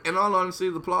in all honesty,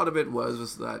 the plot of it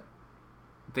was that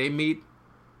they meet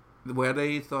where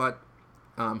they thought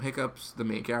Hiccup's, the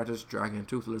main character's dragon,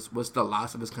 Toothless, was the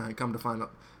last of his kind. Come to find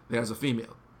out there's a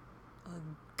female. A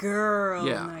girl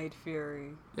Night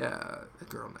Fury. Yeah, a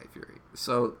girl Night Fury.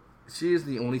 So she is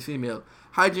the only female.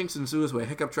 Hijinks ensues where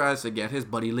Hiccup tries to get his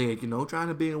buddy laid, trying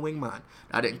to be a wingman.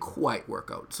 That didn't quite work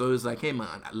out. So it's like, hey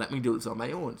man, let me do this on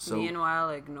my own. So meanwhile,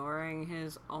 ignoring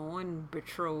his own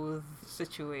betrothed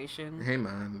situation. Hey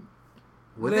man,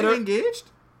 were they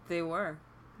engaged? They were.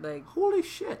 Like, holy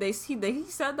shit. He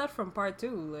said that from part 2.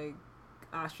 Like,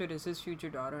 Astrid is his future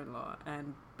daughter-in-law,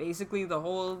 and basically the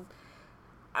whole,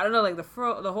 I don't know, like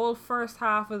the whole first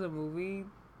half of the movie,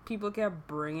 people kept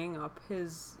bringing up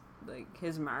his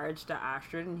marriage to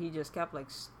Astrid, and he just kept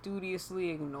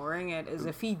studiously ignoring it as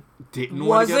if he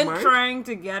wasn't trying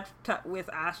to get with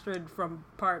Astrid from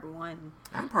part 1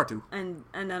 and part 2, and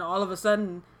then all of a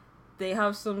sudden they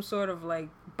have some sort of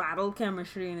battle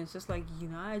chemistry, and it's just like,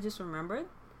 I just remembered,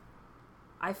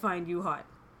 I find you hot.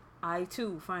 I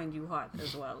too find you hot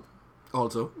as well.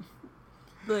 Also,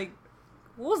 what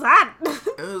was that?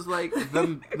 It was like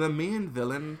the main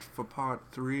villain for part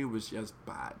 3 was just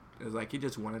bad. It was like he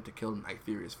just wanted to kill Night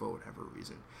Furies for whatever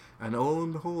reason. And oh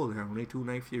and behold, there are only 2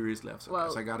 Night Furies left, so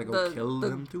I gotta go kill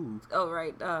them too. Oh,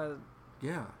 right.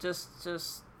 Yeah.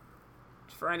 Just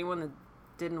for anyone that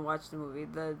didn't watch the movie,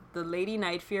 the Lady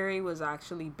Night Fury was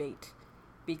actually bait.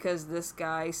 Because this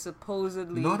guy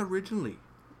supposedly... Not originally.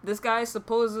 This guy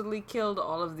supposedly killed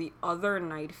all of the other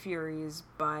Night Furies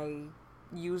by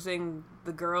using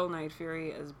the girl Night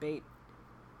Fury as bait.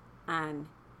 And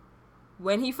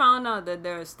when he found out that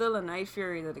there is still a Night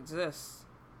Fury that exists,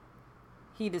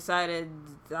 he decided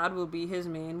that will be his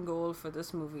main goal for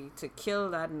this movie, to kill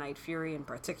that Night Fury in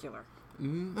particular.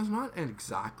 That's not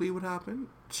exactly what happened.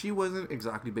 She wasn't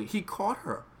exactly bait. He caught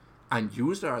her and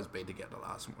used her as bait to get the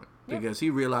last one. Because he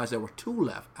realized there were 2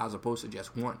 left as opposed to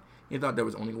just 1. He thought there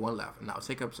was only 1 left, and that was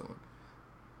Hiccup's own.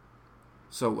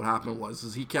 So what happened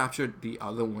was he captured the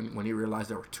other one when he realized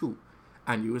there were 2,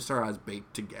 and used her as bait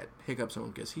to get Hiccup's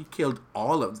own, because he killed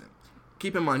all of them.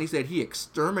 Keep in mind, he said he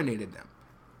exterminated them.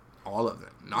 All of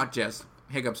them. Not just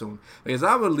Hiccup's own. Because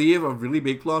that would leave a really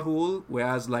big plot hole,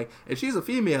 whereas, if she's a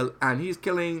female, and he's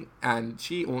killing, and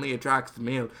she only attracts the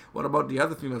male, what about the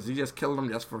other females? He just kill them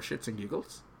just for shits and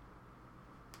giggles?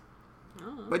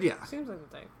 But yeah. Seems like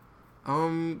the type.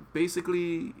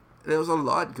 Basically, there was a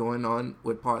lot going on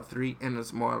with part 3, and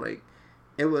it's more like,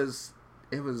 it was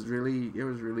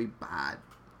really bad.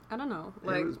 I don't know.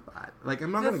 It was bad.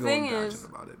 I'm not gonna go on tangent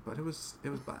about it, but it was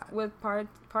bad. With part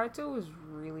 2 was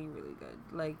really, really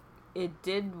good. It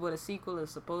did what a sequel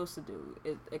is supposed to do.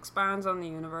 It expands on the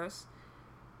universe,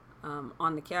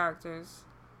 on the characters,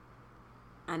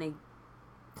 and it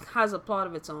has a plot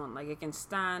of its own. It can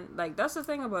stand. That's the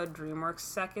thing about DreamWorks'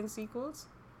 second sequels.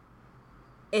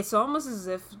 It's almost as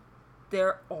if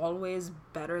they're always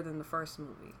better than the first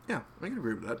movie. Yeah, I can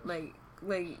agree with that.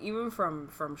 even from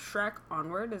Shrek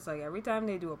onward, it's like every time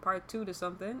they do a part 2 to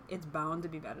something, it's bound to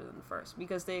be better than the first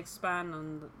because they expand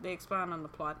on the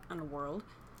plot and the world.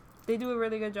 They do a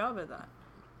really good job at that.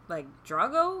 Like,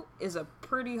 Drago is a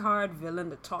pretty hard villain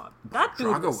to top. That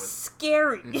dude was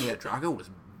scary. Yeah, Drago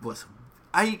was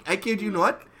I kid you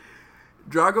not.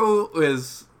 Drago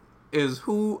is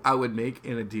who I would make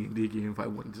in a D&D game if I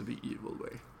wanted to be evil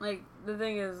way. Like, the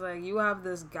thing is, like, you have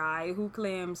this guy who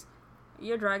claims,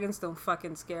 your dragons don't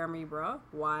fucking scare me, bro.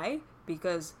 Why?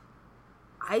 Because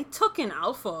I took an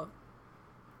alpha.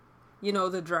 You know,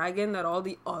 the dragon that all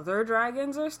the other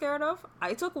dragons are scared of?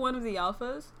 I took one of the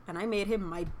alphas, and I made him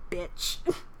my bitch.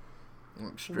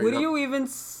 What do you even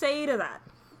say to that?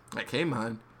 Like, hey,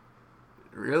 man.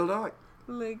 Real dog.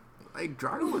 Like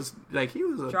Drago was like he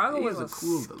was a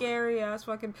cool scary villain. Ass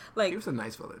fucking like he was a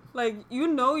nice villain. Like, you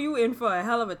know, you in for a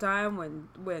hell of a time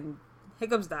when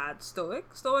Hiccup's dad Stoic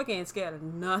ain't scared of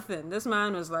nothing. This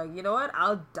man was like, you know what?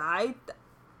 I'll die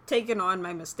taking on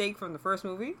my mistake from the first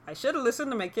movie. I should have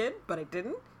listened to my kid, but I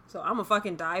didn't. So I'm gonna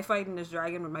fucking die fighting this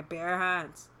dragon with my bare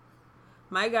hands.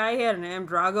 My guy had a name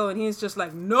Drago, and he's just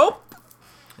like, nope.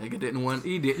 Like, he didn't want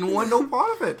no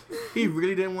part of it. He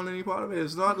really didn't want any part of it.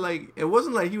 It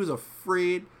wasn't like he was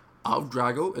afraid of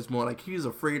Drago. It's more like he was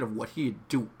afraid of what he'd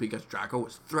do because Drago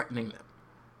was threatening them.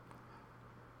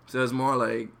 So it's more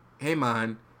like, hey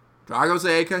man, Drago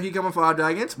said he coming for our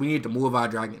dragons. We need to move our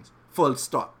dragons. Full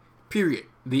stop. Period.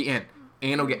 The end.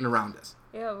 Ain't no getting around this.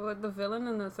 Yeah, but the villain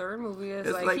in the third movie is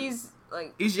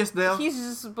he's just there. He's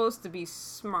just supposed to be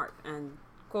smart and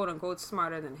quote unquote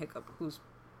smarter than Hiccup, who's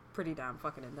pretty damn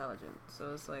fucking intelligent.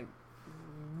 So it's like,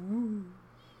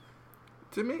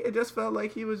 to me, it just felt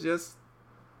like he was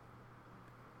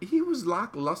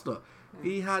lackluster. Yeah.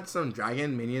 He had some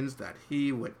dragon minions that he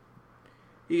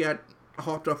had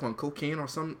hopped up on cocaine or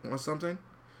something.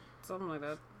 Something like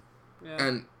that. Yeah.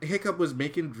 And Hiccup was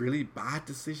making really bad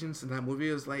decisions in that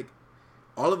movie. It was like,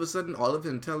 all of a sudden, all of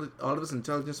his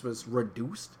intelligence was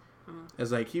reduced. Mm-hmm.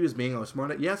 It's like he was being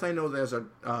outsmarted. Yes, I know there's a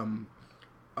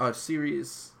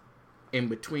series in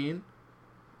between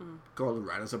called The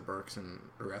Riders of Berks and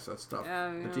the rest of that stuff.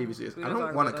 The TV series. I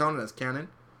don't want to count it as canon,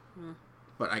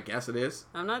 but I guess it is.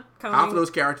 I'm not counting half of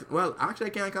those characters. Well, actually,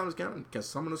 I can't count as canon because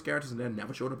some of those characters in there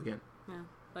never showed up again. Yeah,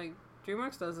 like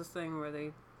DreamWorks does this thing where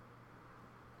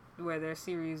their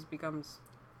series becomes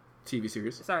TV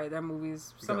series. Sorry, their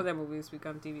movies. Some of their movies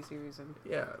become TV series, and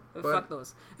fuck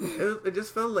those. it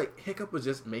just felt like Hiccup was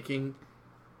just making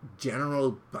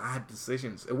general bad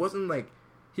decisions. It wasn't like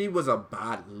he was a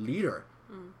bad leader.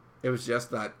 It was just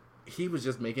that he was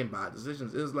just making bad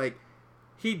decisions. It was like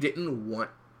he didn't want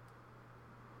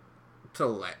to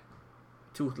let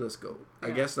Toothless go. Yeah.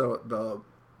 I guess the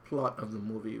plot of the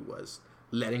movie was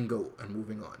letting go and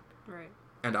moving on. Right.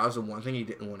 And that was the one thing he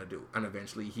didn't want to do. And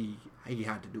eventually he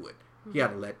had to do it. He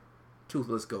had to let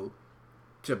Toothless go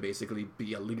to basically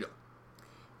be a leader.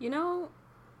 You know,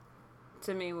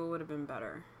 to me, what would have been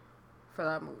better for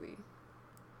that movie?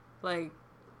 Like,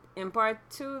 in part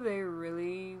 2,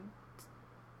 in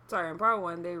part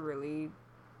 1, they really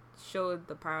showed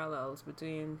the parallels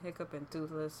between Hiccup and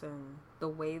Toothless and the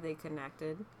way they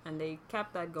connected. And they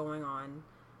kept that going on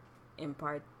in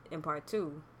part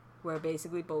 2, where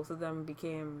basically both of them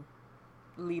became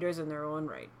leaders in their own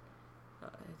right.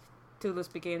 Toothless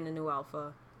became the new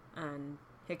alpha, and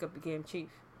Hiccup became chief.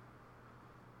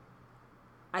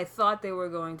 I thought they were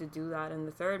going to do that in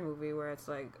the third movie, where it's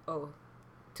like, oh,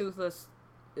 Toothless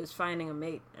is finding a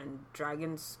mate, and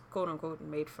dragons, quote-unquote,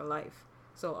 mate for life.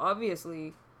 So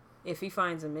obviously, if he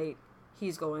finds a mate,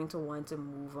 he's going to want to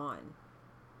move on.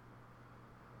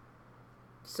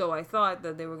 So I thought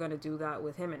that they were going to do that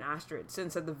with him and Astrid,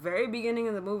 since at the very beginning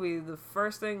of the movie, the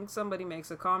first thing somebody makes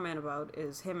a comment about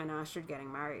is him and Astrid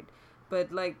getting married.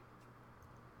 But, like,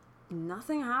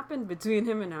 nothing happened between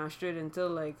him and Astrid until,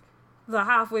 like, the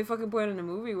halfway fucking point in the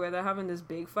movie where they're having this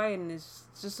big fight, and it's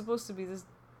just supposed to be this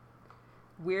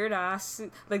weird ass,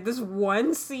 like, this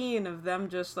one scene of them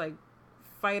just, like,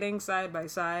 fighting side by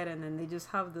side, and then they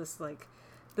just have this, like,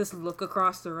 this look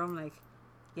across the room, like,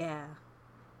 yeah,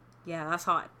 that's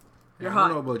hot. You're hot. I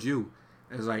don't know about you.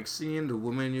 It's like seeing the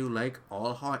woman you like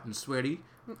all hot and sweaty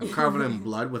and covered in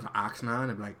blood with an axe now,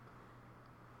 and I'm like,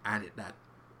 I did that.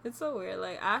 It's so weird.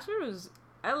 Like, Astrid was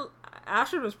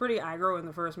pretty aggro in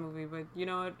the first movie, but you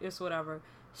know, it's whatever.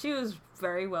 She was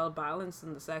very well balanced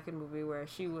in the second movie, where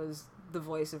she was the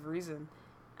voice of reason,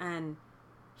 and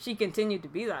she continued to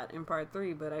be that in part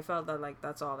 3. But I felt that, like,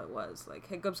 that's all it was. Like,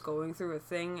 Hiccup's going through a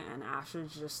thing, and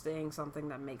Astrid's just saying something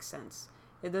that makes sense.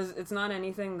 It's not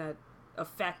anything that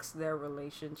affects their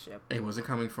relationship. It wasn't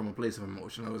coming from a place of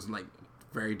emotion. It was like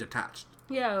very detached.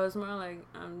 Yeah, it was more like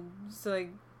just like,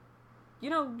 you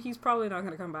know, he's probably not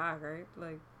gonna come back, right?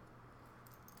 Like,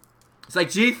 it's like,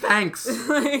 gee, thanks.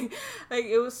 like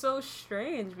it was so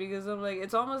strange because I'm like,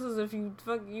 it's almost as if you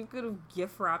could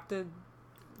have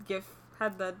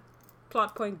had that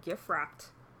plot point gift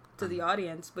wrapped to the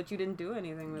audience, but you didn't do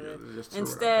anything with it.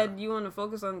 Instead, you want to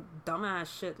focus on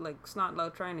dumbass shit like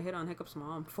Snotlout trying to hit on Hiccup's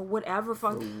mom for whatever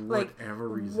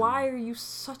reason. Why are you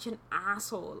such an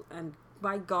asshole? And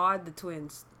by God, the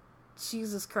twins,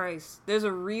 Jesus Christ, there's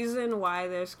a reason why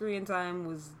their screen time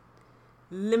was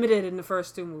limited in the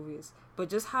first two movies, but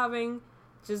just having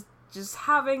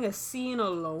a scene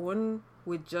alone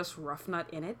with just Rough Nut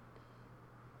in it,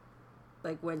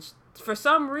 like when for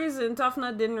some reason Tough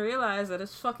Nut didn't realize that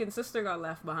his fucking sister got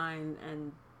left behind,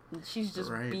 and she's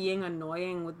just being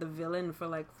annoying with the villain for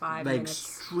like 5 minutes,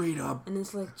 like straight up, and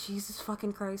it's like, Jesus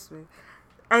fucking Christ, man,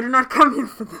 I did not come here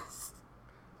for this.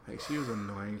 Like, she was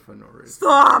annoying for no reason.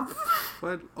 Stop.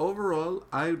 But overall,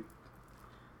 I'd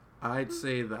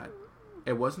say that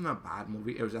it wasn't a bad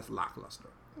movie. It was just lackluster.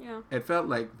 Yeah. It felt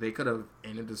like they could have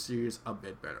ended the series a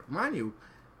bit better. Mind you,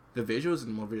 the visuals in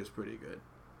the movie is pretty good.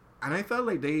 And I felt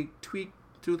like they tweaked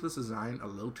Toothless' design a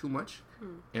little too much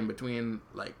in between,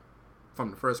 like,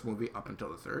 from the first movie up until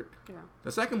the third. Yeah.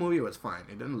 The second movie was fine.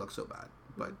 It didn't look so bad.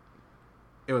 But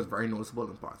it was very noticeable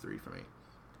in part 3 for me.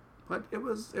 But it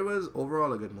was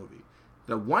overall a good movie.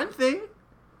 The one thing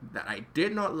that I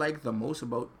did not like the most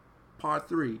about part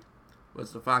 3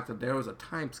 was the fact that there was a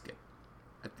time skip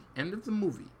at the end of the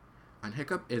movie, and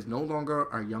Hiccup is no longer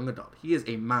a young adult. He is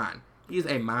a man. He is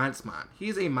a man's man. He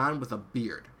is a man with a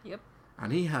beard. Yep.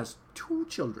 And he has 2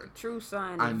 children. True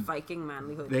sign of Viking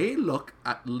manlyhood. They look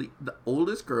the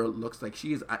oldest girl looks like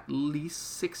she is at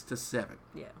least 6 to 7.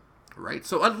 Yeah. Right?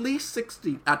 So at least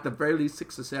 60, at the very least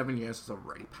 6 to 7 years has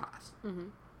already passed. Mm-hmm.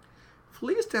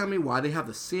 Please tell me why they have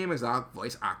the same exact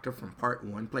voice actor from part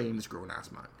 1 playing this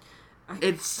grown-ass man.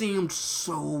 It seemed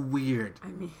so weird. I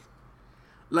mean,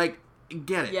 like,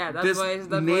 get it. Yeah, that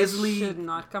voice should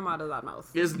not come out of that mouth.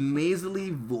 His nasally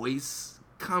voice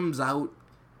comes out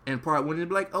in part 1 and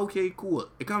be like, okay, cool.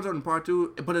 It comes out in part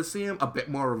 2, but it seemed a bit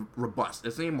more robust.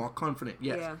 It seemed more confident,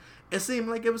 yes. Yeah. It seemed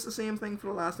like it was the same thing for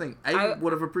the last thing. I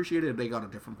would have appreciated if they got a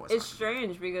different voice. It's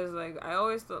strange because, like, I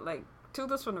always thought, like,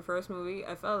 Toothless from the first movie,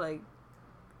 I felt like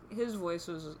his voice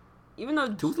was, even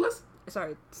though... Toothless?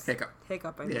 Sorry.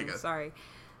 Hiccup, I think. Yeah, sorry.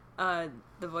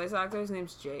 The voice actor's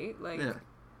name's Jay. Like, yeah.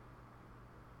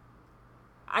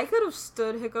 I could have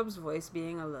stood Hiccup's voice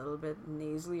being a little bit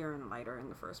nasalier and lighter in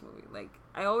the first movie. Like,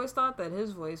 I always thought that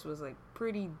his voice was, like,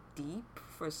 pretty deep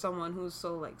for someone who's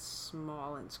so, like,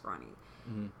 small and scrawny.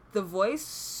 Mm-hmm. The voice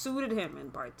suited him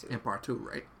in part 2. In part 2,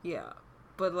 right? Yeah.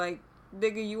 But, like,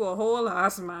 nigga, you a whole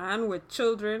ass man with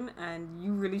children, and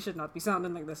you really should not be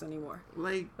sounding like this anymore.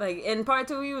 Like in part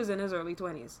 2, he was in his early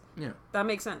 20s. Yeah. That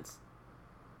makes sense.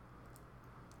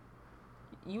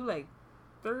 You, like,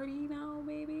 30 now,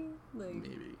 maybe? Like,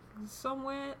 maybe.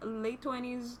 Somewhere late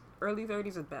 20s, early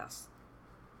 30s at best.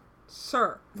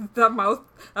 Sir,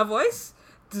 that voice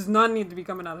does not need to be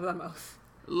coming out of that mouth.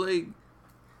 Like,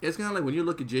 it's kind of like when you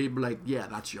look at Jay, be like, yeah,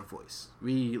 that's your voice.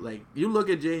 You look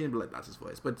at Jay and be like, that's his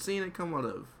voice. But seeing it come out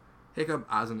of Hiccup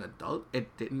as an adult,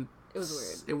 it didn't. It was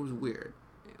weird. It was weird.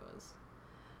 It was.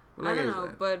 Like I don't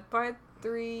know, but part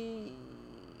 3...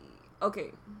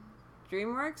 Okay.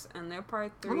 DreamWorks and their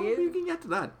part 3 you can get to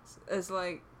that. It's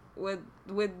like,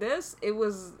 with this,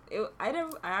 I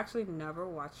actually never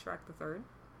watched Shrek the Third.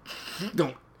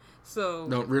 Don't. So...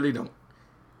 No, really don't.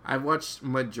 I've watched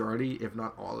majority, if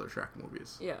not all, the Shrek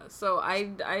movies. Yeah, so I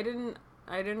don't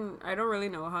really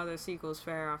know how the sequels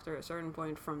fare after a certain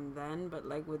point from then, but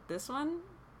like with this one,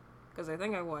 because I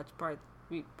think I watched part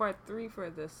 3 for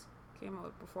this. Came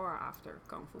out before or after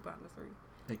Kung Fu Panda 3?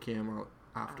 It came out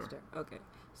after. Okay,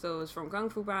 so it was from Kung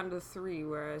Fu Panda 3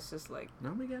 where it's just like,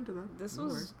 no, we get into that. This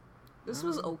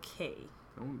was okay.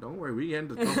 Don't worry, we get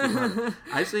into Kung Fu Panda.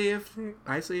 I say if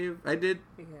I did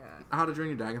How to Train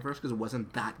Your Dragon first because it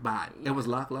wasn't that bad. Yeah. It was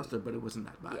lackluster, but it wasn't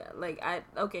that bad. Yeah,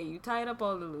 like you tied up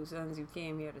all the loose ends you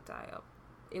came here to tie up.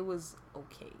 It was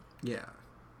okay. Yeah.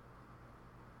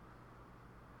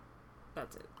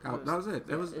 That's it. That was it.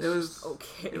 It was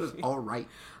okay. It was all right.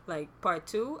 Like part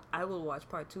 2, I will watch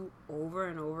part 2 over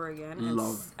and over again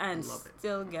and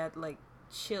still get like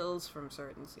chills from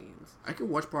certain scenes. I could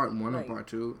watch part 1 and part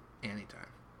 2 anytime.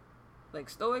 Like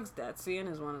Stoic's death scene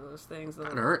is one of those things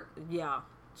that hurt. Yeah,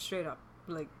 straight up.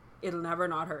 Like it'll never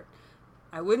not hurt.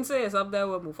 I wouldn't say it's up there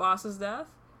with Mufasa's death,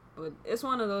 but it's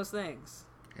one of those things.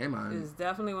 Hey man, it's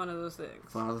definitely one of those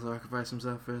things. Father sacrificed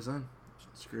himself for his son.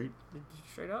 Straight.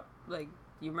 Straight up. Like,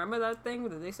 you remember that thing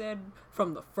that they said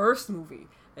from the first movie?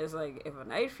 It's like, if a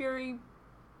Night Fury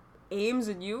aims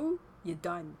at you, you're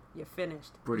done. You're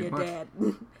finished. Pretty you're much. dead.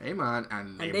 Hey man,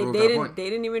 and And broke they that didn't point. they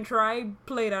didn't even try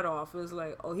play that off. It was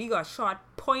like, oh, he got shot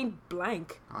point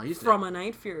blank Oh, he's from dead. a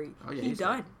Night Fury. Oh, yeah, he he's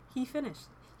done. dead. He finished.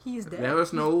 He's dead. There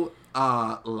was no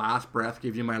last breath,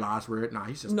 give you my last word. Nah,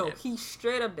 he's just No, dead. he's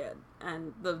straight up dead.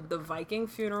 And the Viking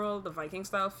funeral, the Viking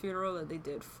style funeral that they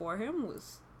did for him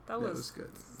was That was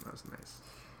good. That was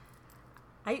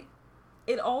nice.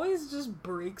 It always just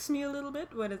breaks me a little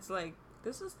bit when it's like,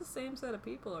 this is the same set of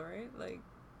people, right? Like,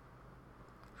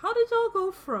 how did y'all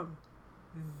go from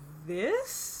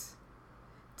this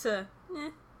to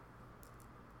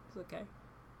it's okay.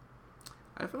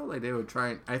 I felt like they were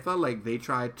trying. I felt like they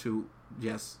tried to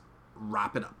just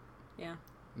wrap it up. Yeah.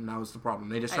 And that was the problem.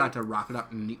 They just tried to wrap it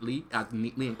up neatly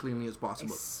and cleanly as I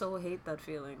possible. so hate that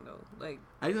feeling though. Like,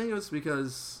 I think it was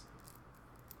because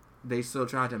they still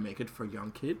tried to make it for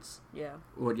young kids. yeah.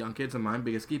 With young kids in mind,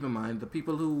 because keep in mind, the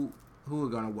people who are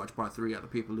going to watch part 3 are the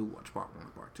people who watch part 1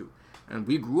 and part 2. And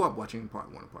we grew up watching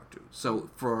part 1 and part 2. So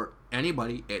for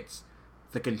anybody, it's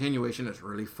the continuation is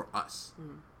really for us.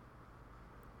 Mm.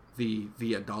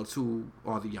 The adults who,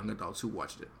 or the young adults who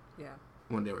watched it Yeah.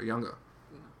 when they were younger.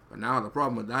 Yeah. But now the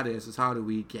problem with that is how do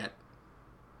we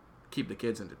keep the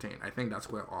kids entertained? I think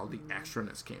that's where all the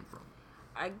extraness came from.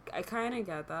 I kind of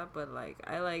get that, but like,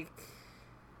 I like,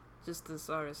 just to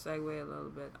sort of segue a little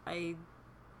bit,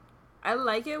 I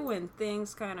like it when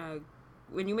things kind of,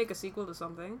 when you make a sequel to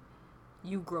something,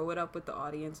 you grow it up with the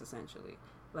audience essentially.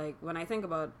 Like, when I think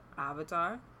about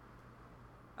Avatar,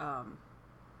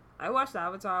 I watched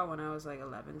Avatar when I was like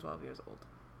 11, 12 years old.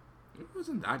 It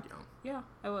wasn't that young. Yeah,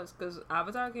 I was, because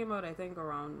Avatar came out, I think,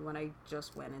 around when I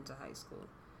just went into high school.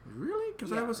 Really?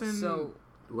 Because I Yeah, was in... so-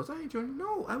 was I in junior?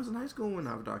 No, I was in high school when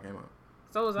Avatar came out.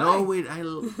 So was I. No,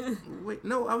 wait,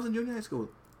 no, I was in junior high school.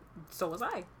 So was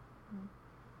I.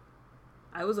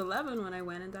 I was 11 when I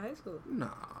went into high school. Nah.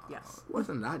 Yes.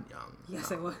 Wasn't that young.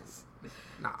 Yes, No. I was.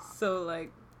 Nah. So,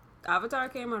 like, Avatar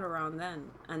came out around then.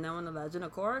 And then when The Legend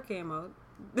of Korra came out...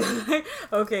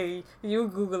 okay, you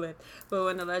Google it. But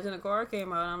when The Legend of Korra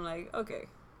came out, I'm like, okay,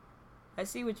 I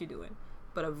see what you're doing.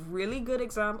 But a really good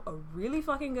example, a really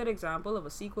fucking good example of a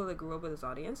sequel that grew up with its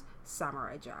audience,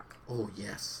 Samurai Jack. Oh,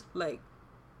 yes. Like,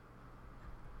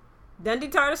 Dendy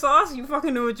Tartar Sauce, you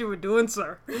fucking knew what you were doing,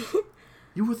 sir.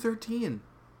 You were 13.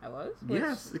 I was?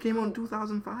 Yes, it came out in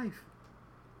 2005.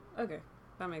 Okay,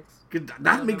 that makes...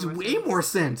 That makes way more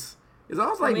sense. Because I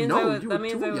was like, no, you were too I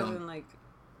was young. in, like,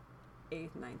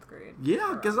 8th, 9th grade.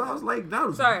 Yeah, because I was like, that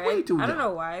was Sorry, way too young. I don't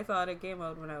know why I thought it came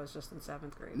out when I was just in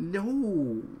 7th grade.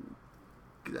 No.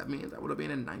 That means I would have been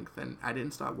in 9th, and I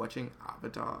didn't start watching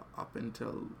Avatar up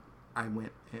until I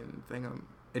went in Thingam.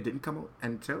 It didn't come out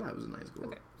until I was in high school.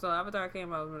 Okay, so Avatar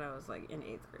came out when I was, like, in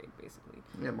 8th grade, basically.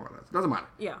 Yeah, more or less. Doesn't matter.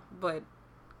 Yeah, but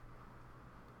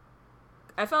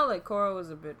I felt like Korra was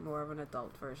a bit more of an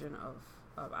adult version of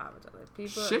Avatar. Like,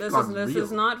 people, Shit this got is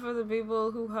real. not for the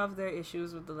people who have their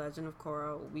issues with The Legend of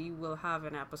Korra. We will have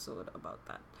an episode about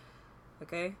that.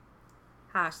 Okay?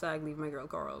 Hashtag leave my girl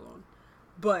Korra alone.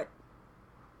 But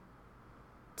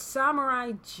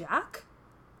Samurai Jack,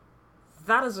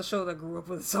 that is a show that grew up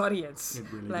with its audience. It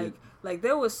really did. Like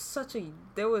there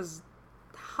was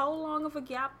how long of a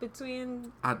gap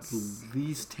between At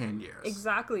least 10 years.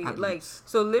 exactly At like least.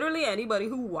 so literally anybody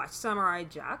who watched Samurai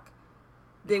Jack,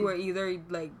 they were either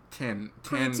like 10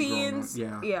 preteens,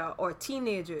 grown up, or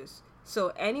teenagers.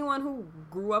 So anyone who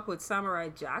grew up with Samurai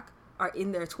Jack are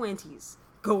in their 20s,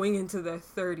 going into their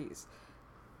 30s.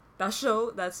 That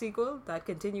show, that sequel, that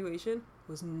continuation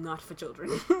was not for children.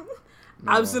 No.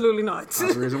 Absolutely not.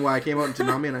 That's the reason why I came out in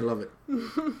Tsunami, and I love it.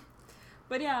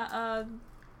 But yeah,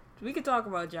 we could talk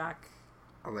about Jack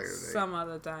I'll later today. some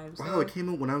other time. Wow, it came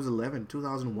out when I was 11,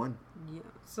 2001. Yeah.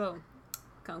 So,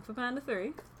 Kung Fu Panda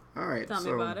 3. All right, Tell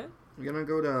me about it. We're going to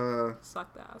go to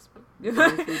Suck the ass.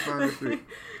 Kung Fu Panda 3.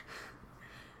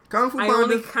 Kung Fu I Panda...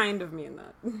 only kind of mean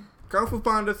that. Kung Fu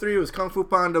Panda 3 was Kung Fu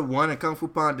Panda 1 and Kung Fu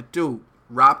Panda 2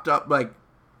 wrapped up like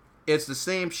it's the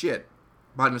same shit,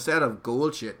 but instead of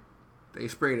gold shit, they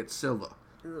sprayed it silver.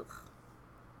 Ugh.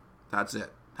 That's it.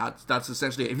 That's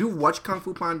essentially it. If you watch Kung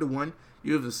Fu Panda 1,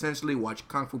 you've essentially watched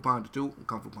Kung Fu Panda 2 and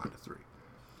Kung Fu Panda 3.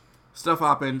 Stuff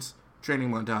happens,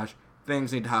 training montage,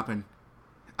 things need to happen.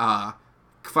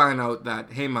 Find out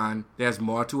that, hey man, there's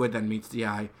more to it than meets the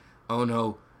eye. Oh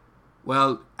no.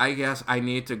 Well, I guess I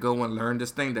need to go and learn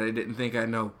this thing that I didn't think I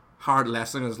know. Hard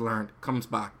lesson is learned. Comes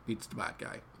back, beats the bad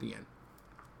guy. The end.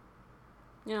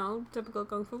 You know, typical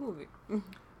Kung Fu movie.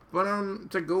 But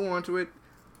to go on to it,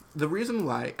 the reason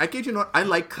why I kid you not, I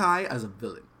like Kai as a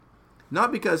villain,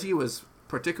 not because he was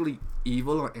particularly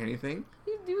evil or anything.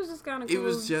 He was just kind of cool. He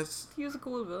was just. He was a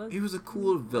cool villain. He was a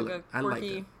cool villain. Like I like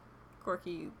it.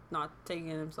 Quirky, not taking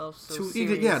himself so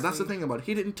seriously. Yeah, that's the thing about it.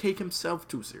 He didn't take himself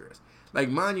too serious. Like,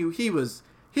 mind you, he was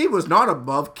not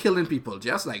above killing people,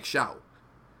 just like Shao.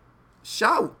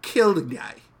 Shao killed a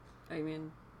guy. I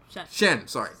mean, Shen,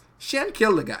 sorry. Shen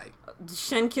killed a guy.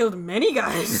 Shen killed many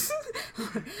guys.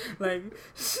 Like,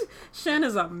 Shen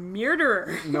is a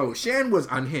murderer. No, Shen was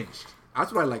unhinged.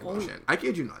 That's what I like about Shen. I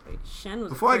kid you not. Shen was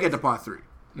Before crazy. I get to part 3,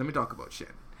 let me talk about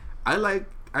Shen. I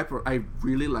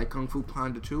really like Kung Fu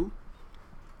Panda 2,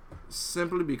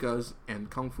 simply because in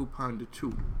Kung Fu Panda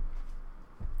 2,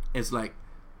 it's like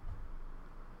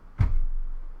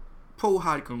Po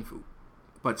had Kung Fu,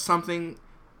 but something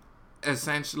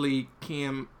essentially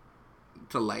came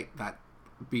to light that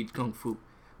beat Kung Fu,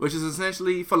 which is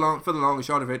essentially, for the long and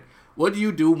short of it, what do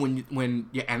you do when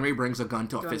your enemy brings a gun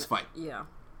to a fist fight? Yeah.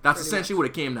 That's essentially what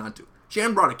it came down to.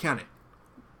 Shen brought a cannon.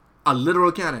 A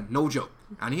literal cannon, no joke.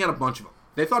 And he had a bunch of them.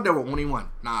 They thought there were only one.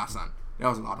 Nah, son. There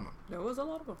was a lot of them. There was a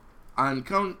lot of them. And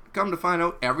come to find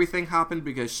out, everything happened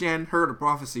because Shen heard a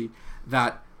prophecy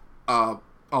that a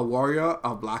warrior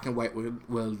of black and white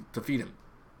will defeat him.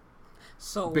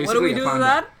 So Basically, what do we do with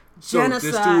that? So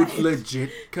Genocide. this dude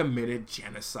legit committed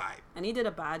genocide. And he did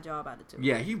a bad job at it too.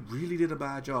 Yeah, he really did a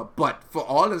bad job. But for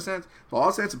all intents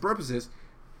and purposes,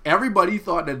 everybody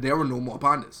thought that there were no more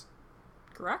pandas.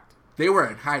 Correct? They were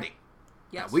in hiding.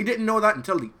 Yes. Now, we didn't know that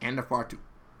until the end of part 2.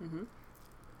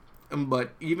 Mm-hmm.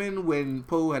 But even when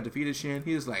Po had defeated Shen,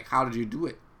 he was like, how did you do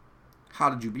it? How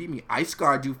did you beat me? I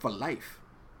scarred you for life.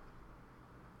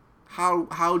 How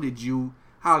did you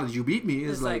beat me?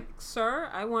 It's like, sir,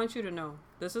 I want you to know,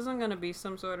 this isn't going to be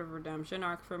some sort of redemption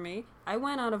arc for me. I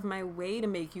went out of my way to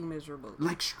make you miserable.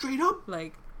 Like, straight up.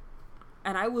 Like,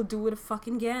 and I will do it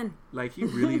fucking again. Like, he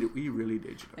really did. You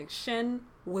know. Like, Shen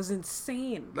was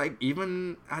insane. Like,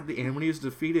 even at the end when he was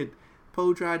defeated,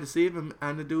 Po tried to save him,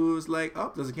 and the dude was like,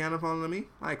 oh, there's a cannon falling on me?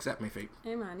 I accept my fate.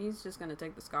 Hey, man, he's just going to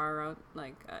take the scar out.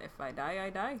 Like, if I die, I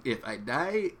die. If I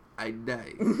die, I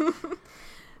die.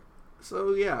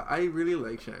 So, yeah, I really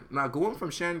like Shen. Now, going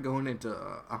from Shen going into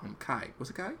Kai.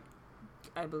 Was it Kai?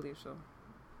 I believe so.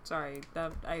 Sorry,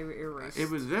 that I erased. It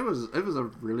was a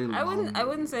really long I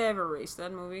wouldn't say I've erased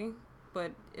that movie,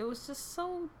 but it was just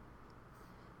so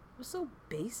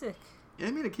basic. Yeah,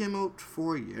 I mean, it came out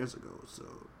 4 years ago,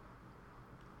 so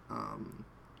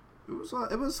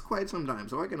it was quite some time.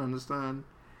 So I can understand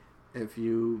if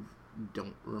you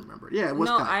don't remember. Yeah, it was.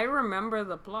 No, Kai. I remember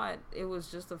the plot. It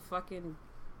was just a fucking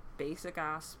basic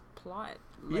ass plot.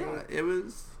 Like, Yeah, it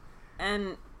was.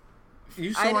 And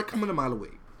You saw it coming a mile away.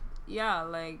 yeah,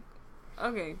 like,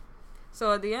 okay.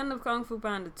 So at the end of Kung Fu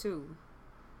Panda 2,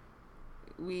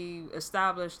 we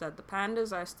established that the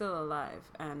pandas are still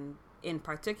alive, and in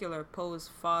particular, Po's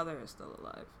father is still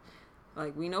alive.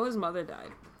 Like, we know his mother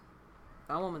died.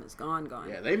 That woman is gone.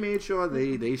 Yeah, they made sure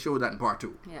they showed that in part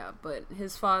 2. Yeah, but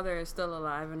his father is still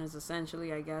alive and is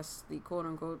essentially, I guess, the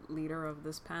quote-unquote leader of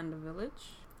this panda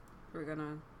village. We're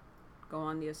gonna go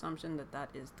on the assumption that that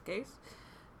is the case.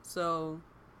 So,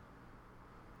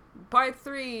 part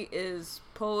 3 is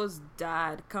Po's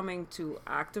dad coming to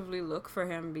actively look for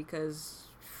him because,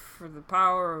 for the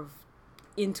power of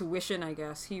intuition, I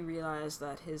guess, he realized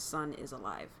that his son is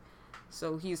alive.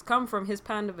 So he's come from his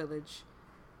panda village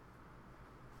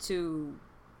to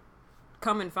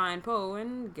come and find Po,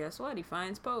 and guess what? He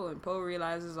finds Po, and Po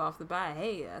realizes off the bat,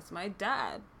 hey, that's my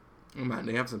dad. Oh man,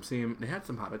 they had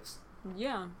some habits.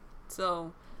 Yeah.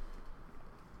 So,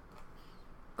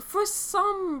 for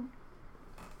some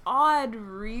odd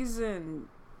reason,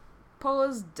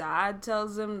 Po's dad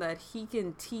tells him that he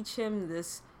can teach him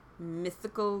this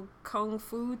mythical kung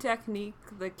fu technique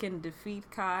that can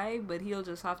defeat Kai, but he'll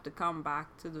just have to come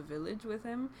back to the village with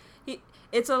him.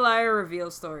 It's a liar reveal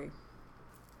story.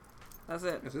 That's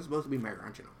it. This is supposed to be my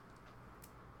ranch, you know.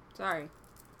 Sorry.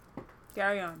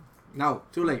 Carry on. No,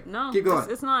 too late. No, keep going.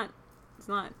 It's not. It's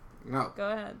not. No. Go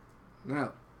ahead.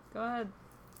 No. Go ahead.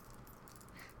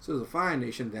 So the Fire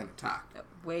Nation then attacked.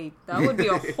 Wait, that would be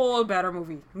a whole better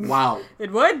movie. Wow.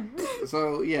 It would?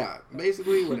 So, yeah,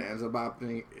 basically what ends up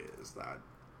happening is that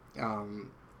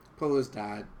Po's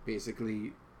dad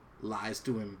basically lies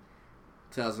to him,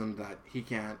 tells him that he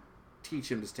can't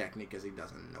teach him this technique because he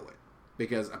doesn't know it.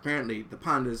 Because apparently the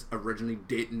pandas originally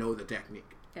did know the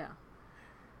technique. Yeah.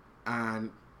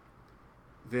 And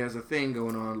there's a thing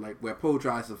going on, like, where Po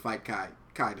tries to fight Kai.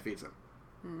 Kai defeats him.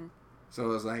 Mm-hmm.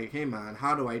 So it's like, hey man,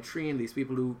 how do I train these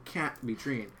people who can't be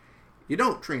trained? You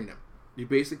don't train them. You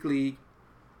basically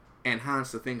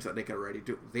enhance the things that they can already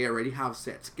do. They already have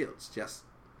set skills. Just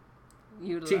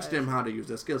Utilize. teach them how to use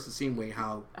their skills the same way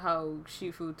how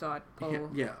Shifu taught Po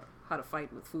how to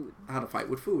fight with food. How to fight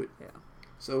with food. Yeah.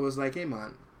 So it was like, hey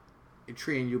man, it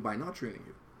train you by not training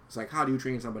you. It's like, how do you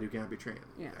train somebody who can't be trained?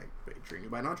 Yeah. Like, they train you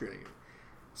by not training you.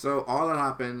 So all that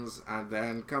happens, and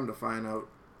then come to find out,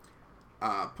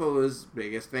 Po's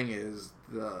biggest thing is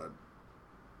the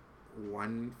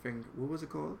one finger. What was it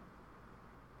called?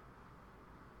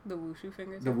 The Wushu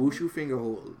finger. The Wushu finger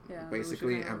hold. Yeah.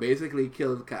 Basically, and basically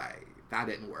killed Kai. That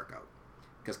didn't work out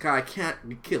because Kai can't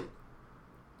be killed.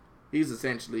 He's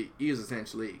essentially,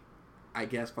 I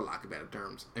guess, for lack of better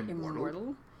terms,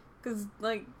 immortal. Because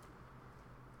like,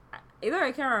 either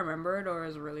I can't remember it or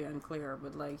it's really unclear.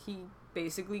 But like, he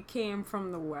basically came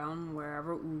from the realm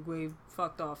wherever Oogway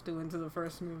fucked off to into the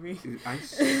first movie.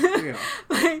 Yeah.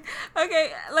 Like,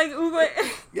 okay, like Oogway.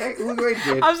 Yeah, Oogway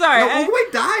did. I'm sorry. No,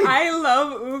 Oogway died. I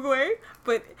love Oogway,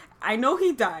 but I know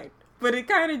he died. But it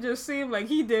kind of just seemed like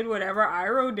he did whatever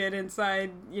Iroh did inside,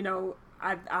 you know,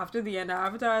 after the end of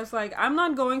Avatar. It's like, I'm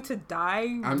not going to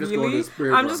die, I'm just really. going to the spirit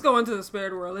I'm world. just going to the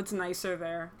spirit world. It's nicer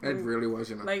there. It really was,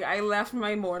 you know. Like, I left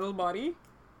my mortal body,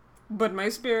 but my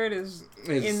spirit is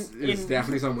it's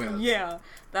definitely somewhere else. Yeah,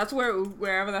 that's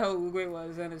wherever the hell Oogway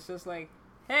was. And it's just like,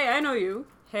 hey, I know you.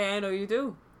 Hey, I know you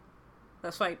too.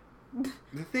 Let's fight.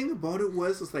 The thing about it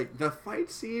was like, the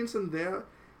fight scenes in there...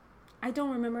 I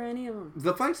don't remember any of them.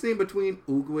 The fight scene between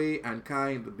Oogway and Kai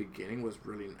in the beginning was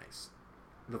really nice.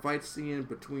 The fight scene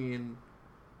between...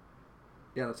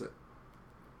 Yeah, that's it.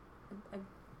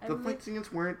 The fight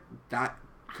scenes weren't that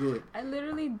good. I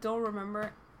literally don't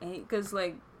remember any... Because,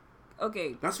 like,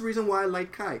 okay. That's the reason why I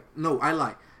like Kai. No, I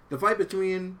lie. The fight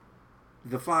between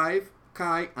the Five,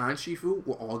 Kai, and Shifu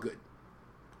were all good.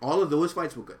 All of those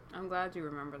fights were good. I'm glad you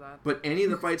remember that. But any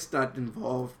of the fights that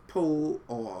involved Po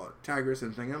or Tigress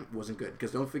and Thingam wasn't good.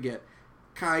 Because don't forget,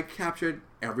 Kai captured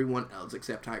everyone else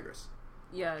except Tigress.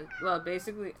 Yeah, well,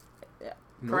 basically...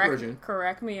 No version.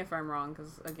 Correct me if I'm wrong,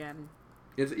 because, again...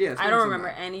 I don't remember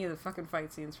any of the fucking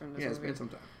fight scenes from this movie. Yeah, it's been some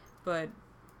time. But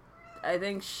I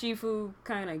think Shifu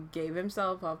kind of gave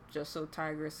himself up just so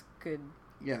Tigress could...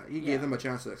 Yeah, he gave them a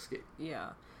chance to escape. Yeah.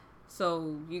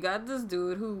 So, you got this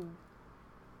dude who...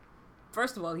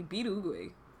 First of all, he beat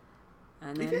Oogway.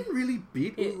 And then he didn't really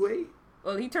beat Oogway.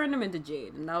 Well, he turned him into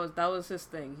Jade, and that was his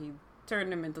thing. He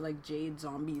turned him into, like, Jade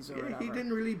zombies or whatever. He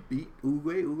didn't really beat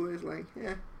Oogway. Oogway is like,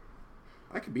 yeah,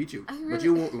 I can beat you, but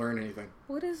you won't learn anything.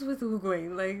 What is with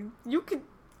Oogway? Like, you could...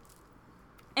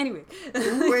 Anyway.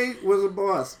 Oogway was a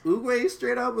boss. Oogway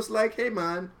straight up was like, hey,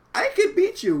 man, I could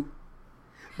beat you.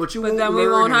 But won't then we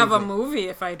won't have a movie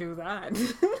if I do that.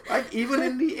 Like, even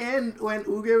in the end, when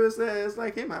Oogway was there, it's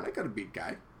like, hey, man, I gotta beat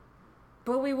Guy.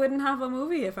 But we wouldn't have a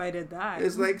movie if I did that.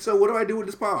 It's like, so what do I do with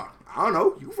this power? I don't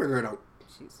know. You figure it out.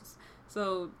 Jesus.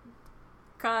 So,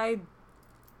 Kai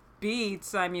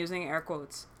beats, I'm using air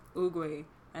quotes, Oogway.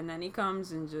 And then he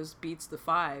comes and just beats the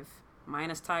Five,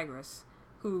 minus Tigress,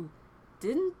 who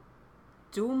didn't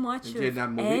do much of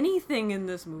anything in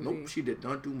this movie. Nope, she did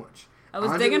not do much. I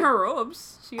was digging her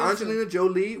robes. Angelina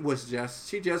Jolie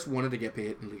she just wanted to get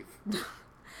paid and leave.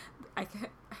 I can't...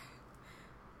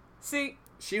 See,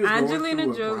 she was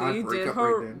Angelina Jolie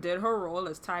did her role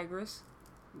as Tigress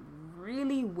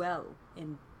really well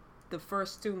in the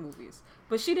first two movies.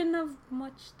 But she didn't have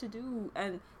much to do.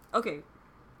 And, okay,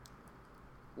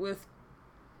 with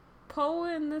Po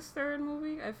in this third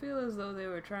movie, I feel as though they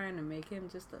were trying to make him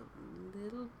just a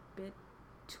little bit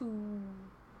too...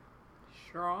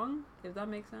 strong, if that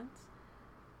makes sense.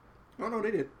 No,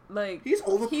 they did. Like, he's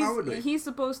overpowered. He's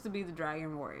supposed to be the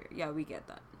Dragon Warrior. Yeah, we get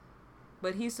that.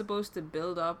 But he's supposed to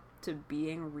build up to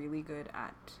being really good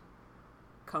at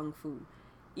Kung Fu.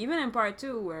 Even in part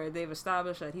 2, where they've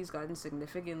established that he's gotten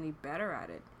significantly better at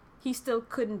it, he still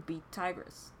couldn't beat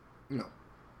Tigress. No.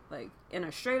 Like, in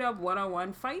a straight up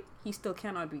one-on-one fight, he still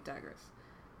cannot beat Tigress.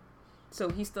 So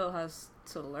he still has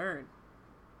to learn.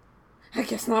 I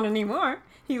guess not anymore.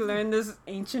 He learned this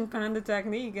ancient panda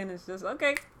technique, and it's just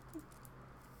okay.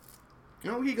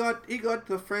 No, he got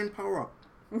the friend power up.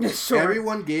 Sure.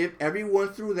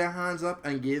 Everyone threw their hands up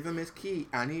and gave him his ki,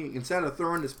 and he, instead of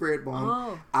throwing the spirit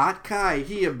bomb at Kai,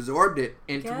 he absorbed it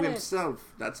into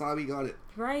himself. That's how he got it.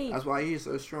 Right. That's why he's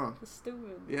so strong. That's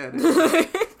stupid. Yeah.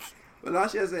 But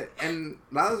that's just it, and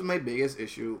that was my biggest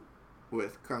issue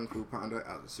with Kung Fu Panda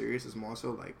as a series. Is more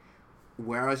so like,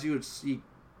 whereas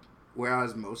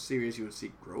most series you would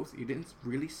see growth, you didn't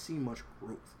really see much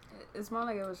growth. It's more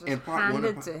like it was just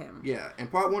handed to him. Yeah, in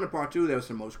part 1 and part 2 there was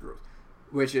the most growth,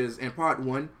 which is in part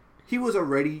 1 he was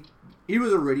already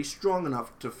strong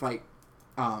enough to fight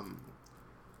Tai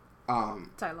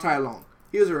Lung.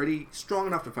 He was already strong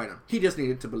enough to fight him. He just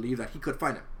needed to believe that he could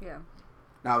fight him. Yeah.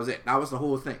 That was it. That was the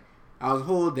whole thing.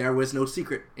 There was no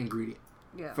secret ingredient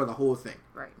for the whole thing.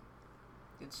 Right.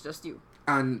 It's just you.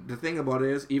 And the thing about it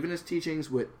is, even his teachings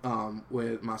with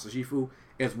Master Shifu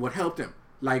is what helped him.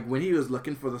 Like, when he was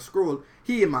looking for the scroll,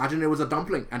 he imagined it was a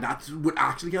dumpling, and that's what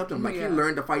actually helped him. Like, he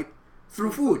learned to fight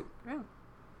through food. Yeah.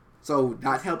 So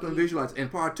that helped him visualize. In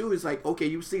part 2, it's like, okay,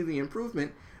 you see the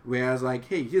improvement, whereas, like,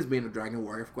 hey, he's been a dragon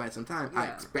warrior for quite some time. Yeah. I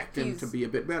expect him to be a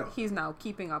bit better. He's now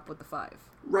keeping up with the 5.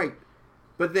 Right.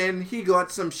 But then he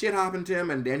got some shit happen to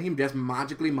him, and then he just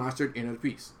magically mastered inner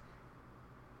peace.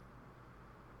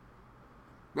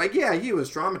 Like, yeah, he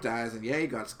was traumatized, and yeah, he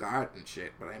got scarred and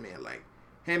shit, but I mean, like,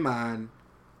 hey, man,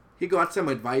 he got some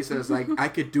advice, and it's like, I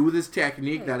could do this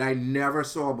technique that I never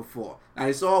saw before.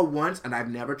 I saw once, and I've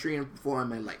never trained before in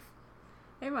my life.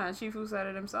 Hey, man, Shifu said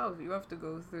it himself. You have to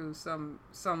go through some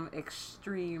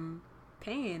extreme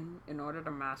pain in order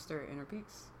to master inner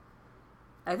peace.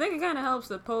 I think it kind of helps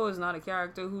that Po is not a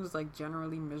character who's, like,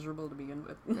 generally miserable to begin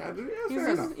with. Yeah,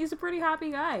 he's a pretty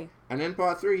happy guy. And in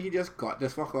part 3, he just got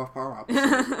this fuck off power up.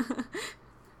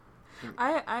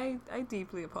 I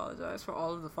deeply apologize for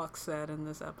all of the fucks said in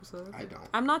this episode. I don't.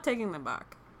 I'm not taking them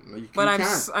back. No, you but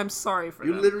can't. I'm sorry for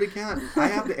them. You literally can't. I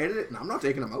have to edit it, and I'm not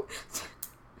taking them out.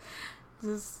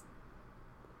 Just,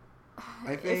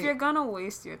 I think, if you're gonna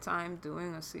waste your time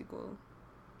doing a sequel,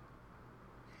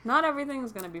 not everything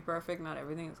is gonna be perfect. Not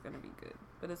everything is gonna be good.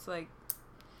 But it's like,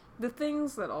 the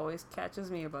things that always catches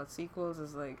me about sequels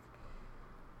is like,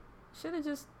 should have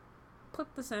just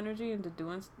put this energy into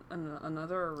doing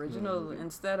another original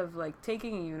instead of like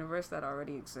taking a universe that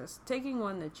already exists, taking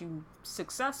one that you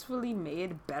successfully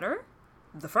made better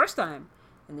the first time,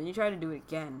 and then you try to do it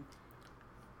again,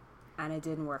 and it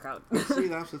didn't work out. See,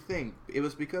 that's the thing. It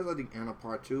was because at the end of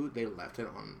part 2, they left it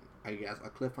on, I guess, a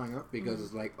cliffhanger, because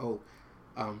it's like, Po's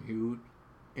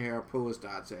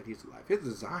dad said he's alive. His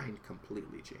design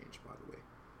completely changed, by the way,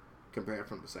 compared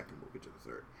from the second movie to the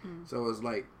third. So it was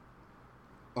like,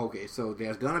 okay, so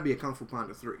there's gonna be a Kung Fu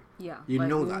Panda 3. Yeah, you like,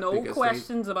 know that. No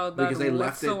questions about that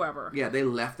whatsoever. They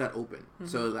left that open.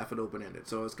 So they left it open-ended.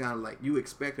 So it's kind of like, you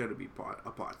expect there to be part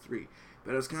 3.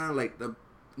 But it's kind of like,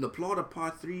 the plot of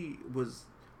part 3 was,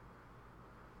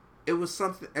 it was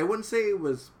something, I wouldn't say it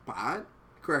was bad.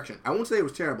 Correction, I won't say it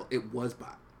was terrible. It was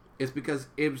bad. It's because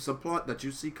it was a plot that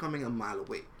you see coming a mile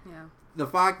away. Yeah. The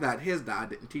fact that his dad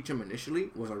didn't teach him initially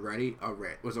was already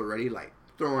like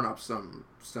throwing up some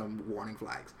warning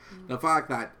flags. The fact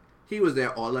that he was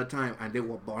there all the time and they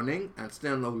were bonding and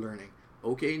still no learning.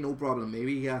 Okay, no problem.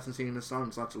 Maybe he hasn't seen his son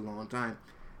in such a long time.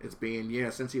 It's been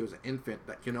years since he was an infant.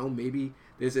 That, maybe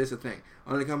this is a thing.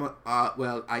 Only come up,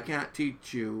 well, I can't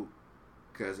teach you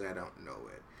because I don't know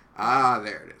it.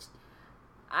 There it is.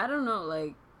 I don't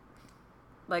know,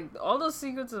 like all those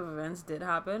sequence of events did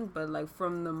happen, but like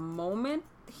from the moment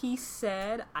he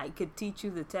said I could teach you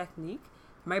the technique,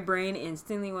 my brain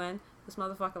instantly went, this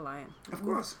motherfucker lying. Of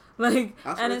course. Like,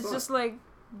 and it's just like,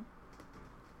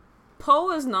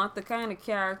 Po is not the kind of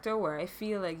character where I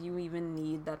feel like you even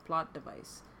need that plot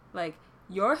device. Like,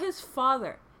 you're his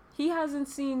father. He hasn't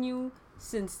seen you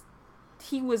since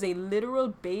he was a literal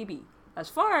baby. As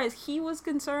far as he was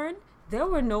concerned, there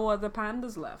were no other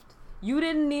pandas left. You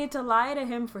didn't need to lie to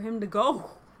him for him to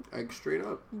go. Like, straight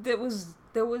up. There was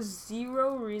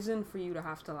zero reason for you to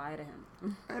have to lie to him.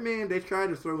 I mean, they tried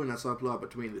to throw in a subplot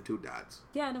between the two dads.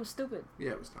 Yeah, and it was stupid.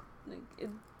 Yeah, it was dumb. Like,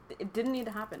 it didn't need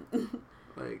to happen.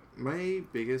 Like, my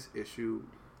biggest issue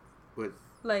with...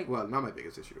 Like... Well, not my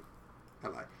biggest issue. I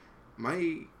lie.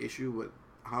 My issue with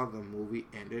how the movie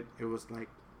ended, it was like,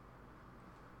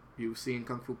 you've seen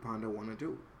Kung Fu Panda 1 and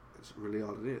 2. That's really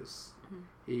all it is.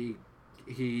 Mm-hmm.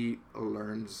 He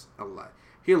learns a lot.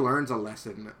 He learns a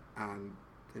lesson, and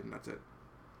then that's it.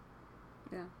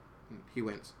 Yeah. He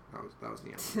wins. That was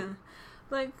the end.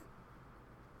 Like,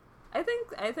 I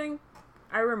think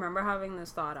I remember having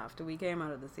this thought after we came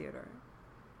out of the theater.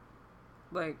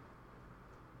 Like,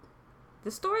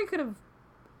 the story could have,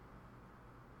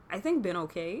 I think, been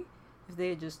okay if they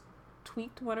had just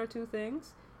tweaked one or two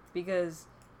things, because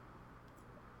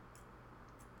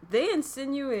they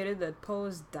insinuated that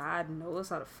Po's dad knows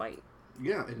how to fight.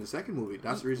 Yeah, in the second movie.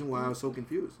 That's the reason why I was so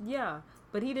confused. Yeah,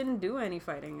 but he didn't do any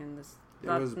fighting in this.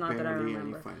 There was not that I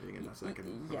remember. any fighting in the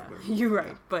second. Yeah, you're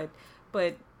right. Yeah.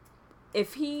 But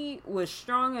if he was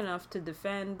strong enough to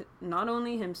defend not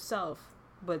only himself,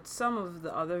 but some of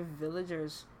the other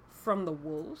villagers from the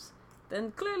wolves,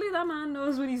 then clearly that man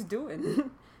knows what he's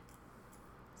doing.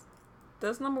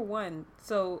 That's number one.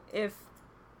 So if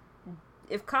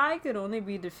Kai could only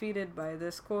be defeated by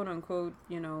this quote unquote,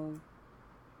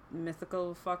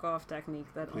 mythical fuck off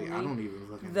technique that I don't even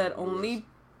fucking that know only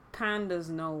pandas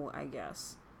know, I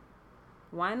guess.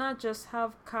 Why not just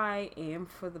have Kai aim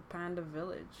for the panda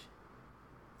village?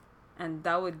 And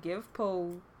that would give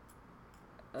Poe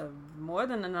more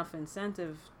than enough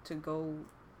incentive to go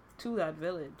to that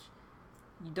village.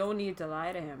 You don't need to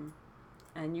lie to him,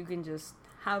 and you can just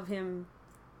have him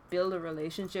build a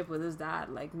relationship with his dad.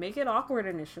 Like, make it awkward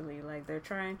initially. Like, they're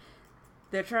trying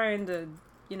to,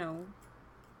 you know,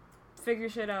 figure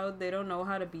shit out. They don't know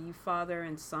how to be father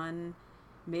and son.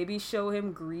 Maybe show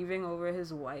him grieving over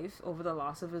the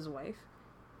loss of his wife.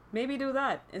 Maybe do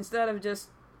that instead of just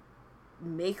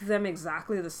make them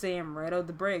exactly the same right out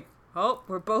the break. Oh,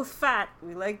 we're both fat.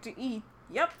 We like to eat.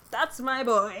 Yep, that's my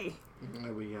boy.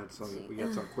 Yeah, we had some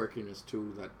quirkiness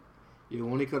too that you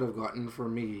only could have gotten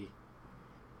from me.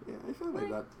 Yeah, I felt like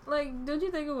that. Like, don't you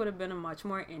think it would have been a much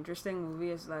more interesting movie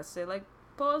as, let's say, like,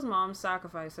 Poe's mom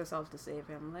sacrificed herself to save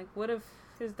him. Like, what if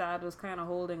his dad was kind of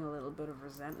holding a little bit of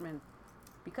resentment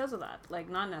because of that? Like,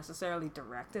 not necessarily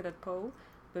directed at Poe,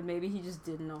 but maybe he just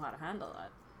didn't know how to handle that.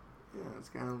 Yeah, it's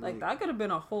kind of like that could have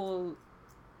been a whole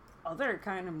other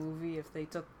kind of movie if they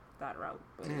took that route.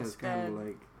 But yeah, it's kind of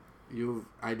like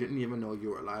I didn't even know you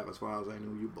were alive as far as I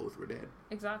knew you both were dead.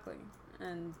 Exactly.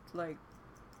 And, like,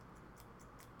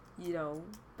 you know,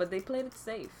 but they played it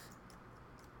safe.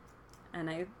 And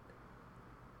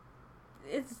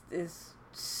it's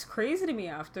crazy to me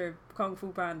after Kung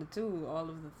Fu Panda 2, all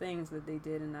of the things that they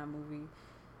did in that movie.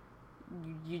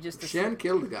 You just... Shen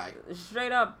killed the guy.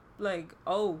 Straight up, like,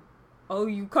 oh,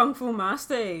 you Kung Fu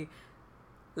master.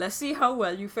 Let's see how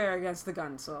well you fare against the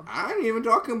gun, so. I ain't even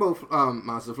talking about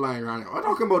Master flying around. I'm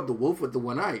talking about the wolf with the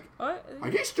one eye. I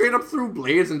get straight up through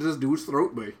blades into this dude's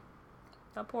throat, boy.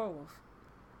 That poor wolf.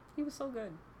 He was so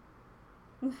good.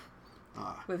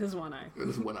 With his one eye. With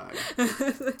his one eye.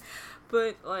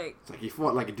 But, like... It's like he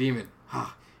fought like a demon.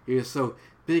 He was so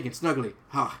big and snuggly.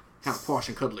 Kind of posh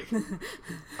and cuddly.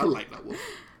 I like that wolf.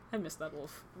 I miss that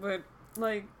wolf. But,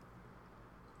 like...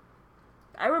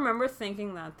 I remember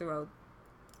thinking that throughout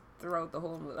the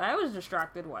whole movie. I was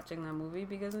distracted watching that movie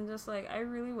because I'm just like, I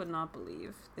really would not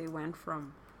believe they went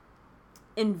from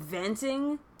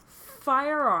inventing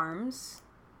firearms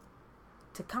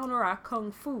to counteract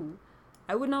Kung Fu.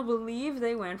 I would not believe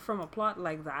they went from a plot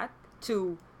like that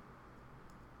to,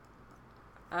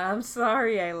 I'm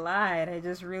sorry I lied, I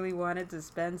just really wanted to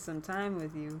spend some time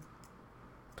with you.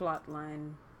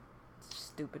 Plotline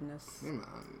stupidness. Hey,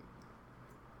 man.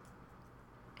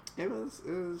 It was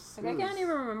I can't even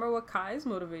remember what Kai's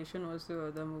motivation was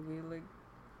throughout the movie. Like,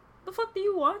 the fuck do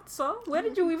you want, son? Where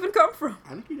did you even come from? I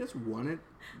think he just wanted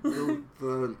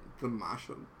the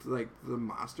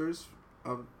masters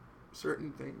of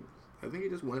certain things. I think he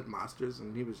just wanted masters,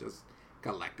 and he was just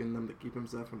collecting them to keep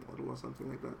himself immortal or something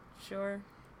like that. Sure.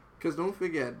 Because don't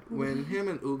forget, when him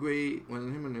and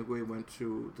Oogway went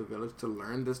to the village to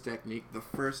learn this technique the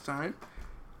first time,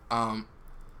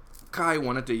 Kai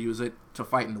wanted to use it to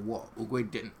fight in the war.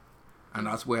 Oogway didn't, and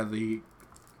that's where the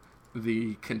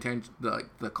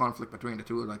conflict between the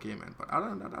two of them came in. But other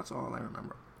than that, that's all I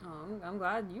remember. Oh, I'm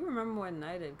glad you remember more than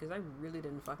I did, because I really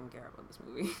didn't fucking care about this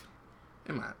movie.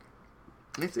 Hey, man.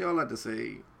 I say all that to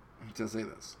say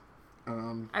this.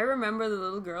 I remember the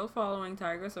little girl following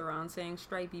Tigress around saying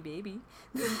 "Stripey baby."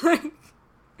 Like,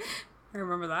 I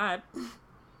remember that.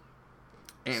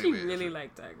 Anyways, she really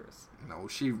liked Tigress. No,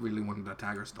 she really wanted a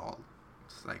Tigress doll.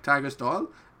 It's like Tigress doll,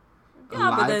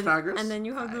 live Tigress, and then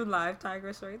you have the live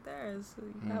Tigress right there, so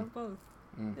you have both.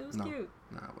 It was cute.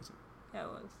 No, it wasn't. Yeah,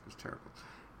 it was. It was terrible.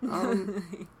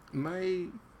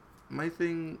 My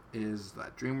thing is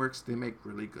that DreamWorks, they make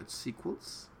really good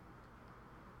sequels.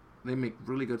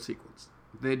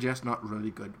 They're just not really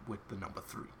good with the number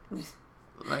 3.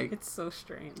 Like, it's so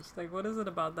strange. Like, what is it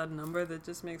about that number that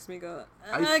just makes me go,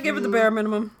 give it the bare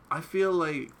minimum? I feel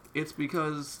like it's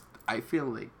because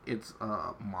it's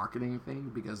a marketing thing,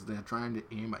 because they're trying to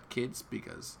aim at kids,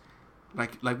 because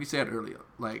like we said earlier,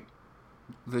 like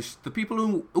the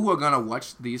people who are gonna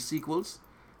watch these sequels,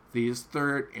 these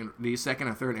second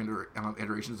and third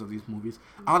iterations of these movies,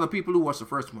 are the people who watched the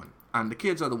first one, and the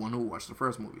kids are the one who watched the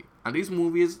first movie. And these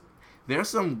movies, they're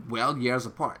some years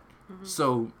apart.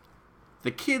 So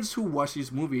the kids who watch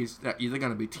these movies are either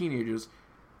going to be teenagers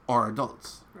or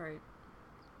adults. Right.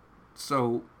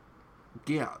 So,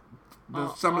 yeah,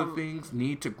 some of the things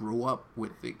need to grow up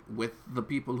with the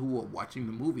people who are watching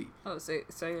the movie. Oh, so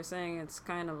you're saying it's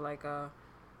kind of like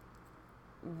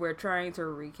we're trying to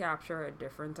recapture a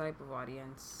different type of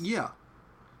audience. Yeah.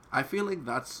 I feel like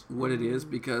that's what it is,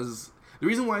 because the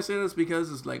reason why I say this is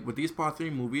because it's like with these Part 3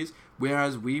 movies,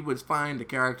 whereas we would find the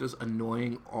characters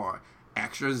annoying or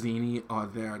extra zany or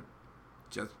they're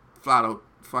just flat out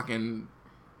fucking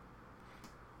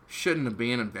shouldn't have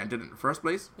been invented in the first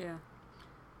place. Yeah.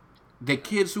 The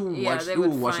kids who watch they who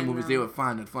would watch the find movies, them. they would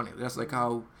find it funny. That's like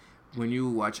how when you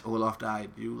watch Olaf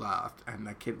Died, you laughed and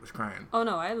that kid was crying. Oh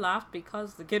no, I laughed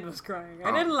because the kid was crying. I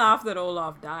Oh. didn't laugh that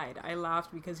Olaf died. I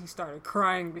laughed because he started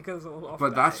crying because Olaf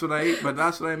But died.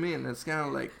 that's what I mean. It's kind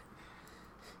of like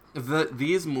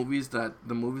the movies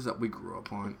that we grew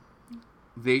up on,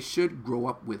 they should grow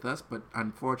up with us. But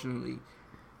unfortunately,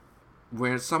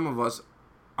 where some of us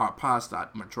are past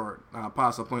that mature,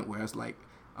 past the point where it's like,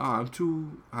 I'm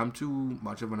too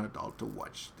much of an adult to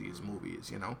watch these movies,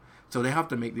 you know. So they have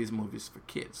to make these movies for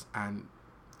kids, and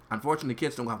unfortunately,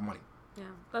 kids don't have money.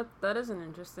 Yeah, that is an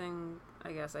interesting,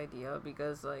 I guess, idea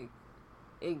because like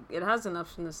it has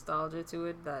enough nostalgia to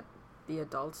it that the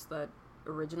adults that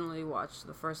originally watched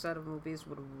the first set of movies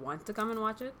would want to come and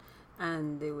watch it,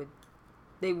 and they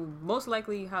would most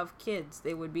likely have kids.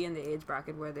 They would be in the age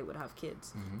bracket where they would have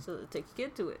kids, so they take a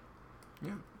kid to it.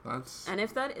 Yeah, that's... And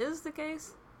if that is the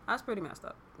case, that's pretty messed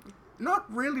up.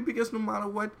 Not really, because no matter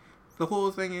what, the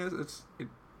whole thing is,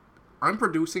 I'm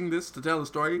producing this to tell a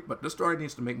story, but the story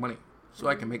needs to make money so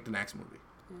I can make the next movie.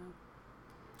 Yeah.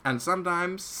 And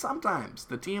sometimes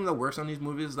the team that works on these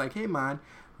movies is like, hey man,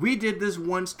 we did this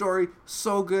one story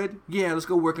so good, yeah, let's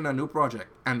go work on a new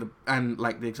project. And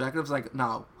like the executive's like,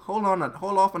 no, hold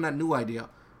off on that new idea.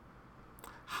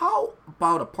 How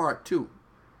about a part 2?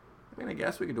 I mean, I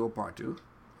guess we could do a part 2.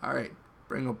 All right,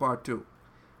 bring a part 2.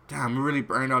 Damn, I'm really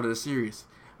burned out of the series.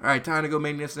 All right, time to go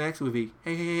make this next movie.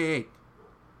 Hey.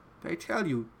 Did I tell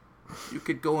you, you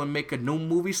could go and make a new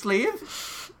movie,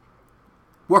 Slave?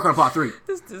 Work on part 3.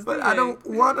 But I don't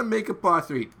want to make a part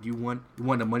 3. Do you want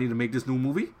the money to make this new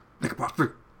movie? Make a part 3.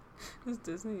 It's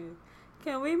Disney.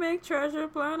 Can we make Treasure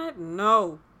Planet?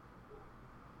 No.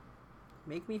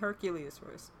 Make me Hercules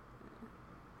first.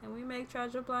 Can we make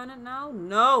Treasure Planet now?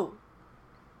 No.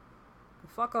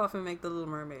 Fuck off and make The Little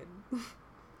Mermaid.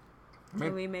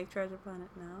 Can we make Treasure Planet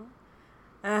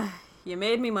now? You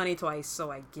made me money twice, so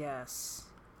I guess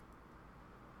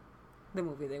the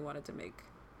movie they wanted to make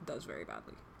does very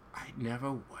badly. I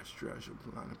never watched Treasure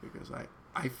Planet because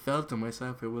I felt to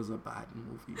myself it was a bad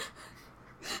movie.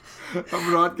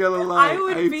 I'm not gonna lie.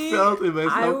 I felt it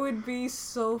myself. I would be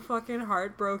so fucking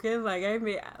heartbroken. Like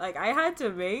I had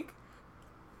to make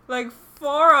like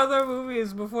 4 other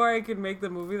movies before I could make the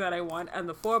movie that I want, and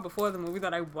the 4 before the movie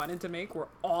that I wanted to make were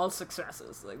all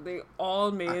successes. Like they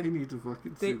all made. I need to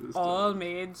fucking see this. They all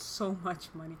made so much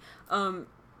money.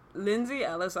 Lindsay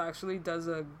Ellis actually does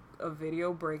a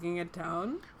video breaking it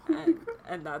down,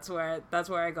 and that's where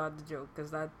I got the joke,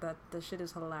 because that shit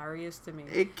is hilarious to me.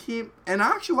 In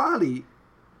actuality,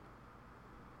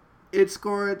 it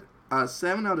scored a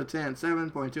 7 out of 10,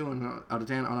 7.2 out of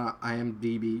 10 on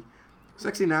IMDb,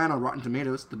 69 on Rotten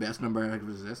Tomatoes, the best number that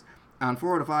exists, and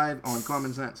 4 out of 5 on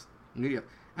Common Sense Media.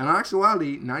 And in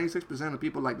actuality, 96% of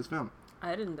people like this film.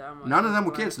 I didn't download. None of them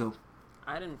were kids though.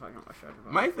 I didn't fucking watch Treasure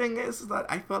Planet. My thing is that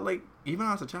I felt like, even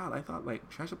as a child, I thought like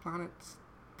Treasure Planet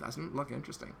doesn't look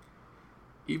interesting.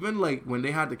 Even like when they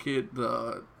had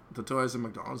the toys at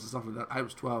McDonald's and stuff like that, I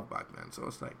was 12 back then, so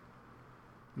it's like,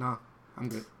 nah, I'm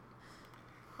good.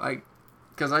 Like,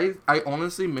 because I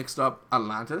honestly mixed up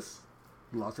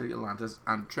Lost City Atlantis,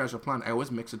 and Treasure Planet. I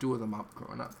always mixed the 2 of them up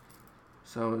growing up.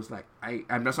 So it's like,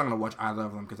 I'm just not going to watch either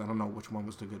of them because I don't know which one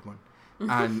was the good one.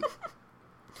 And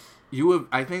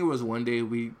I think it was one day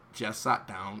we just sat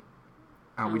down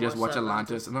and we just watched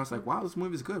Atlantis, and I was like, wow, this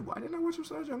movie's good. Why didn't I watch it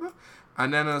so younger?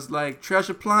 And then I was like,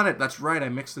 Treasure Planet. That's right. I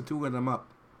mixed the 2 of them up.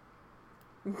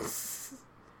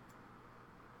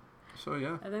 So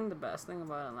yeah. I think the best thing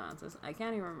about Atlantis, I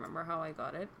can't even remember how I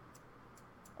got it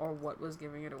or what was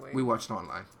giving it away. We watched it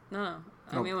online. No.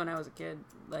 I mean, when I was a kid,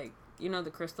 like, you know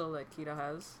the crystal that Kita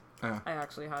has? Yeah. I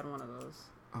actually had one of those.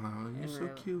 Oh, you're so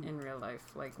cute. In real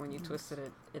life. Like, when you twisted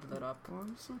it, it lit up. Oh,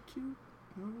 you're so cute.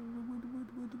 What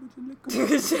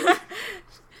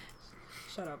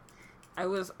Shut up. I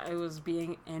was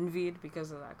being envied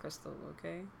because of that crystal,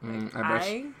 okay?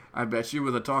 Like, I bet you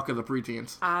were the talk of the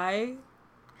preteens. I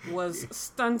was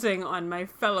stunting on my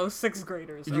fellow 6th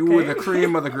graders, okay? You were the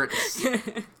cream of the grits.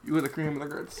 You were the cream of the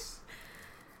grits.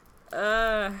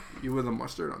 You were the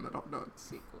mustard on the hot dog.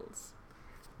 Sequels.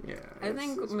 Yeah. I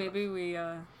think maybe we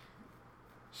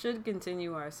should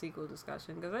continue our sequel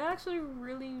discussion, because I actually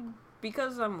really,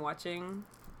 because I'm watching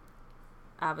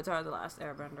Avatar: The Last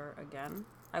Airbender again,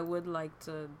 I would like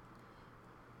to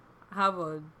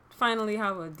finally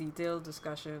have a detailed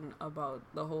discussion about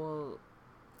the whole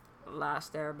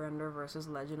Last Airbender versus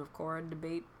Legend of Korra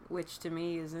debate, which to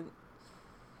me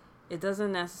it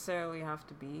doesn't necessarily have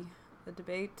to be a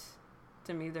debate.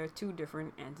 To me, they're two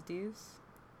different entities.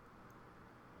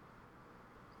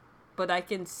 But I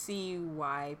can see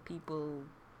why people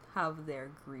have their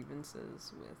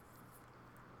grievances with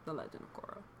The Legend of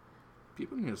Korra.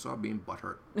 People need to stop being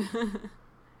butthurt.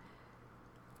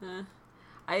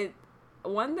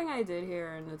 One thing I did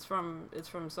hear, and it's from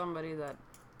somebody that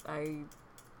I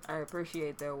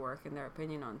appreciate their work and their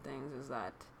opinion on things, is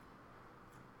that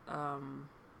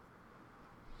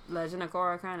Legend of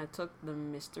Korra kind of took the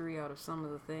mystery out of some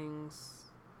of the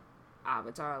things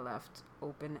Avatar left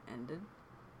open-ended.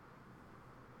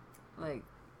 Like,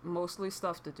 mostly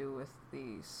stuff to do with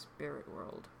the spirit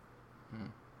world.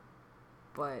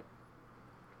 But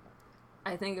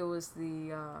I think it was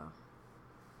the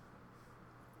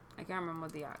I can't remember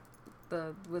the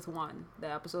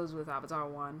episodes with Avatar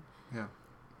 1. Yeah.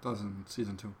 That was in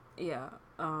season 2. Yeah.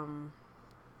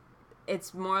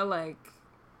 It's more like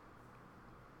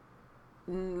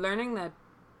learning that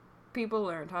people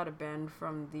learned how to bend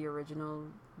from the original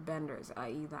benders,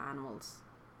 i.e. the animals,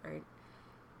 right?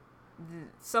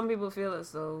 Some people feel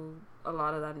as though a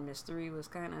lot of that mystery was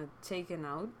kind of taken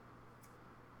out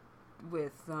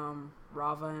with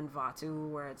Rava and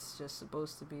Vaatu, where it's just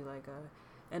supposed to be like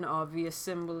an obvious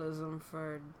symbolism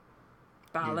for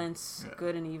balance,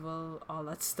 good and evil, all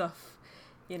that stuff,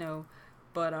 you know.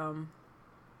 But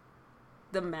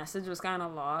the message was kind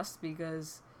of lost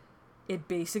because it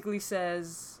basically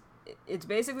says, it's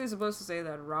basically supposed to say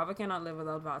that Rava cannot live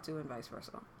without Vaatu and vice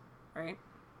versa, right?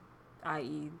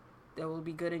 I.e., there will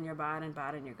be good in your bad and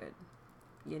bad in your good.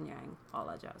 Yin yang, all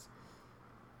that jazz.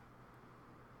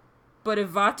 But if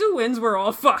Vaatu wins, we're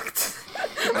all fucked.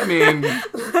 I mean,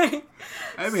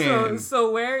 so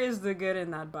where is the good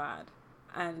in that bad?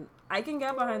 And I can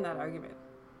get behind that argument.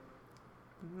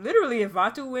 Literally, if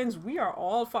Vaatu wins, we are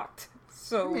all fucked.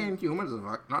 So I mean, humans are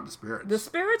fucked, not the spirits. The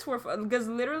spirits were because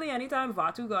literally anytime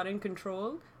Vaatu got in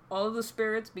control, all of the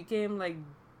spirits became like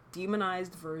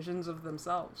demonized versions of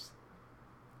themselves.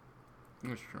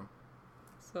 That's true.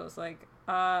 So it's like,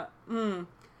 have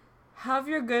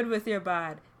your good with your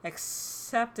bad,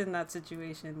 except in that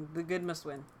situation, the good must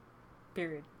win.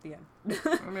 Period. The end.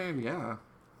 I mean, yeah.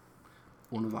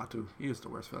 Vaatu, he is the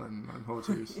worst villain in the whole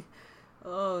series.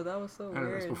 Oh, that was so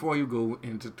Anyways, weird. Before you go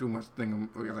into too much thing,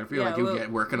 because I feel like you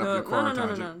get working up your core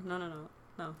tangent. No.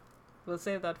 We'll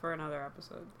save that for another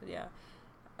episode. But yeah,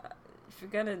 if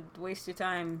you're gonna waste your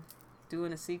time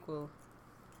doing a sequel,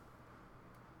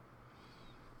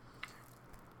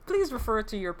 please refer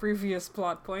to your previous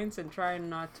plot points and try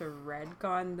not to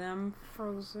redcon them,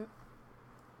 Frozen.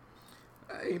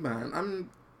 Hey man,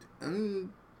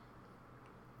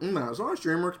 man, as long as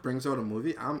DreamWorks brings out a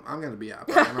movie, I'm gonna be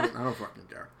happy. I don't fucking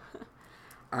care.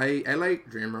 I like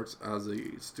DreamWorks as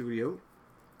a studio,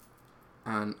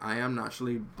 and I am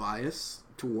naturally biased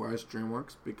towards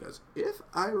DreamWorks because if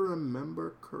I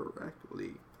remember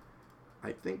correctly,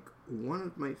 I think one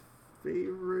of my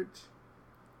favorite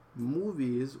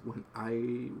movies when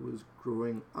I was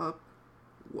growing up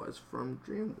was from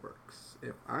DreamWorks,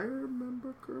 if I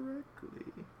remember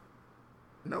correctly.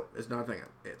 No, it's not a thing.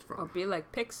 It's from... Or be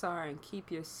like Pixar and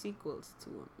keep your sequels to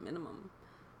a minimum.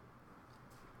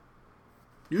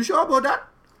 You sure about that?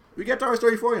 We get Toy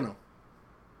Story 4, you know.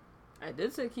 I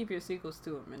did say keep your sequels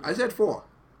to a minimum. I said 4.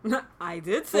 I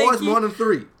did say 4 is more than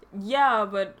 3. Yeah,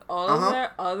 but all of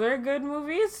their other good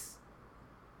movies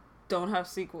don't have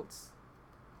sequels.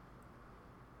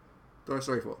 Toy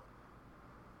Story 4.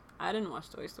 I didn't watch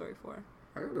Toy Story 4.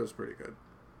 I heard it was pretty good.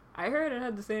 I heard it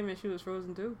had the same issue as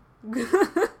Frozen 2.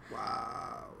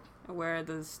 Wow. Where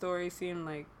the story seemed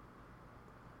like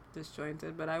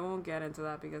disjointed, but I won't get into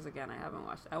that because again I haven't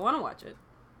watched it. I want to watch it.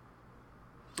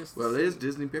 Well, it is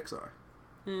Disney Pixar.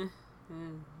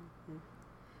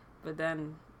 But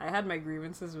then I had my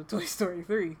grievances with Toy Story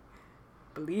 3.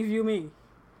 Believe you me.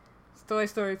 Toy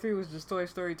Story 3 was just Toy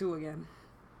Story 2 again.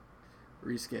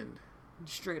 Reskinned.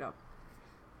 Straight up.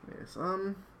 Yes,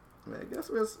 I guess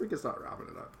we can start wrapping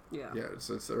it up. Yeah. Yeah,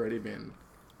 it's already been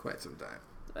quite some time.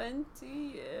 20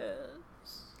 years.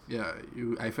 Yeah,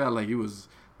 I felt like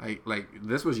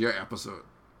this was your episode.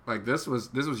 Like this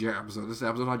was your episode. This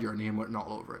episode had your name written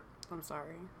all over it. I'm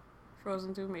sorry.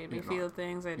 Frozen 2 made me feel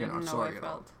things I didn't know I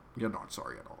felt. You're not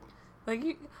sorry at all.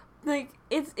 It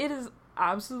is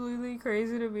absolutely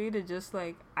crazy to me to just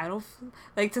to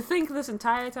think this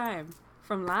entire time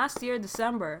from last year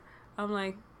December, I'm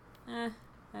like, I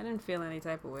didn't feel any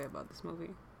type of way about this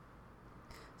movie.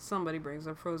 Somebody brings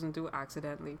up Frozen 2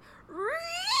 accidentally.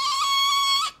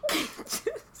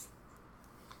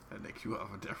 That makes you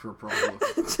have a different problem.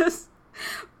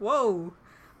 Whoa,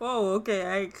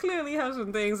 okay, I clearly have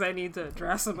some things I need to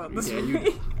address about this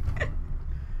movie.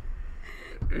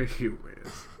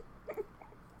 Anyways.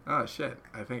 Oh, shit.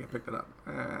 I think I picked it up.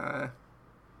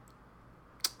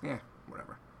 Yeah,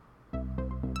 whatever.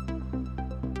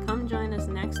 Come join us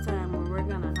next time where we're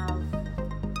gonna have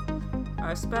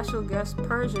our special guest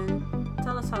Persian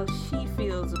tell us how she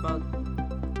feels about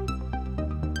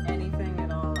anything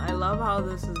at all. I love how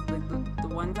this is the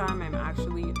one time I'm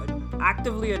actually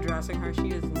actively addressing her. She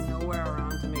is nowhere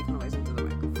around to make noise into the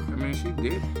microphone. I mean, she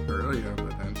did earlier,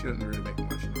 but then she didn't really make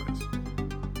much noise.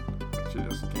 She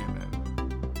just came in,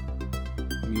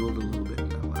 mewed a little bit,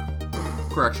 and then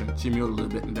left. Correction, she mewed a little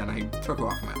bit, and then I took her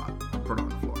off my lap, put her on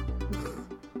the floor.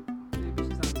 Maybe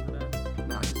she's on the bed.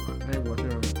 No, she's not. Hey, watch her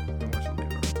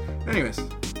later. Anyways,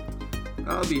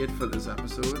 that'll be it for this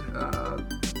episode.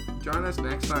 Join us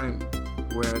next time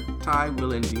where Ty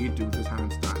will indeed do this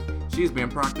handstand. She's been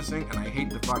practicing, and I hate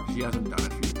the fact she hasn't done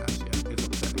it for you guys yet. It's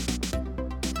upsetting.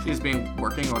 She's been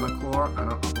working on her core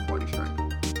and her upper body strength.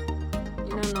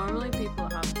 You know, normally people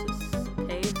have to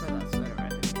pay for that sort of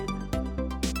entertainment.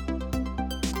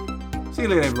 See you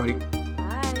later, everybody.